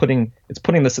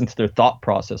this into their thought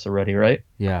process already, right?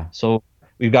 Yeah. So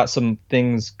we've got some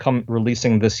things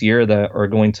releasing this year that are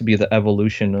going to be the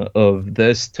evolution of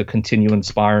this, to continue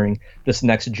inspiring this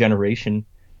next generation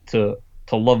to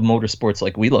love motorsports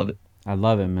like we love it. I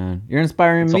love it, man. You're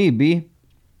inspiring me, B.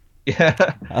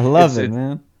 Yeah, I love it,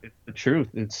 man. It's the truth.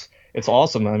 It's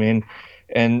awesome. I mean,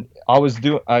 and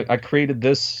I created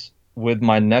this with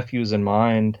my nephews in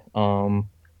mind,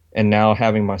 and now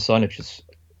having my son, it's just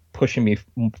pushing me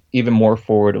even more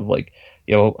forward. Of like,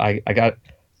 I got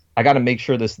to make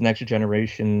sure this next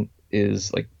generation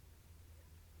is like,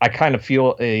 I kind of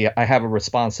feel I have a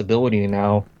responsibility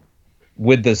now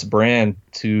with this brand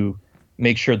to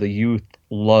make sure the youth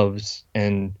loves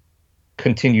and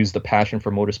continues the passion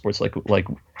for motorsports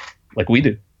like we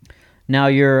do. Now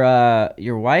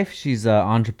your wife, she's an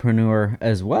entrepreneur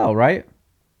as well, right?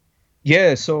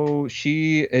 Yeah, so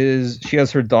she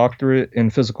has her doctorate in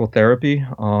physical therapy,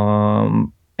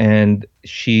 and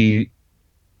she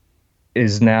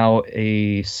is now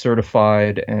a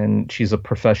certified, and she's a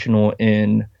professional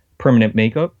in permanent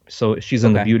makeup. So she's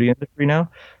in the beauty industry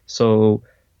now. So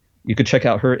you could check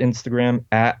out her Instagram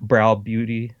at Brow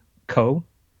Beauty Co.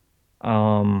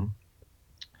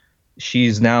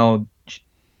 She's now,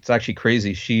 it's actually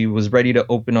crazy. She was ready to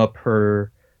open up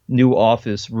her new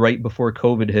office right before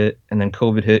COVID hit, and then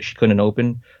COVID hit, she couldn't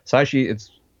open. So actually,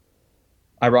 it's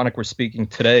ironic we're speaking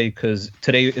today, because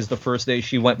today is the first day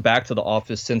she went back to the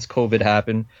office since COVID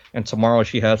happened, and tomorrow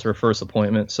she has her first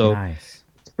appointment. So nice.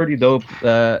 It's pretty dope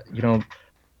that,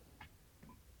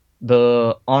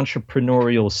 the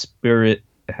entrepreneurial spirit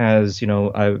has,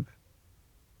 I'm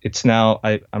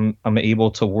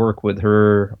able to work with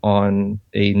her on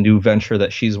a new venture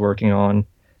that she's working on,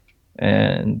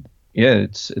 and yeah,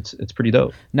 it's pretty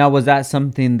dope. Now, was that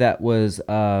something that was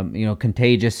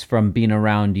contagious from being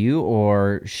around you,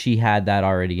 or she had that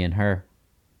already in her?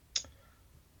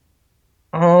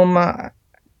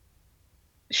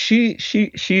 She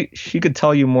could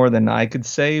tell you more than I could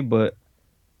say, but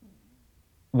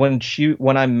when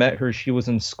I met her, she was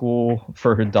in school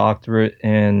for her doctorate,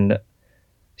 and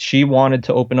she wanted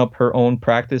to open up her own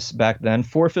practice back then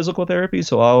for physical therapy.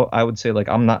 So I would say, like,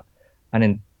 I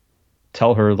didn't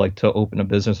tell her like to open a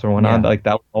business or whatnot. Yeah. Like,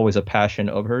 that was always a passion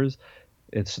of hers.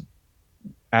 It's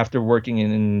after working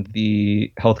in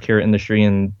the healthcare industry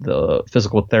and the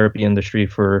physical therapy industry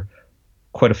for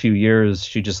quite a few years,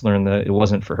 she just learned that it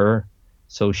wasn't for her.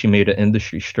 So she made an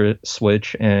industry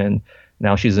switch, and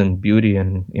now she's in beauty,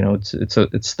 and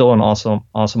it's still an awesome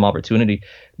opportunity,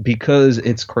 because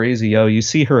it's crazy, yo. You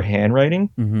see her handwriting,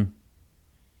 mm-hmm.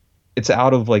 It's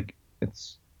out of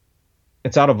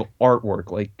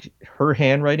artwork. Like, her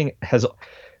handwriting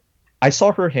I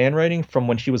saw her handwriting from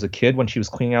when she was a kid, when she was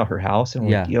cleaning out her house, and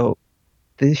I'm like, yo,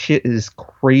 this shit is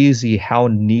crazy how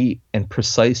neat and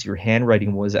precise your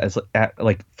handwriting was at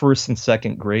like first and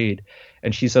second grade.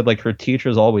 And she said, like, her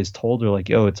teachers always told her, like,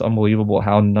 yo, it's unbelievable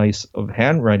how nice of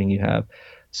handwriting you have.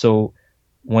 So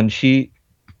when she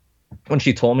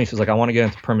told me, she's like, I want to get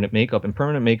into permanent makeup, and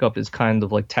permanent makeup is kind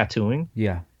of like tattooing.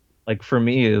 Yeah. Like, for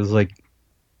me, it was like,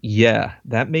 yeah,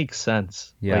 that makes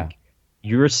sense. Yeah. Like,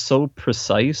 you're so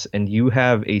precise, and you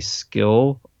have a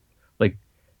skill. Like,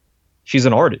 she's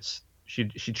an artist. She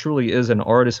truly is an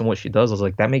artist in what she does. I was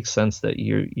like, that makes sense that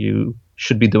you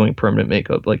should be doing permanent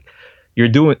makeup. Like, you're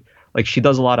doing, like, she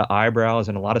does a lot of eyebrows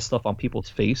and a lot of stuff on people's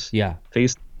face. Yeah.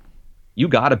 You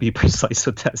gotta be precise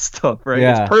with that stuff, right?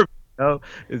 Yeah. It's perfect.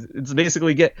 It's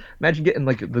basically imagine getting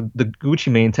like the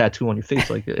Gucci Mane tattoo on your face.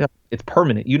 Like, yeah, it's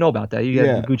permanent. You know about that. You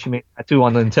get the Gucci Mane tattoo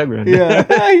on the Integra.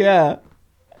 Yeah. Yeah.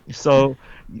 So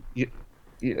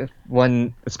you,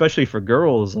 when especially for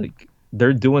girls, like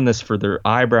they're doing this for their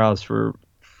eyebrows, for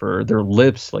their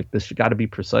lips, like this got to be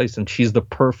precise, and she's the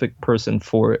perfect person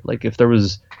for it. Like if there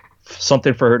was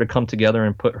something for her to come together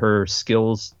and put her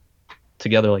skills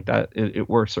together like that, it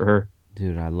works for her.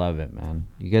 Dude, I love it, man.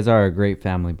 You guys are a great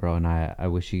family, bro, and I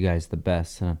wish you guys the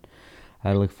best. And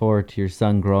I look forward to your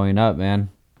son growing up, man.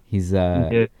 He's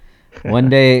Yeah. one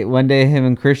day him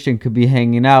and Christian could be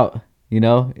hanging out,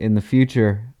 in the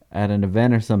future at an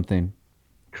event or something.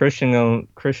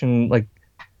 Christian, like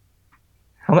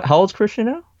how old's Christian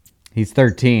now? He's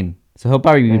 13, so he'll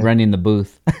probably be Man, running the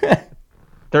booth.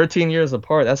 13 years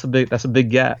apart. That's a big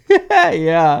gap.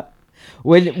 Yeah.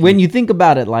 When you think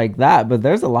about it like that, but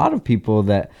there's a lot of people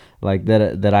that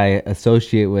I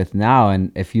associate with now,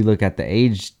 and if you look at the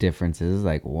age differences,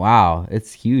 like wow,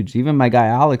 it's huge. Even my guy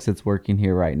Alex that's working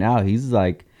here right now, he's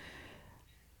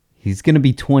gonna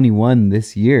be 21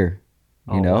 this year,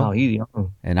 Oh wow, he's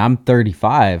young. and I'm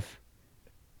 35.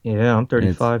 Yeah, I'm And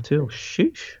it's 35 too.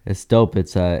 Sheesh. it's dope.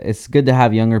 It's good to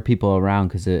have younger people around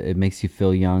because it makes you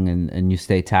feel young, and you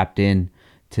stay tapped in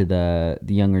to the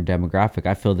younger demographic.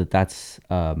 I feel that's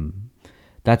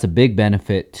a big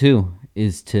benefit too,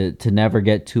 is to never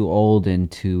get too old and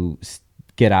to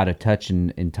get out of touch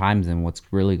in times and what's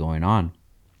really going on.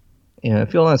 Yeah, I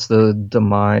feel that's the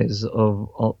demise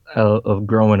of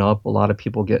growing up. A lot of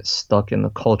people get stuck in the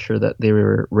culture that they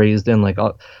were raised in. Like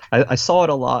I saw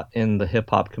it a lot in the hip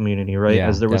hop community, right? Yeah,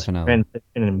 As there was definitely. transition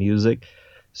in music.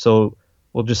 So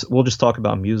we'll just talk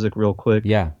about music real quick.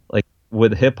 Yeah, Like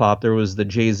with hip hop, there was the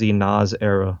Jay-Z Nas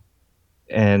era,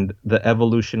 and the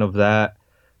evolution of that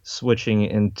switching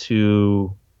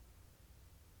into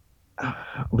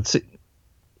what's it?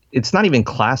 It's not even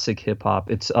classic hip hop.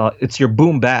 It's your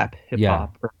boom bap hip yeah,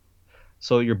 hop.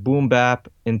 So your boom bap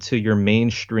into your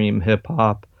mainstream hip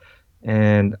hop,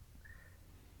 and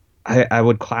I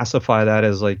would classify that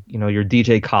as like your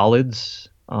DJ Khaled's,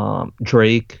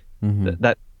 Drake. hmm,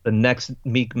 That the next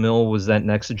Meek Mill was that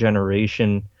next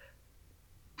generation,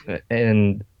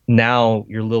 and now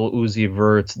your Lil Uzi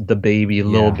Vert's, the Baby,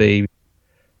 Lil yeah, Baby.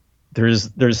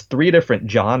 There's three different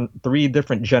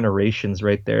generations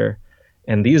right there,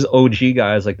 and these OG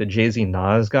guys like the Jay-Z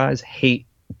Nas guys hate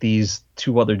these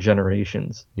two other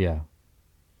generations. yeah,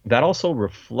 That also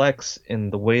reflects in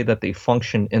the way that they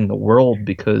function in the world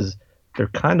because they're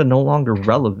kind of no longer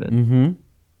relevant. mm-hmm,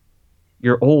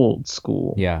 You're old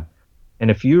school. yeah,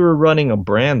 And if you're running a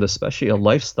brand, especially a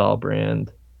lifestyle brand,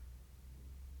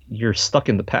 you're stuck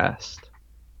in the past.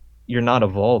 You're not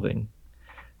evolving.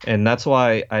 And that's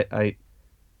why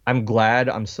I'm glad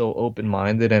I'm so open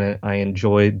minded and I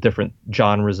enjoy different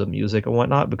genres of music and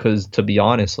whatnot because to be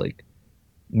honest, like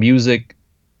music,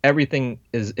 everything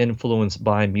is influenced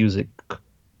by music.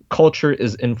 Culture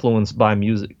is influenced by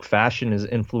music. Fashion is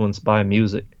influenced by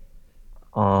music.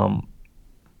 Um,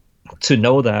 to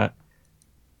know that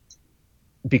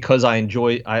because I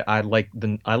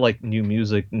like new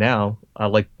music now. I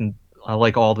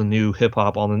like all the new hip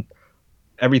hop,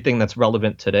 everything that's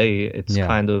relevant today. It's yeah,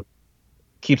 kind of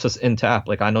keeps us in tap.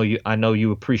 Like I know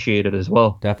you appreciate it as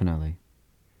well. definitely.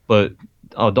 But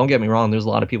oh, don't get me wrong. There's a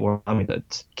lot of people around me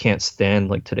that can't stand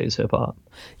like today's hip hop.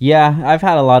 Yeah, I've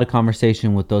had a lot of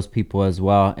conversation with those people as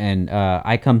well, and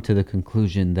I come to the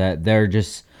conclusion that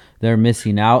they're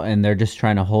missing out, and they're just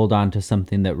trying to hold on to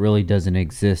something that really doesn't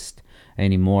exist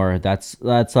anymore. That's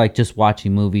like just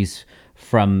watching movies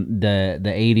from the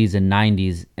 80s and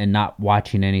 90s and not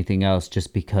watching anything else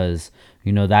just because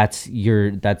that's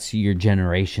your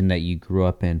generation that you grew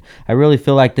up in. I really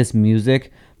feel like this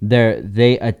music,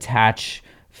 they attach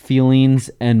feelings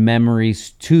and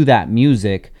memories to that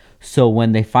music, so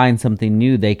when they find something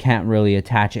new they can't really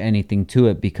attach anything to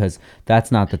it because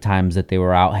that's not the times that they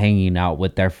were out hanging out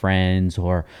with their friends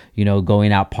or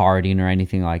going out partying or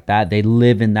anything like that. They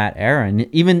live in that era, and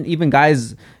even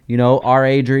guys our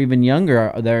age or even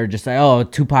younger, they're just like, oh,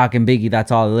 Tupac and Biggie,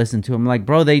 that's all I listen to. I'm like,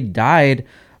 bro, they died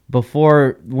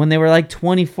before, when they were like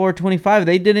 24, 25.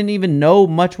 They didn't even know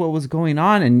much what was going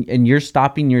on, and you're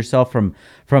stopping yourself from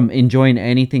enjoying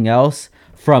anything else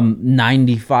from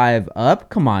 95 up.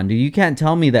 Come on, dude, you can't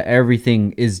tell me that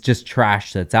everything is just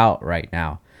trash that's out right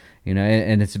now.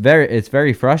 And it's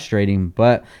very frustrating,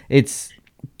 but it's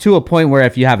to a point where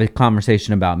if you have a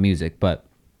conversation about music, but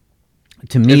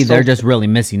to me It's they're so just really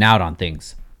missing out on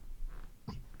things.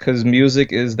 because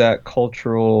music is that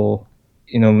cultural.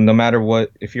 No matter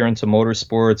what, if you're into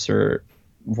motorsports or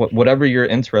whatever you're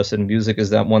interested in, music is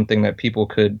that one thing that people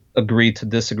could agree to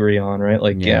disagree on, right?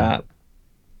 Like, Yeah, yeah,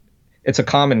 it's a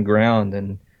common ground,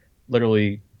 and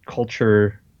literally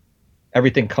culture,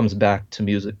 everything comes back to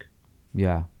music.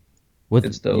 yeah,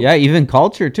 It's dope. Yeah, even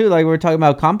culture too. Like we're talking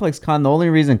about Complex Con. The only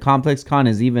reason Complex Con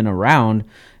is even around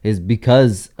is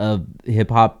because of hip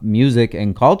hop music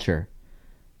and culture.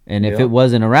 And if Yeah. it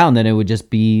wasn't around, then it would just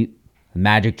be a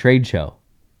Magic trade show.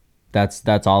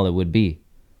 That's all it would be.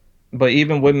 But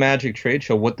even with Magic Trade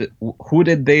Show, who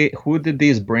did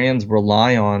these brands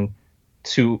rely on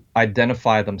to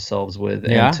identify themselves with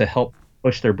and Yeah. to help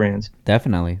push their brands?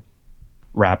 Definitely.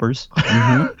 Rappers.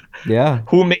 Yeah.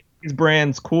 Who made these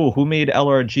brands cool? Who made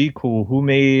LRG cool? Who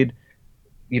made,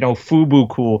 FUBU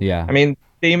cool? Yeah. I mean,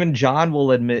 Damon John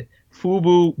will admit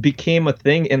FUBU became a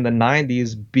thing in the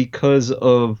 90s because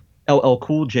of LL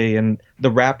Cool J and the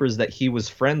rappers that he was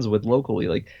friends with locally.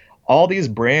 Like, all these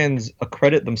brands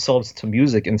accredit themselves to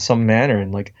music in some manner.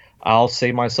 And, like, I'll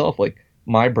say myself, like,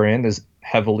 my brand is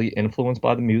heavily influenced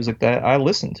by the music that I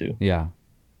listen to. Yeah.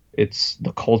 It's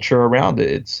the culture around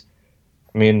it.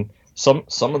 I mean, some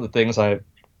of the things I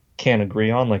can't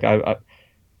agree on. Like I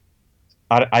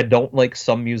don't like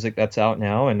some music that's out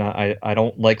now, and I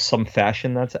don't like some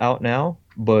fashion that's out now.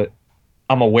 But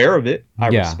I'm aware of it. I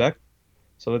Yeah. respect.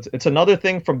 So it's another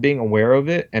thing from being aware of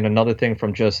it, and another thing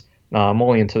from just I'm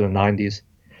only into the '90s.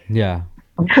 Yeah.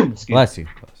 Excuse me. Bless you.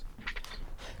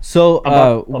 So,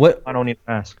 I don't need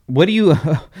to ask. what do you?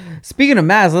 Speaking of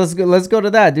masks, let's go to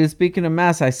that, dude. Speaking of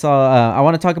masks, I saw. I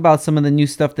want to talk about some of the new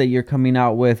stuff that you're coming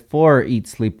out with for Eat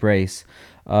Sleep Race.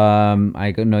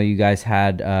 I know you guys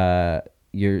had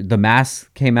the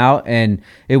mask came out, and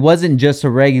it wasn't just a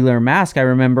regular mask. I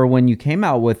remember when you came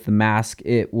out with the mask,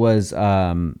 it was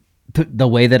the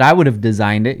way that I would have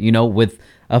designed it, with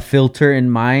a filter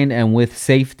in mind and with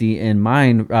safety in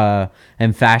mind,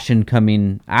 and fashion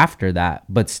coming after that,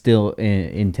 but still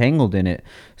entangled in it.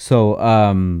 So,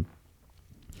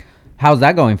 how's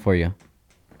that going for you?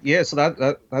 Yeah, so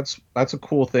that's a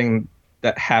cool thing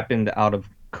that happened out of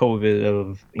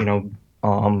COVID.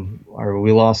 Or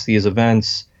we lost these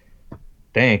events.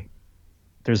 Dang,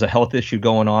 there's a health issue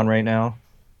going on right now.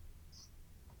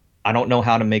 I don't know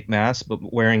how to make masks, but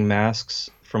wearing masks,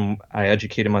 I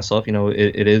educated myself.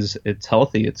 It's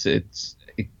healthy. It's a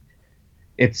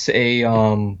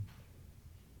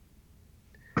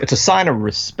sign of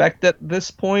respect at this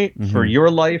point for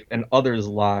your life and others'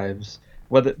 lives.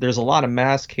 Whether there's a lot of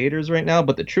mask haters right now,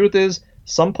 but the truth is,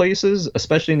 some places,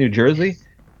 especially New Jersey,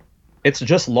 it's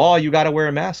just law. You got to wear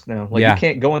a mask now. Like Yeah. you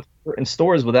can't go in certain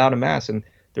stores without a mask. And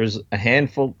there's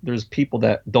there's people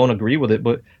that don't agree with it.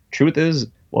 But truth is,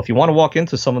 well, if you want to walk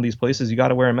into some of these places, you got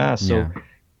to wear a mask. Yeah. So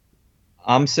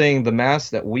I'm saying the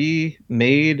mask that we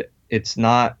made, it's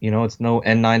not, it's no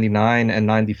N99,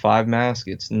 N95 mask.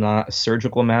 It's not a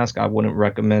surgical mask. I wouldn't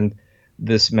recommend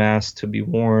this mask to be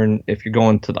worn if you're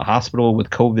going to the hospital with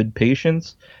COVID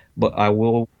patients. But I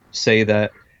will say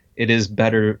that it is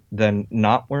better than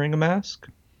not wearing a mask.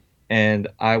 And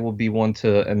I will be one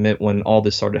to admit, when all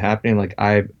this started happening, like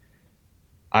I've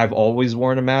always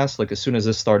worn a mask. Like as soon as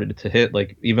this started to hit,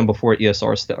 like even before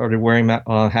ESR started wearing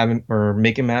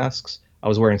making masks, I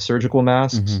was wearing surgical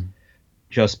masks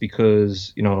just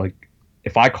because, like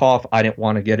if I cough, I didn't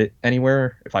want to get it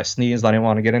anywhere. If I sneezed, I didn't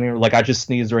want to get anywhere. Like I just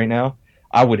sneezed right now.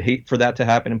 I would hate for that to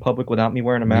happen in public without me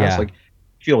wearing a mask. Yeah. Like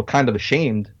feel kind of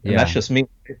ashamed. And Yeah. that's just me.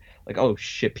 Like, oh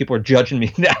shit, people are judging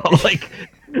me now. Like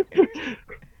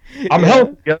I'm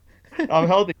healthy. Yeah. I'm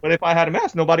healthy. But if I had a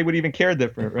mask, nobody would even care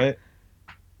different, right?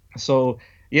 So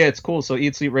yeah, it's cool. So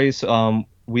Eat Sleep Race,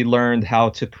 we learned how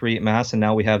to create masks, and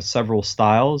now we have several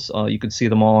styles. You can see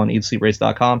them all on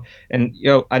eatsleeprace.com. And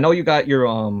I know you got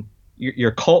your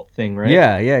cult thing, right?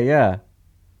 Yeah.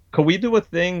 Could we do a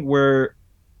thing where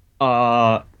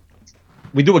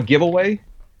we do a giveaway?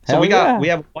 So Hell we yeah.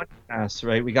 have one mask,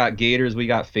 right? We got gaiters, we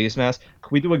got face masks.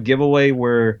 Could we do a giveaway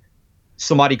where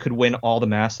somebody could win all the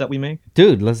masks that we make?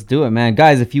 Dude, let's do it, man.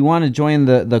 Guys, if you want to join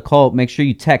the cult, make sure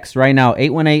you text right now,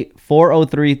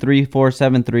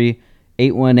 818-403-3473,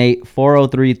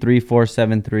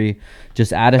 818-403-3473.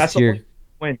 Just add us That's to your... the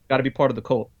win. You got to be part of the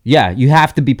cult. Yeah, you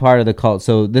have to be part of the cult.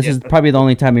 So this is that's- probably the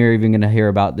only time you're even going to hear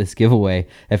about this giveaway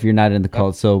if you're not in the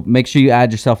cult. So make sure you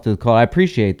add yourself to the cult. I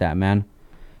appreciate that, man.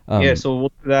 Yeah, so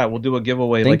we'll do that. We'll do a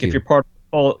giveaway. Thank Like you. if you're part of the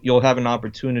cult, you'll have an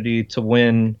opportunity to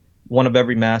win one of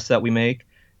every mask that we make.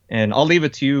 And I'll leave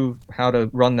it to you how to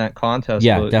run that contest.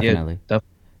 Yeah, but definitely. That'd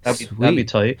be Sweet.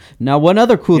 tight. Now, one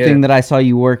other cool Yeah. thing that I saw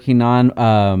you working on,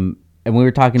 and we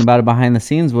were talking about it behind the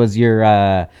scenes, was your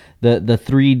the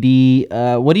 3D.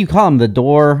 What do you call them? The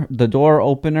door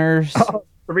openers.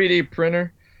 3D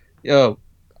printer. Yo,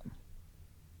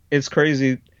 it's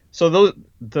crazy. So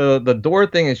the door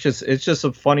thing is just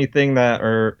a funny thing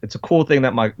or it's a cool thing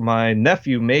that my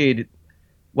nephew made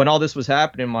when all this was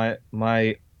happening.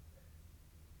 My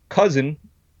cousin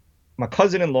my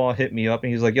cousin-in-law hit me up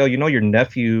and he's like, yo, your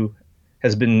nephew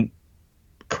has been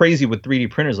crazy with 3D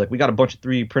printers. Like, we got a bunch of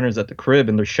 3D printers at the crib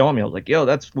and they're showing me. I was like, yo,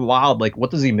 that's wild. Like,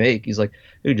 what does he make? He's like,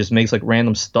 dude, he just makes like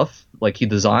random stuff. Like, he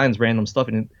designs random stuff.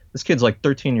 And this kid's like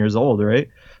 13 years old, right?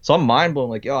 So I'm mind blown.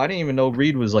 Like, yo, I didn't even know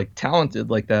Reed was like talented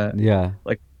like that. Yeah.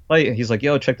 Like, he's like,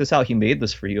 yo, check this out. He made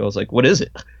this for you. I was like, what is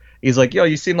it? He's like, yo,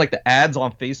 you seen like the ads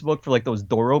on Facebook for like those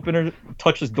door openers,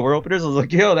 touchless door openers? I was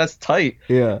like, yo, that's tight.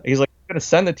 Yeah. He's like, I'm gonna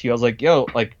send it to you. I was like, yo,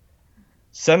 like,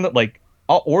 send it. Like,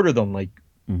 I'll order them. Like,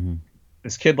 Mm-hmm.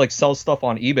 this kid like sells stuff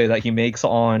on eBay that he makes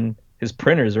on his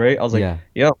printers, right? I was like, Yeah.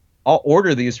 yo, I'll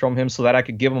order these from him so that I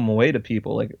could give them away to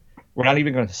people. Like, we're not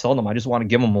even gonna sell them. I just want to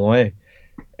give them away.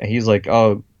 And he's like,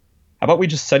 oh, how about we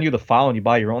just send you the file and you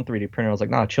buy your own 3D printer? I was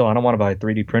like, nah, chill. I don't want to buy a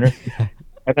 3D printer.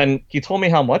 And then he told me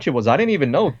how much it was. I didn't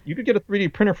even know you could get a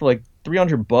 3D printer for like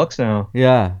 $300 now.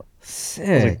 Yeah. I was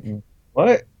Sick. like,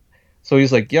 what? So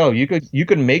he's like, yo, you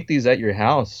could make these at your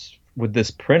house with this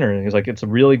printer. And he's like, it's a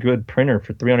really good printer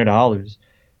for $300.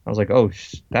 I was like, oh,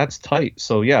 that's tight.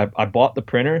 So yeah, I bought the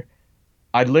printer.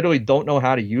 I literally don't know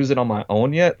how to use it on my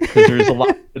own yet because there's a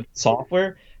lot of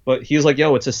software. But he's like,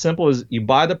 yo, it's as simple as you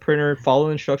buy the printer, follow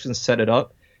the instructions, set it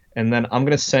up, and then I'm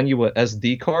gonna send you a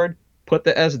SD card. Put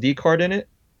the SD card in it,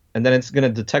 and then it's gonna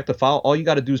detect the file. All you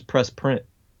gotta do is press print.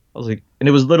 I was like, and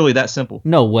it was literally that simple.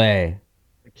 No way.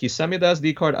 He sent me the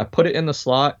SD card. I put it in the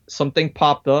slot. Something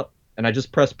popped up, and I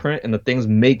just pressed print, and the thing's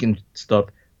making stuff.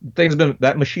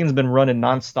 That machine's been running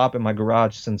nonstop in my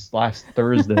garage since last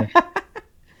Thursday.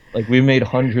 Like, we made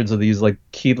hundreds of these like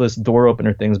keyless door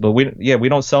opener things, but we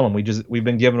don't sell them. We've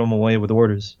been giving them away with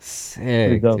orders.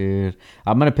 Sick, dude.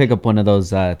 I'm gonna pick up one of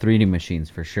those 3D machines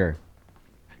for sure.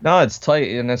 No, it's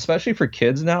tight, and especially for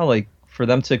kids now, like for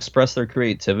them to express their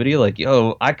creativity. Like,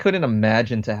 yo, I couldn't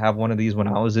imagine to have one of these when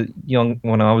I was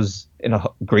when I was in a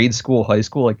grade school, high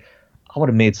school. Like, I would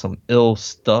have made some ill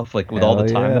stuff, like with all the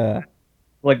time. Yeah.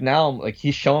 Like now, like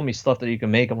he's showing me stuff that you can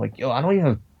make. I'm like, yo, I don't even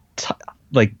have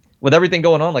like with everything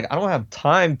going on. Like, I don't have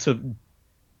time to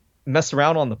mess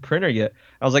around on the printer yet.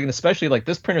 I was like, and especially like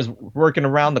this printer's working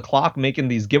around the clock making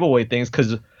these giveaway things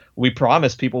because we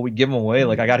promised people we'd give them away.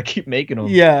 Like, I got to keep making them.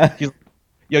 Yeah. He's like,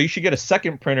 yo, you should get a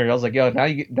second printer. I was like, yo,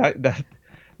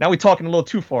 now we talking a little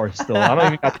too far still. I don't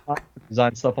even got time to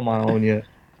design stuff on my own yet.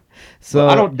 So But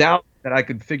I don't doubt that I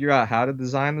could figure out how to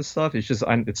design this stuff. It's just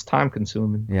it's time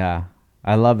consuming. yeah,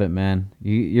 I love it, man.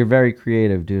 You're very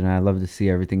creative, dude, and I love to see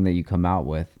everything that you come out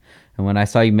with. And when I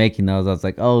saw you making those, I was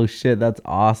like, oh shit, that's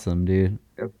awesome, dude.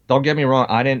 Don't get me wrong.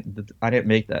 I didn't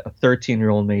make that. A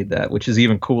 13-year-old made that, which is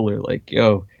even cooler. Like,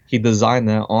 yo, he designed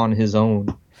that on his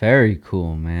own. Very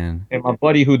cool, man. And my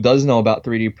buddy who does know about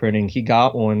 3D printing, he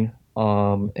got one.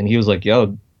 And he was like,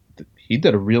 yo, he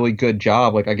did a really good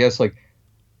job. Like, I guess like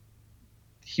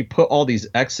he put all these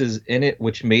X's in it,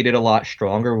 which made it a lot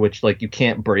stronger, which like you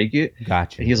can't break it.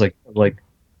 Gotcha. And he's like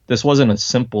this wasn't a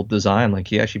simple design. Like,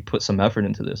 he actually put some effort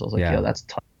into this. I was like, Yeah. yo, that's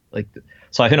tough. Like,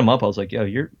 so I hit him up. I was like, yo,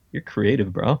 you're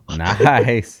creative, bro.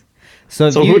 Nice. So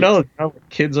So who knows? You know,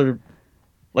 kids are,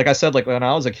 like I said, like when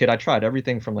I was a kid, I tried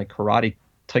everything from like karate,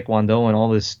 taekwondo, and all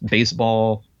this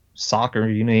baseball, soccer,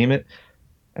 you name it.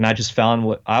 And I just found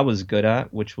what I was good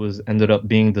at, which was ended up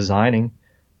being designing.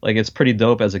 Like, it's pretty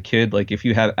dope as a kid. Like, if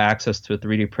you have access to a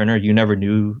 3D printer, you never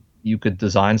knew you could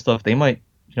design stuff. They might,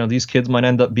 these kids might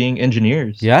end up being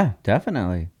engineers. Yeah,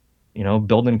 definitely.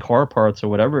 Building car parts or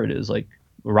whatever it is, like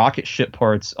rocket ship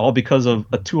parts, all because of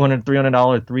a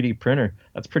 $200-$300 3D printer.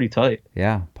 That's pretty tight.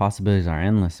 Yeah, possibilities are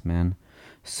endless, man.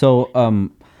 So,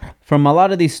 from a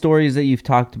lot of these stories that you've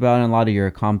talked about and a lot of your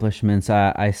accomplishments,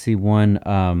 I see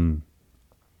one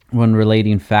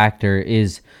relating factor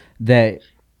is that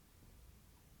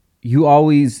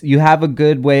you have a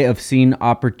good way of seeing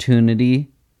opportunity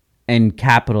and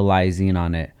capitalizing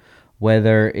on it.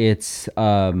 Whether it's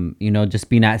just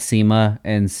being at SEMA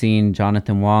and seeing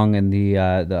Jonathan Wong and the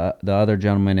other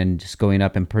gentleman and just going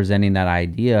up and presenting that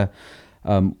idea.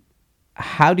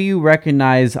 How do you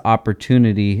recognize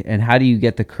opportunity, and how do you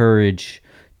get the courage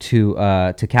to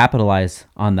capitalize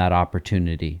on that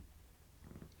opportunity?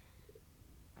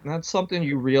 That's something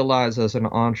you realize as an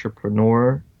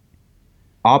entrepreneur.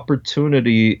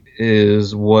 Opportunity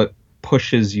is what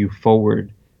pushes you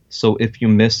forward. So if you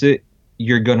miss it,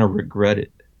 you're gonna regret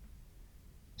it.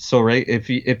 So right, if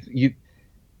you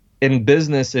in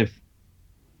business,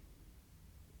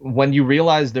 when you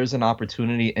realize there's an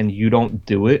opportunity and you don't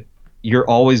do it, you're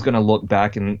always gonna look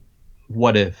back and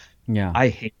what if? Yeah. I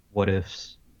hate what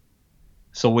ifs.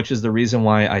 So, which is the reason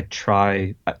why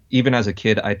even as a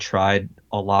kid, I tried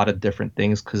a lot of different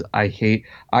things because I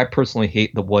personally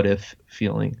hate the what if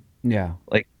feeling. Yeah.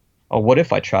 Like, oh, what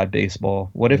if I tried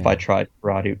baseball? What if I tried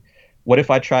karate? what if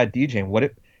I tried DJing? What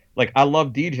if, like, I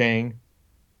love DJing.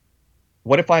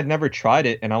 What if I'd never tried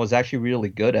it and I was actually really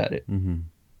good at it? Mm-hmm.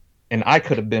 And I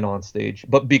could have been on stage,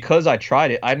 but because I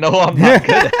tried it, I know I'm not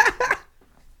good at it,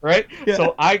 right? Yeah.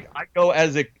 So I go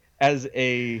as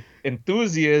a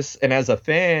enthusiast and as a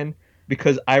fan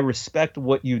because I respect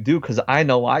what you do because I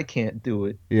know I can't do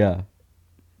it. Yeah.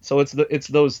 So it's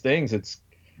those things. It's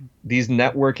these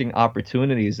networking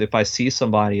opportunities. If I see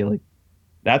somebody, like,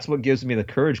 that's what gives me the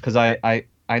courage because I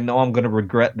know I'm gonna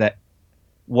regret that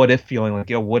what if feeling, like,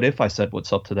 yo, what if I said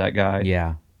what's up to that guy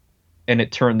Yeah. and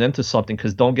it turned into something?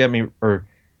 Because don't get me, or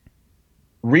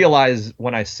realize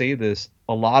when I say this,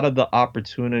 a lot of the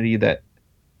opportunity that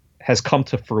has come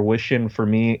to fruition for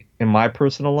me in my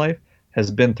personal life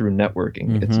has been through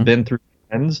networking. It's Mm-hmm. been through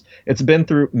friends. It's been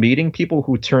through meeting people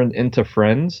who turned into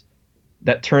friends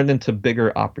that turned into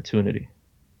bigger opportunity.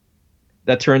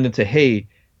 That turned into, hey,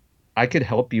 I could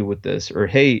help you with this, or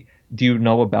hey, do you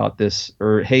know about this,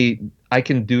 or hey, I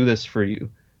can do this for you.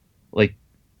 Like,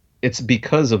 it's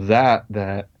because of that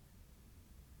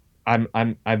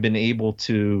I've been able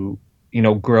to,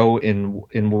 grow in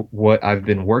what I've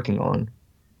been working on.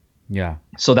 Yeah.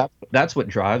 So that's what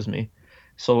drives me.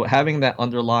 So having that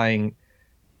underlying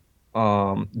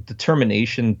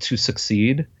determination to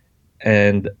succeed,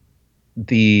 and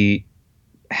the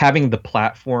having the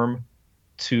platform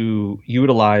to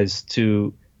utilize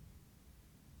to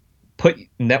put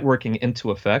networking into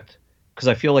effect, because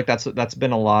I feel like that's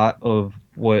been a lot of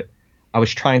what I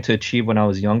was trying to achieve when I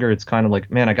was younger. It's kind of like,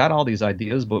 man, I got all these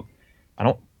ideas, but I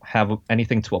don't have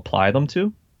anything to apply them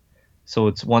to. So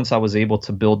it's once I was able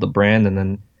to build the brand, and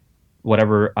then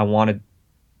whatever I wanted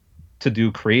to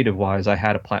do creative wise, I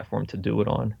had a platform to do it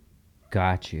on.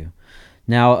 Got you.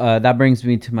 Now that brings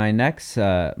me to my next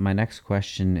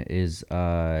question is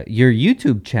your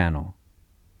YouTube channel.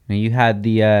 Now, you had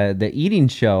the eating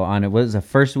show on it. What is it,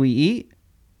 First We Eat?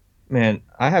 Man,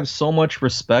 I have so much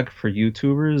respect for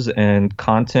YouTubers and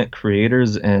content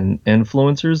creators and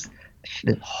influencers.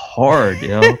 It's hard,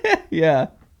 yo. Yeah.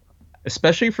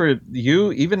 Especially for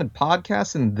you, even in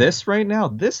podcasting this right now,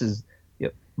 this is, yeah,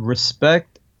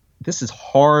 respect. This is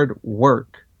hard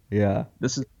work. Yeah.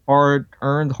 This is hard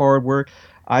earned hard work.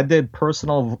 I did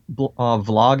personal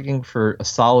vlogging for a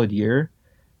solid year.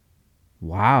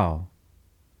 Wow.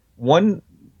 One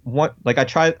like I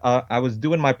tried. I was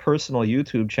doing my personal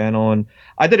YouTube channel, and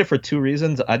I did it for two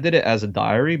reasons. I did it as a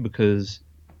diary because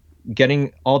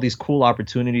getting all these cool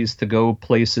opportunities to go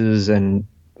places and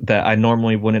that I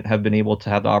normally wouldn't have been able to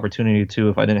have the opportunity to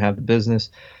if I didn't have the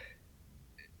business.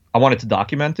 I wanted to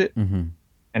document it, Mm-hmm.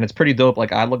 and it's pretty dope.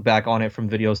 Like, I look back on it from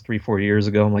videos 3-4 years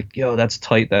ago. I'm like, yo, that's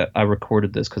tight that I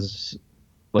recorded this, because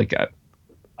like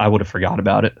I would have forgot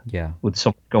about it Yeah. with so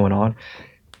much going on.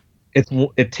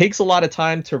 It takes a lot of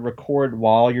time to record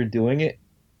while you're doing it,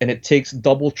 and it takes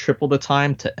double, triple the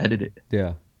time to edit it.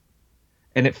 Yeah.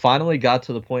 And it finally got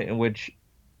to the point in which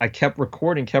I kept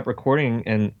recording,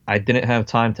 and I didn't have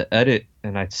time to edit,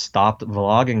 and I stopped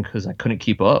vlogging because I couldn't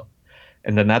keep up.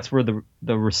 And then that's where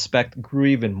the respect grew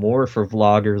even more for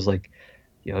vloggers. Like,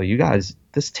 yo, you guys,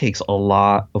 this takes a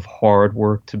lot of hard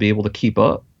work to be able to keep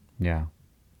up. Yeah.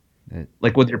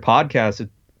 Like with your podcast,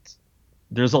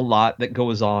 there's a lot that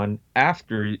goes on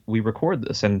after we record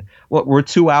this. And we're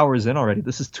 2 hours in already.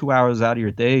 This is 2 hours out of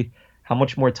your day. How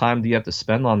much more time do you have to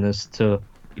spend on this to,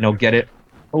 get it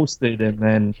posted and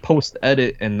then post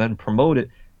edit and then promote it?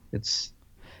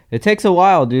 It takes a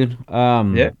while, dude.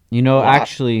 Yeah,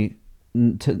 Actually,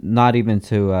 not even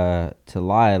to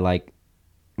lie, like,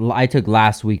 I took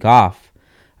last week off.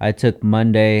 I took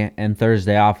Monday and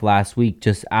Thursday off last week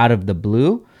just out of the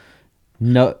blue.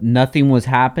 No, nothing was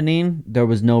happening. There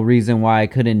was no reason why I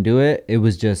couldn't do it. It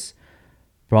was just,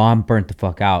 bro, I'm burnt the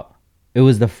fuck out. It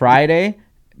was the Friday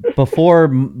before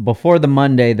the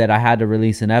Monday that I had to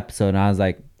release an episode, and I was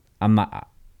like, I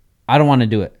don't want to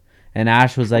do it. And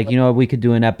Ash was like, we could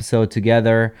do an episode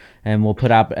together, and we'll put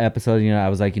out an episode. I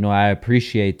was like, I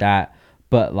appreciate that,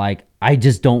 but like, I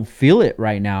just don't feel it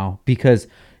right now because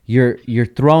you're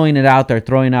throwing it out there.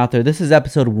 This is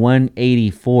episode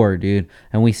 184, dude,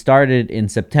 and we started in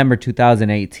September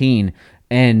 2018,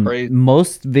 and Crazy.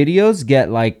 most videos get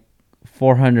like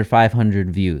 400,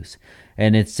 500 views,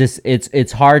 and it's just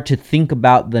it's hard to think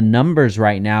about the numbers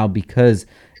right now, because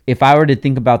if I were to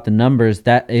think about the numbers,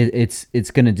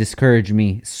 it's going to discourage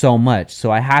me so much.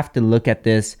 So I have to look at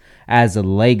this as a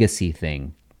legacy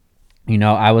thing.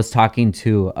 I was talking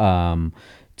to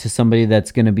somebody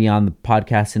that's going to be on the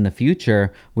podcast in the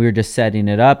future. We were just setting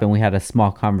it up, and we had a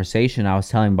small conversation. I was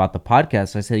telling him about the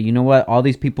podcast. I said, you know what? All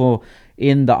these people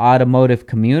in the automotive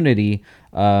community,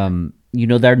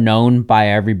 they're known by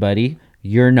everybody.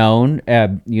 you're known.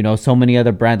 So many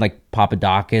other brands like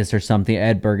Papadakis or something,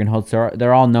 Ed Bergenholtz,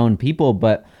 they're all known people,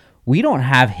 but we don't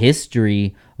have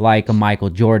history like a Michael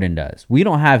Jordan does. We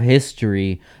don't have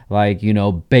history like,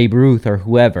 Babe Ruth or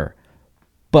whoever.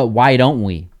 But why don't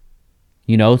we?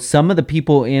 Some of the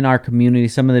people in our community,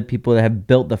 some of the people that have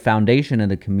built the foundation of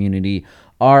the community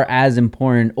are as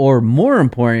important or more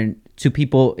important to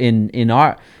people in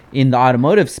the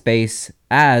automotive space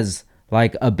as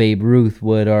like a Babe Ruth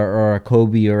would or a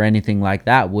Kobe or anything like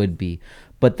that would be.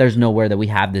 But there's nowhere that we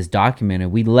have this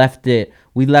documented. We left the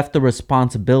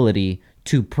responsibility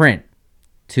to print,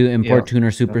 to import tuner,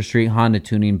 super street, Honda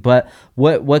tuning. But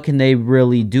what can they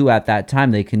really do at that time?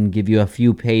 They can give you a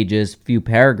few pages, few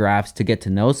paragraphs to get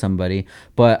to know somebody.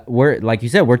 But we're, like you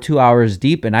said, we're 2 hours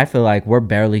deep, and I feel like we're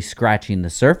barely scratching the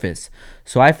surface.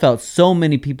 So I felt so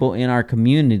many people in our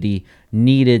community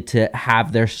needed to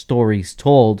have their stories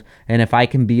told. And if I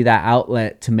can be that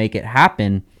outlet to make it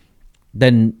happen,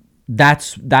 then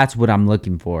that's what I'm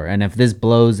looking for. And if this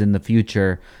blows in the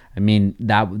future, I mean,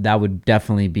 that would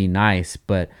definitely be nice,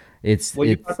 but you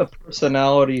got the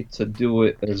personality to do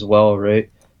it as well,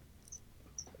 right?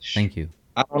 Thank you.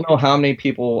 I don't know how many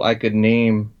people I could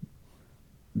name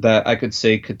that I could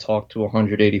say could talk to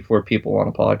 184 people on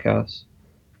a podcast.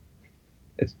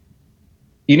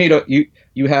 You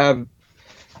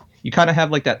kind of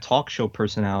have like that talk show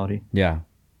personality. Yeah.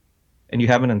 And you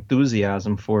have an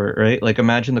enthusiasm for it, right? Like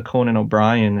imagine the Conan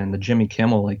O'Brien and the Jimmy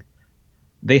Kimmel, like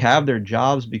they have their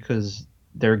jobs because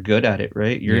they're good at it,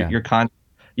 right? You've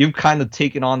kind of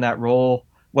taken on that role,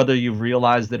 whether you've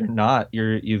realized it or not.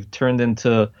 You've turned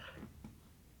into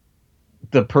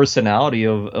the personality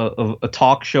of a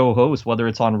talk show host, whether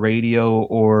it's on radio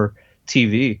or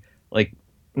TV. Like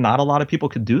not a lot of people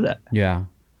could do that. Yeah.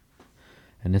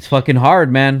 And it's fucking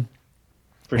hard, man.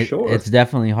 For sure. It's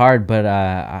definitely hard, but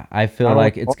I feel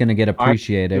like it's going to get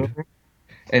appreciated.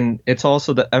 And it's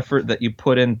also the effort that you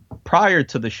put in prior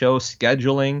to the show,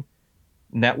 scheduling,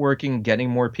 networking, getting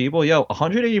more people.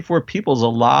 184 people is a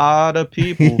lot of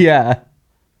people. Yeah.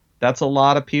 That's a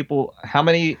lot of people. How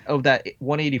many of that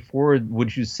 184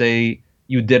 would you say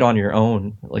you did on your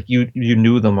own? Like you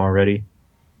knew them already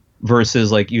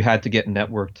versus like you had to get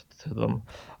networked to them.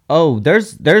 Oh,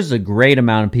 there's a great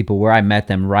amount of people where I met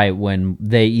them right when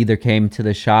they either came to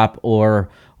the shop or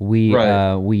we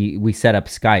set up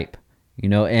Skype,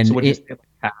 and so would you say like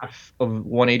half of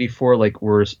 184 like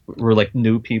were like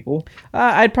new people?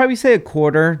 I'd probably say a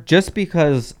quarter, just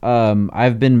because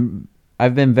I've been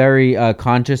very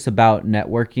conscious about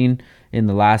networking in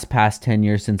the past 10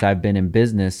 years since I've been in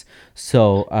business.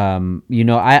 So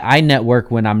I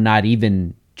network when I'm not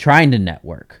even trying to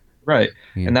network. Right.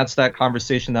 Yeah. And that's that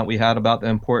conversation that we had about the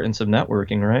importance of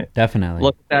networking, right? Definitely.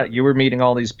 Look at that. You were meeting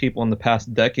all these people in the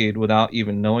past decade without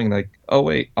even knowing, like, oh,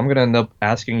 wait, I'm going to end up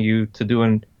asking you to do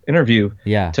an interview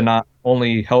to not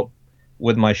only help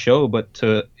with my show, but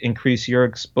to increase your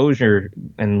exposure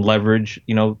and leverage,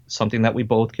 something that we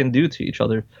both can do to each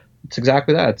other. It's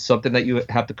exactly that. It's something that you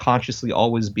have to consciously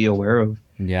always be aware of.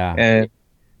 Yeah. And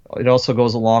it also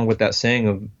goes along with that saying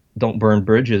of, don't burn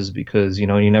bridges, because you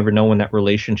never know when that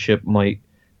relationship might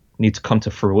need to come to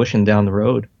fruition down the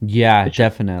road. Yeah,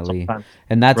 definitely.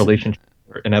 And that's relationships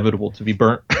are inevitable to be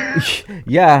burnt.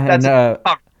 Yeah. And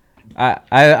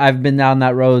I've been down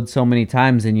that road so many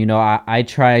times, and I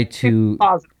try to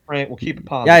positive, right? We'll keep it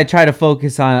positive. Yeah, I try to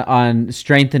focus on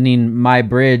strengthening my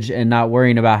bridge and not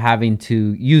worrying about having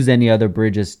to use any other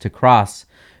bridges to cross,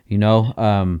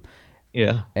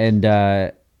 Yeah.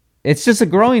 And it's just a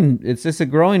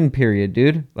growing period,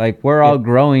 dude. Like we're all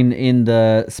growing in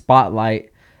the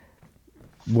spotlight,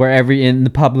 in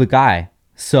the public eye.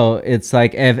 So it's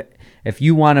like if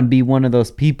you want to be one of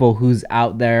those people who's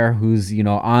out there, who's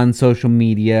on social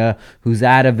media, who's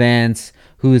at events,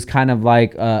 who's kind of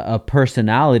like a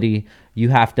personality, you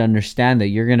have to understand that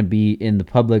you're going to be in the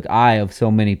public eye of so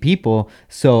many people.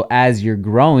 So as you're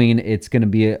growing, it's going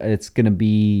to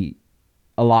be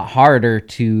a lot harder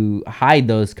to hide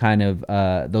those kind of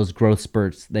those growth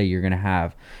spurts that you're gonna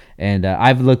have, and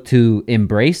I've looked to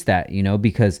embrace that,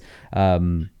 because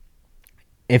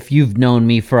if you've known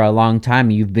me for a long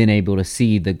time, you've been able to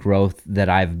see the growth that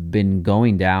I've been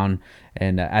going down.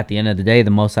 And at the end of the day, the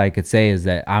most I could say is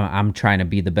that I'm trying to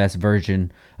be the best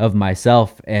version of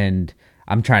myself, and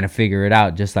I'm trying to figure it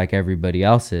out just like everybody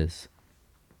else is.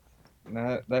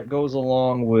 That goes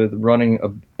along with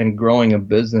running and growing a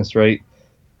business, right?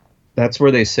 That's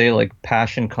where they say like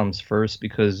passion comes first,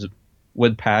 because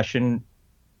with passion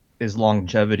is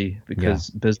longevity, because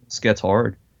business gets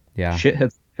hard. Yeah. Shit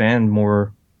hits the fan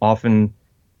more often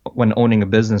when owning a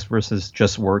business versus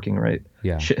just working, right?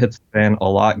 Yeah. Shit hits the fan a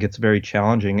lot, gets very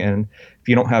challenging, and if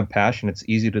you don't have passion, it's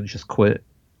easy to just quit.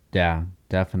 Yeah,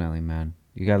 definitely, man.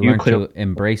 You gotta You learn clear, to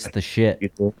embrace the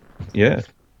shit. yeah.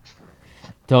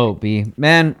 Dope, B.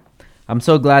 Man, I'm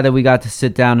so glad that we got to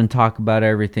sit down and talk about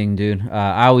everything, dude.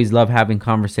 I always love having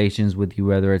conversations with you,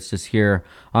 whether it's just here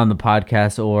on the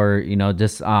podcast or, you know,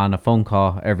 just on a phone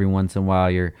call every once in a while.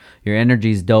 Your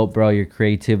energy is dope, bro. Your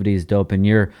creativity is dope. And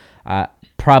you're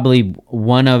probably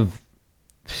one of,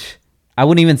 I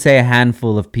wouldn't even say a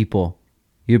handful of people.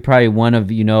 You're probably one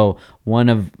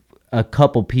of a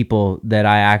couple people that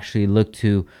I actually look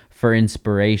to for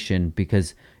inspiration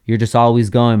because you're just always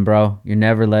going, bro. You're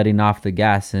never letting off the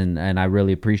gas, and I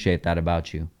really appreciate that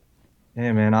about you.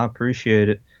 Hey, man, I appreciate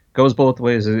it. Goes both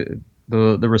ways. The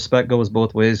respect goes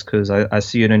both ways because I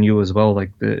see it in you as well.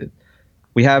 Like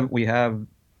we have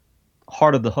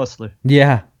heart of the hustler.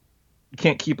 Yeah. You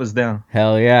can't keep us down.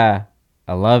 Hell yeah.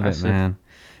 I love That's it, it. man.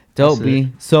 Dope, That's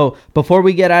B. So before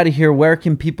we get out of here, where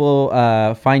can people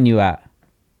find you at?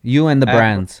 You and the At-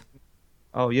 brands.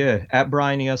 Oh yeah, at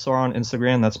Brian ESR on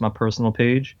Instagram. That's my personal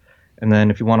page. And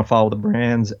then if you want to follow the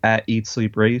brands, at Eat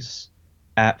Sleep Race,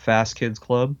 at Fast Kids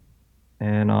Club,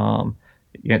 and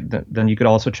yeah, then you could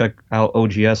also check out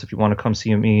OGS if you want to come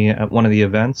see me at one of the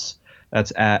events.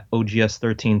 That's at OGS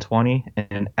 1320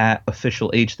 and at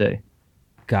Official H Day.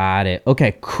 Got it.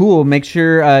 Okay, cool. Make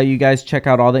sure you guys check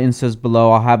out all the instas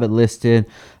below. I'll have it listed.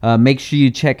 Make sure you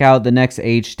check out the next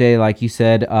H Day, like you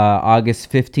said,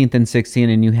 August 15th and 16th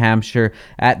in New Hampshire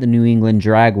at the New England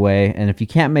Dragway. And if you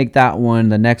can't make that one,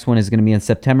 the next one is going to be on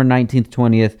September 19th,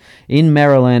 20th in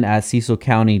Maryland at Cecil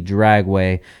County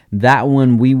Dragway. That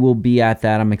one, we will be at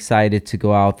that. I'm excited to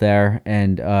go out there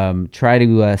and try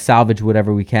to salvage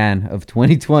whatever we can of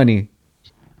 2020.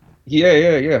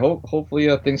 Yeah.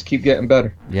 Hopefully things keep getting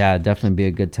better. Yeah, definitely be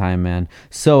a good time, man.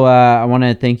 So I want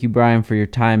to thank you, Brian, for your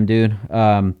time, dude.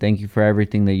 Thank you for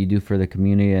everything that you do for the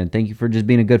community, and thank you for just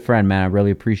being a good friend, man. I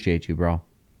really appreciate you, bro.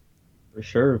 For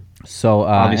sure. So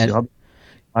Obviously,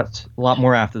 that's a lot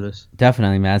more after this.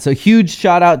 definitely, man. So huge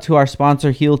shout out to our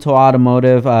sponsor, Heel Toe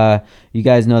Automotive. You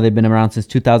guys know they've been around since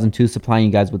 2002, supplying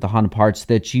you guys with the Honda parts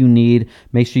that you need.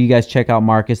 Make sure you guys check out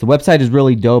Marcus. The website is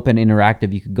really dope and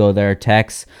interactive. You could go there,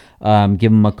 text,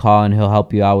 give him a call, and he'll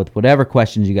help you out with whatever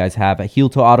questions you guys have at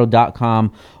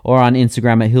heeltoeauto.com or on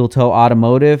Instagram at Heel Toe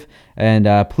Automotive.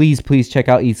 And please check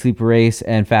out Eat Sleep Race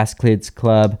and Fast Kids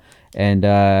Club. And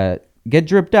get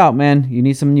dripped out, man. You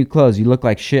need some new clothes. You look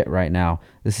like shit right now.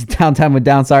 This is Downtime with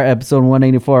Downstar, episode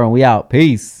 184, and we out.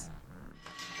 Peace.